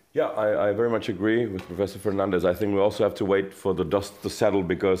 Yeah, I very much agree with Professor Fernandez. I think we also have to wait for the dust to settle,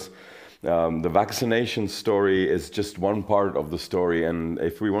 because the vaccination story is just one part of the story. And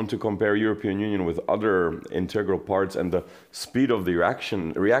if we want to compare European Union with other integral parts and the speed of the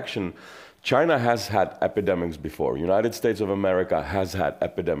reaction, China has had epidemics before. United States of America has had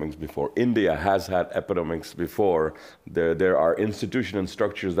epidemics before. India has had epidemics before. There are institutions and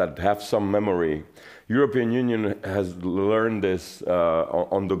structures that have some memory. European Union has learned this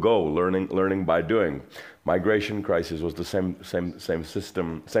on the go, learning by doing. Migration crisis was the same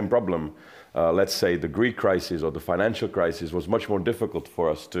system, same problem. Let's say the Greek crisis or the financial crisis was much more difficult for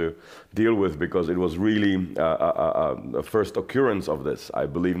us to deal with, because it was really a first occurrence of this. I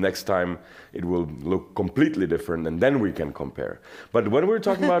believe next time it will look completely different, and then we can compare. But when we're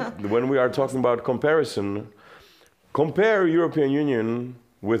talking about we are talking about comparison, compare European Union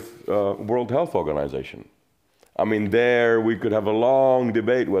with World Health Organization. I mean, there we could have a long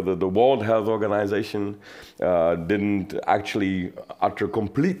debate whether the World Health Organization didn't actually utter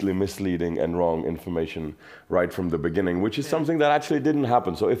completely misleading and wrong information right from the beginning, which is something that actually didn't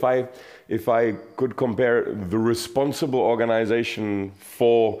happen. So if I could compare the responsible organization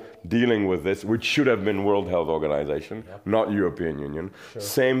for dealing with this, which should have been World Health Organization, not European Union,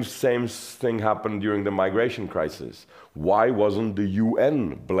 same thing happened during the migration crisis. Why wasn't the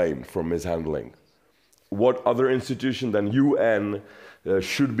UN blamed for mishandling? What other institution than UN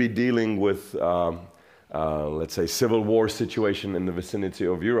should be dealing with, let's say, civil war situation in the vicinity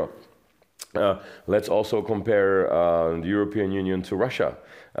of Europe? Let's also compare the European Union to Russia,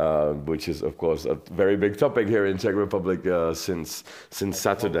 which is, of course, a very big topic here in Czech Republic since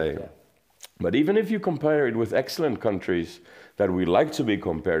Saturday. But even if you compare it with excellent countries that we like to be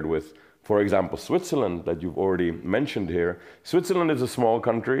compared with, for example, Switzerland, that you've already mentioned here. Switzerland is a small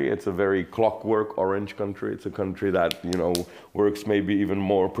country. It's a very clockwork orange country. It's a country that, you know, works maybe even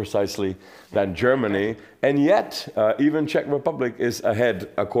more precisely than Germany. And yet, even Czech Republic is ahead,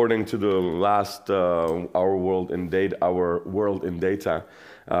 according to the last Our World in Data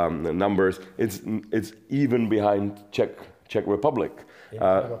numbers. It's even behind Czech Republic. In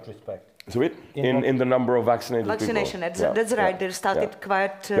what respect? So in the number of vaccinated vaccination, people. that's right. They started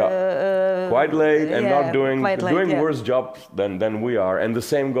quite late and not doing worse jobs than we are, and the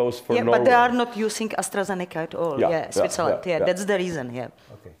same goes for Norway. But they are not using AstraZeneca at all. Switzerland. That's the reason. Okay.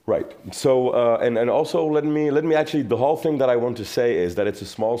 Right. So and also let me actually, the whole thing that I want to say is that it's a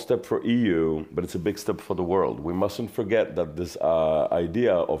small step for EU, but it's a big step for the world. We mustn't forget that this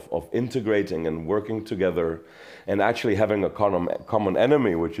idea of integrating and working together and actually having a common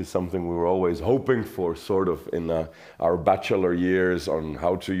enemy, which is something we were always hoping for, sort of in our bachelor years on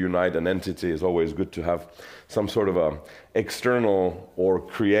how to unite an entity. Is always good to have some sort of a external or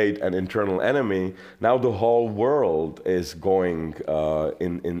create an internal enemy. Now the whole world is going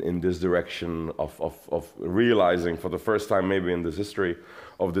in this direction of realizing for the first time maybe in this history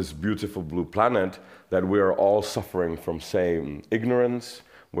of this beautiful blue planet that we are all suffering from same ignorance.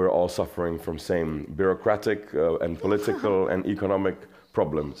 We're all suffering from same bureaucratic and political and economic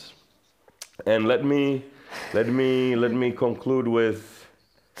problems. And let me conclude with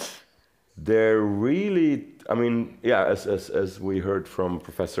there really, I mean, yeah, as we heard from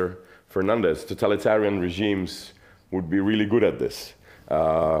Professor Fernandez, totalitarian regimes would be really good at this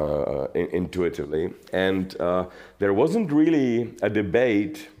intuitively. And there wasn't really a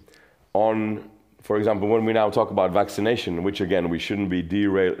debate on, for example, when we now talk about vaccination, which again, we shouldn't be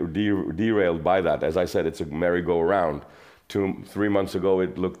derailed by that. As I said, it's a merry-go-round. 2-3 months ago,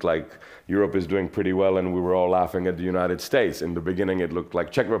 it looked like Europe is doing pretty well and we were all laughing at the United States. In the beginning, it looked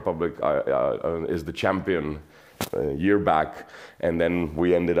like Czech Republic is the champion a year back, and then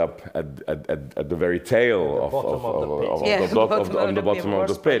we ended up at the very tail on the bottom of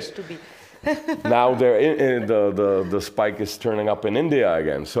the pit. now the spike is turning up in India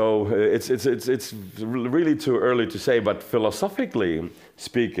again. So it's really too early to say. But philosophically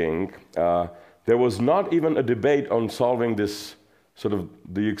speaking, there was not even a debate on solving this sort of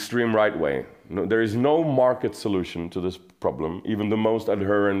the extreme right way. No, there is no market solution to this problem. Even the most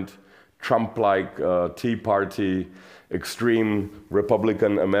adherent Trump-like Tea Party, extreme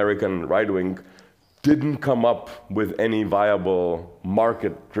Republican American right wing didn't come up with any viable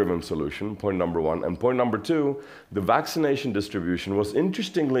market-driven solution, point number one. And point number two, the vaccination distribution was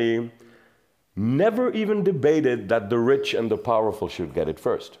interestingly never even debated that the rich and the powerful should get it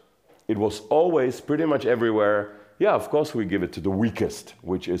first. It was always pretty much everywhere, yeah, of course we give it to the weakest,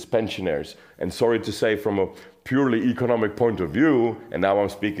 which is pensioners. And sorry to say, from a purely economic point of view, and now I'm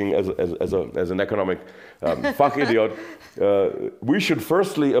speaking as an economic fuck idiot, we should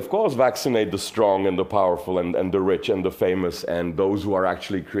firstly, of course, vaccinate the strong and the powerful and the rich and the famous and those who are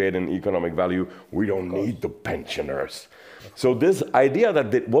actually creating economic value. We don't need the pensioners. So this idea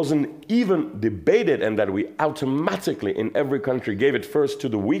that it wasn't even debated and that we automatically in every country gave it first to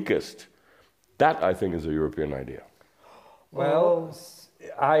the weakest, that I think is a European idea. Well,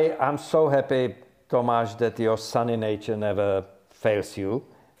 I'm so happy, Tomáš, that your sunny nature never fails you.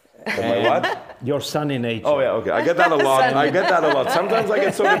 My what? Your sunny nature. Oh yeah, okay. I get that a lot. I get that a lot. Sometimes I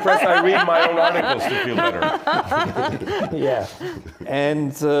get so depressed I read my own articles to feel better. Yeah,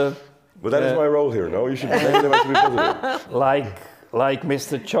 and. But that is my role here. No, you should be negative. I should be positive. Like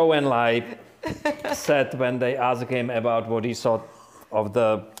Mr. Zhou Enlai said when they asked him about what he thought of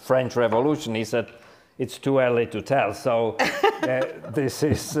the French Revolution, he said, "It's too early to tell." So this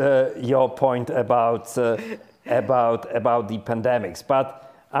is your point about the pandemics.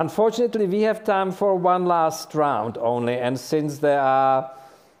 But unfortunately, we have time for one last round only, and since there are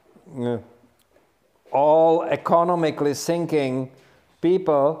all economically thinking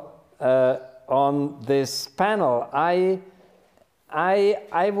people on this panel, I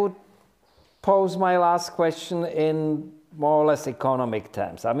would pose my last question in more or less economic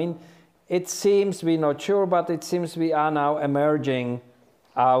terms. I mean, it seems, we're not sure, but it seems we are now emerging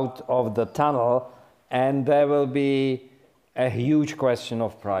out of the tunnel, and there will be a huge question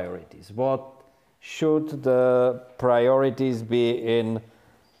of priorities. What should the priorities be in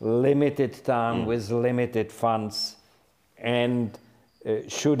limited time with limited funds? And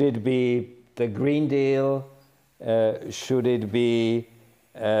should it be the Green Deal? Should it be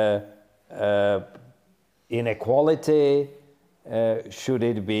inequality? Should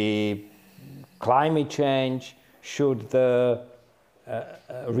it be climate change? Should the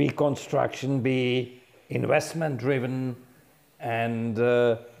reconstruction be investment-driven and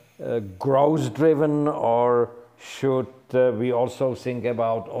growth-driven, or should we also think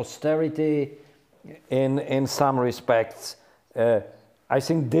about austerity in some respects? I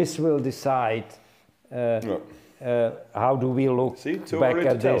think this will decide how do we look back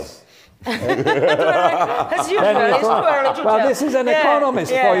at this. As usual, it's too early to tell. Well, this is an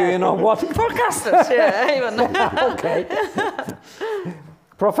economist for you, you know what? Forecasters, yeah, even. Okay.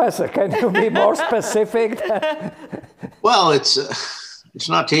 Professor, can you be more specific? Well, it's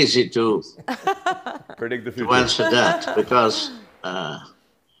not easy to predict the future. To answer that because,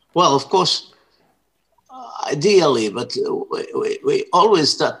 well, of course, ideally, but we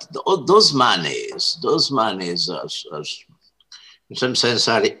always that those monies as in some sense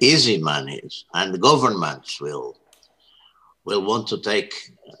are easy monies, and the governments will want to take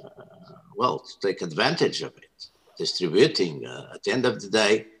take advantage of it, distributing. At the end of the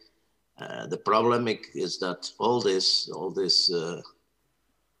day, the problem is that all these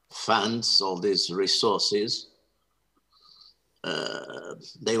funds, all these resources,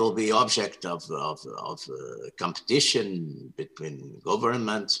 they will be object of competition between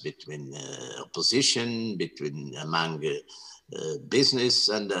governments, between opposition, among business,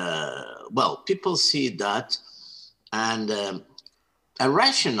 and well, people see that, and a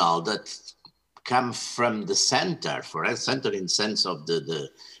rationale that come from the center, for a center in sense of the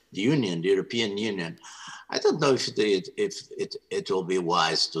Union, the European Union. I don't know if it will be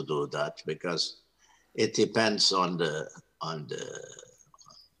wise to do that, because it depends on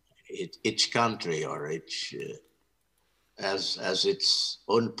each country, or each has its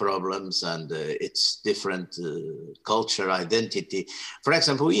own problems and its different culture, identity. For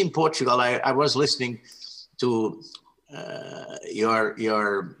example, we in Portugal, I was listening to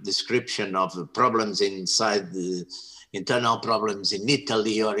your description of the problems inside, the internal problems in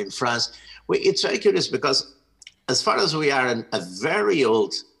Italy or in France. It's very curious, because as far as we are a very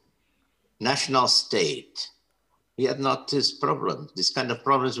old national state, we have not this problem, this kind of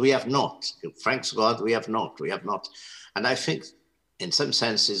problems. We have not. Thanks God, we have not. And I think in some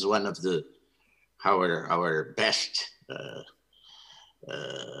sense is one of our best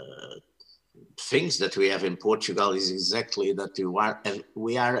things that we have in Portugal is exactly that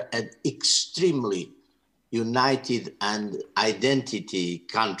we are an extremely united and identity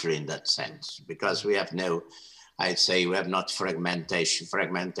country in that sense, because we have no, I'd say we have not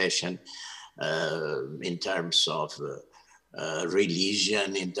fragmentation in terms of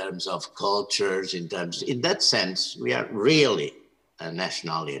religion, in terms of cultures, in that sense, we are really a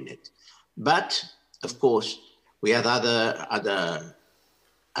national unit. But of course, we had other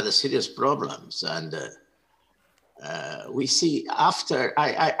serious problems, and we see after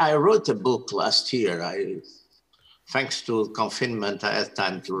I wrote a book last year. Thanks to confinement, I had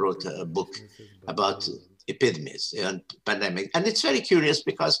time to write a book about epidemics and pandemic, and it's very curious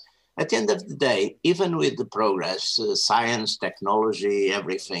because at the end of the day, even with the progress, science, technology,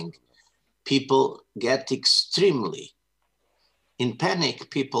 everything, people get extremely in panic.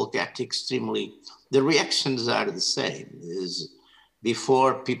 People get extremely. The reactions are the same. Is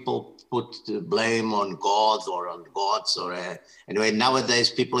before people put the blame on God or on gods or anyway. Nowadays,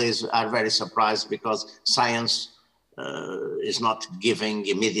 people are very surprised because science is not giving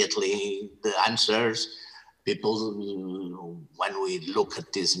immediately the answers. People, when we look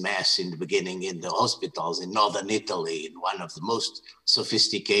at this mess in the beginning in the hospitals in northern Italy, in one of the most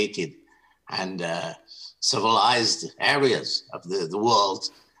sophisticated and civilized areas of the world,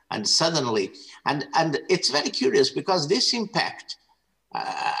 and suddenly, and it's very curious because this impact,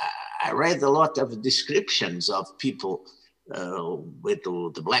 I read a lot of descriptions of people with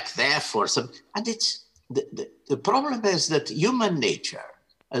the Black Death or something, and it's the problem is that human nature,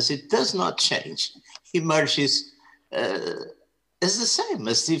 as it does not change, emerges as the same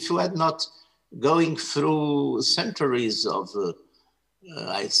as if you had not going through centuries of,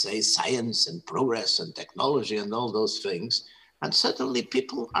 I'd say, science and progress and technology and all those things, and suddenly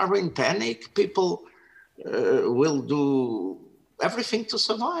people are in panic. People will do everything to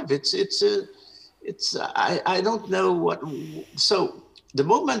survive. I don't know what. So the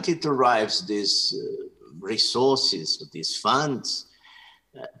moment it arrives, these resources, these funds,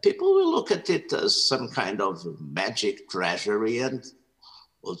 people will look at it as some kind of magic treasury and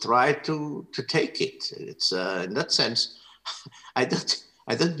will try to take it. It's in that sense, I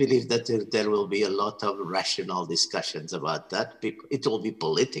don't believe that there will be a lot of rational discussions about that. It will be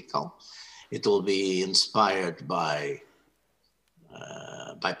political. It will be inspired by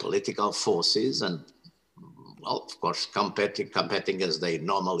political forces and, well, of course, competing as they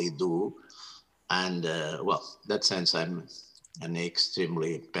normally do. And well, in that sense, I'm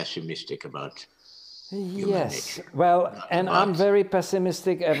extremely pessimistic about human nature. Well, and I'm very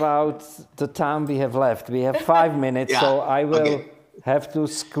pessimistic about the time we have left. We have 5 minutes, so I will have to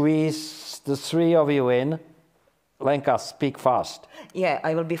squeeze the three of you in. Lenka, speak fast. Yeah,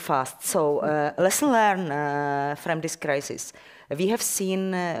 I will be fast. So, lesson learned from this crisis. We have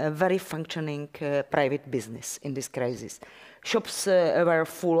seen a very functioning private business in this crisis. Shops were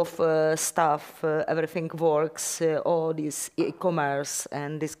full of stuff, everything works, all this e-commerce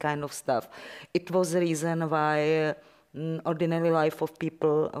and this kind of stuff. It was the reason why ordinary life of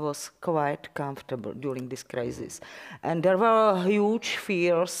people was quite comfortable during this crisis. And there were huge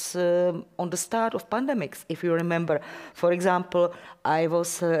fears on the start of pandemics. If you remember, for example, I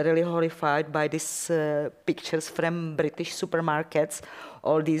was really horrified by these pictures from British supermarkets,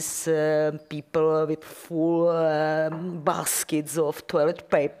 all these people with full baskets of toilet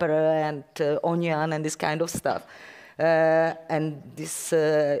paper and onion and this kind of stuff. And this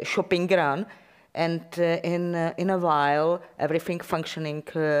shopping run. And in a while, everything functioning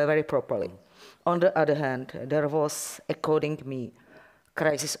very properly. On the other hand, there was, according to me,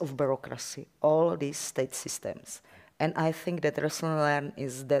 crisis of bureaucracy, all these state systems. And I think that lesson learned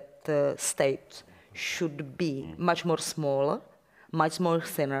is that state should be much more smaller, much more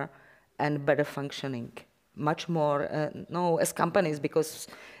thinner, and better functioning. Much more, no, as companies, because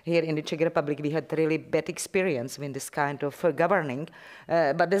here in the Czech Republic we had really bad experience with this kind of governing.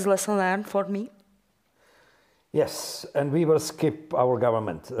 But there's lesson learned for me. Yes, and we will skip our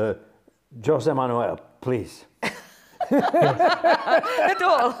government. José Manuel, please. At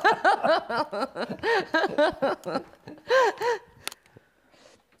all.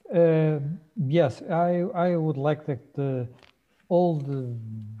 Yes, I would like that all the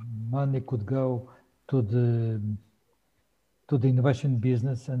money could go to the innovation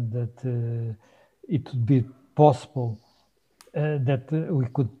business, and that it would be possible that we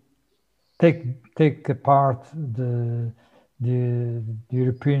could take apart the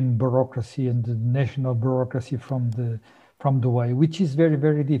European bureaucracy and the national bureaucracy from from the way, which is very,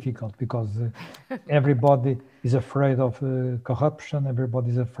 very difficult because everybody is afraid of corruption.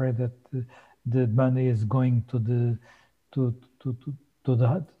 Everybody is afraid that the money is going to the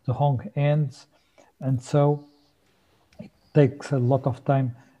wrong hands, and so it takes a lot of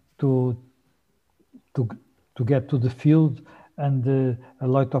time to get to the field, and a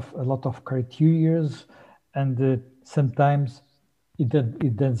lot of criteria, and sometimes it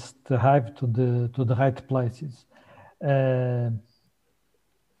doesn't arrive to the right places.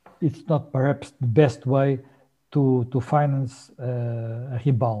 It's not perhaps the best way to finance a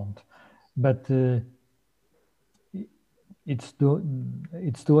rebound, but it's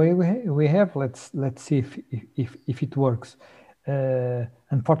the way we have. Let's see if it works.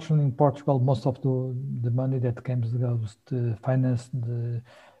 Unfortunately, in Portugal, most of the money that goes to finance the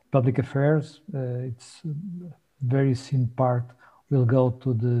public affairs, it's very thin part will go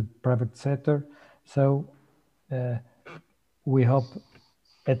to the private sector. So we hope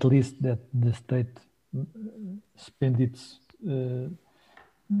at least that the state spend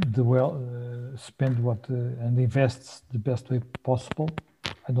and invests the best way possible.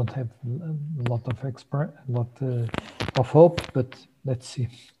 I don't have a lot of hope, but let's see.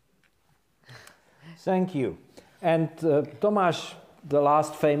 Thank you. And Tomáš, the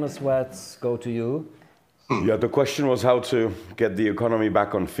last famous words go to you. Yeah, the question was how to get the economy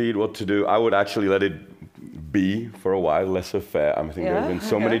back on feet, what to do. I would actually let it be for a while, laissez-faire. I think there have been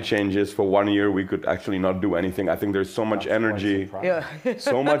so many changes. For 1 year, we could actually not do anything. I think there's so much energy,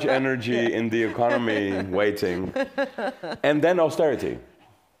 so much energy in the economy waiting. And then austerity.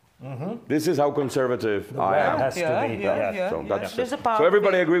 This is how conservative I am. Has to be. So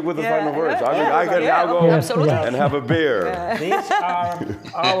everybody agree with the final words. I think I can now go and have a beer. These are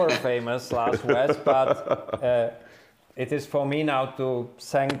our famous last words, but it is for me now to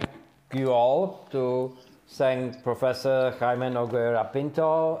thank you all, to thank Professor Jaime Nogueira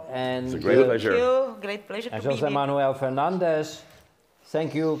Pinto and it's a great pleasure. Thank you. Great pleasure and to be José here. Manuel Fernandes.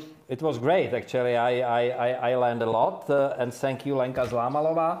 Thank you. It was great, actually. I learned a lot. And thank you, Lenka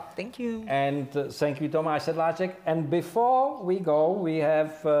Zlámalová. Thank you. And thank you, Tomáš Sedláček. And before we go, we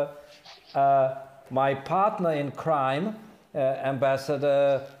have my partner in crime,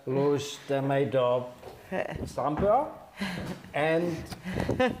 Ambassador Luís de Almeida Sampaio. And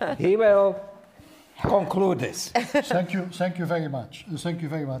he will conclude this. Thank you very much. Thank you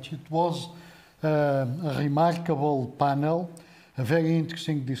very much. It was a remarkable panel. A very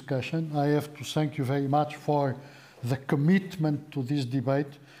interesting discussion. I have to thank you very much for the commitment to this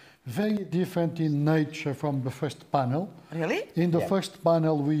debate. Very different in nature from the first panel. Really? In the first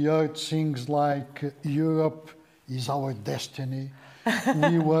panel, we heard things like Europe is our destiny.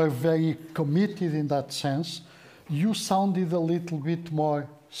 We were very committed in that sense. You sounded a little bit more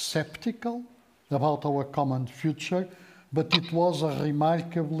skeptical about our common future, but it was a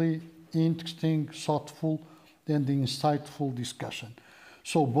remarkably interesting, thoughtful, and insightful discussion.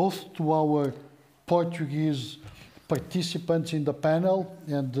 So both to our Portuguese participants in the panel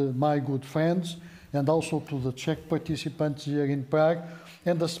and my good friends, and also to the Czech participants here in Prague,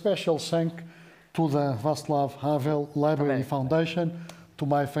 and a special thank to the Václav Havel Library Foundation, to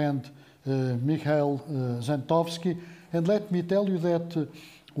my friend Michael Žantovský. And let me tell you that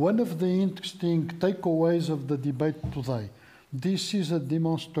one of the interesting takeaways of the debate today, this is a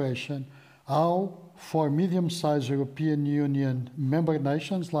demonstration how for medium-sized European Union member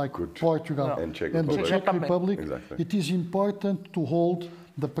nations like Portugal and the Czech Republic, it is important to hold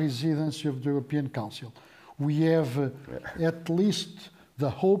the presidency of the European Council. We have at least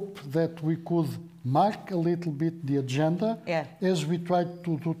the hope that we could mark a little bit the agenda as we tried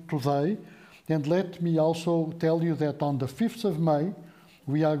to do today. And let me also tell you that on the 5th of May,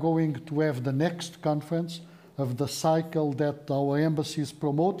 we are going to have the next conference of the cycle that our embassy is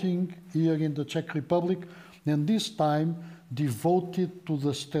promoting here in the Czech Republic, and this time devoted to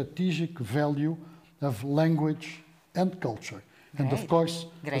the strategic value of language and culture. And of course,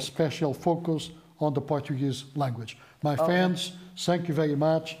 a special focus on the Portuguese language. My friends, thank you very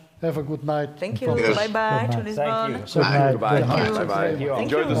much. Have a good night. Thank you. Bye-bye to Lisbon. Goodbye. Bye-bye.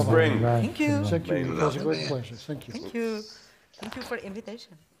 Enjoy the spring. Thank you. Thank you. It was a great pleasure. Thank you. Thank you. Thank you for the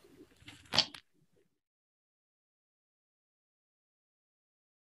invitation.